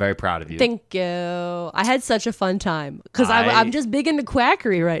 I'm very proud of you. Thank you. I had such a fun time because I'm just big into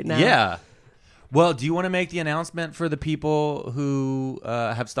quackery right now. Yeah. Well, do you want to make the announcement for the people who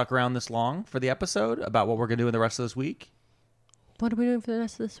have stuck around this long for the episode about what we're going to do in the rest of this week? What are we doing for the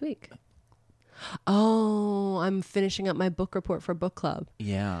rest of this week? Oh, I'm finishing up my book report for book club.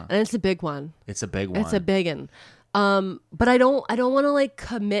 Yeah. And it's a big one. It's a big one. It's a big one. But I don't want to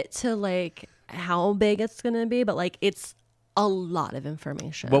commit to how big it's going to be, but it's a lot of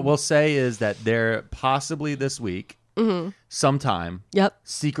information. What we'll say is that there possibly this week, sometime,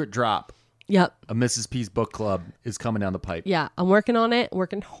 secret drop. Yep. A Mrs. P's book club is coming down the pipe. Yeah, I'm working on it,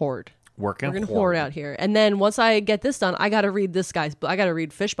 working hard. Working horde out here. And then once I get this done, I got to read this guy's book. I got to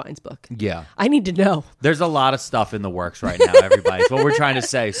read Fishbine's book. Yeah. I need to know. There's a lot of stuff in the works right now, everybody. It's what we're trying to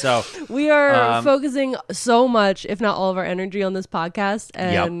say. So we are focusing so much, if not all of our energy on this podcast.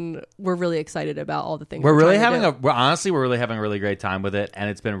 And we're really excited about all the things we're really having we're really having a really great time with it. And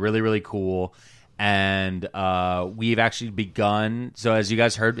it's been really, really cool. And we've actually begun. So as you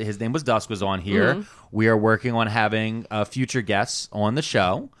guys heard, his name was Dusk was on here. Mm-hmm. We are working on having future guests on the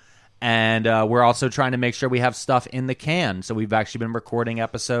show. And we're also trying to make sure we have stuff in the can. So we've actually been recording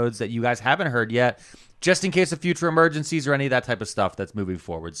episodes that you guys haven't heard yet, just in case of future emergencies or any of that type of stuff that's moving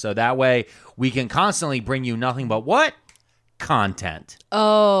forward. So that way we can constantly bring you nothing but what? Content.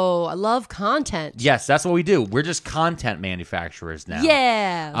 Oh, I love content. Yes, that's what we do. We're just content manufacturers now.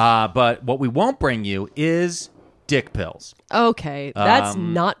 Yeah. But what we won't bring you is dick pills. Okay, that's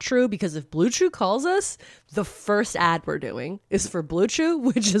not true, because if Blue Chew calls us, the first ad we're doing is for Blue Chew,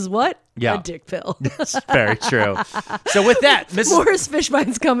 which is what? Yeah. A dick pill. That's very true. So with that, Morris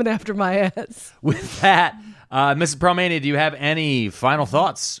Fishbine's coming after my ass. With that, Mrs. Pearlmania, do you have any final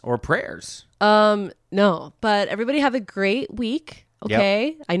thoughts or prayers? No, but everybody have a great week.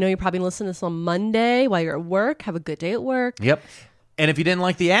 Okay. Yep. I know you're probably listening to this on Monday while you're at work. Have a good day at work. Yep. And if you didn't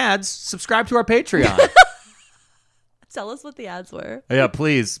like the ads, subscribe to our Patreon. Tell us what the ads were. Yeah,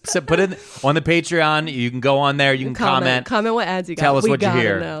 please. Put it on the Patreon. You can go on there. You can comment. Comment what ads you got. Tell us what you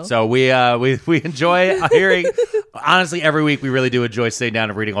hear. Know. So we enjoy hearing. Honestly, every week we really do enjoy sitting down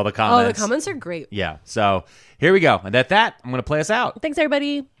and reading all the comments. Oh, the comments are great. Yeah. So here we go. And at that, I'm going to play us out. Thanks,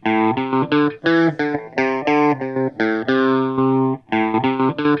 everybody.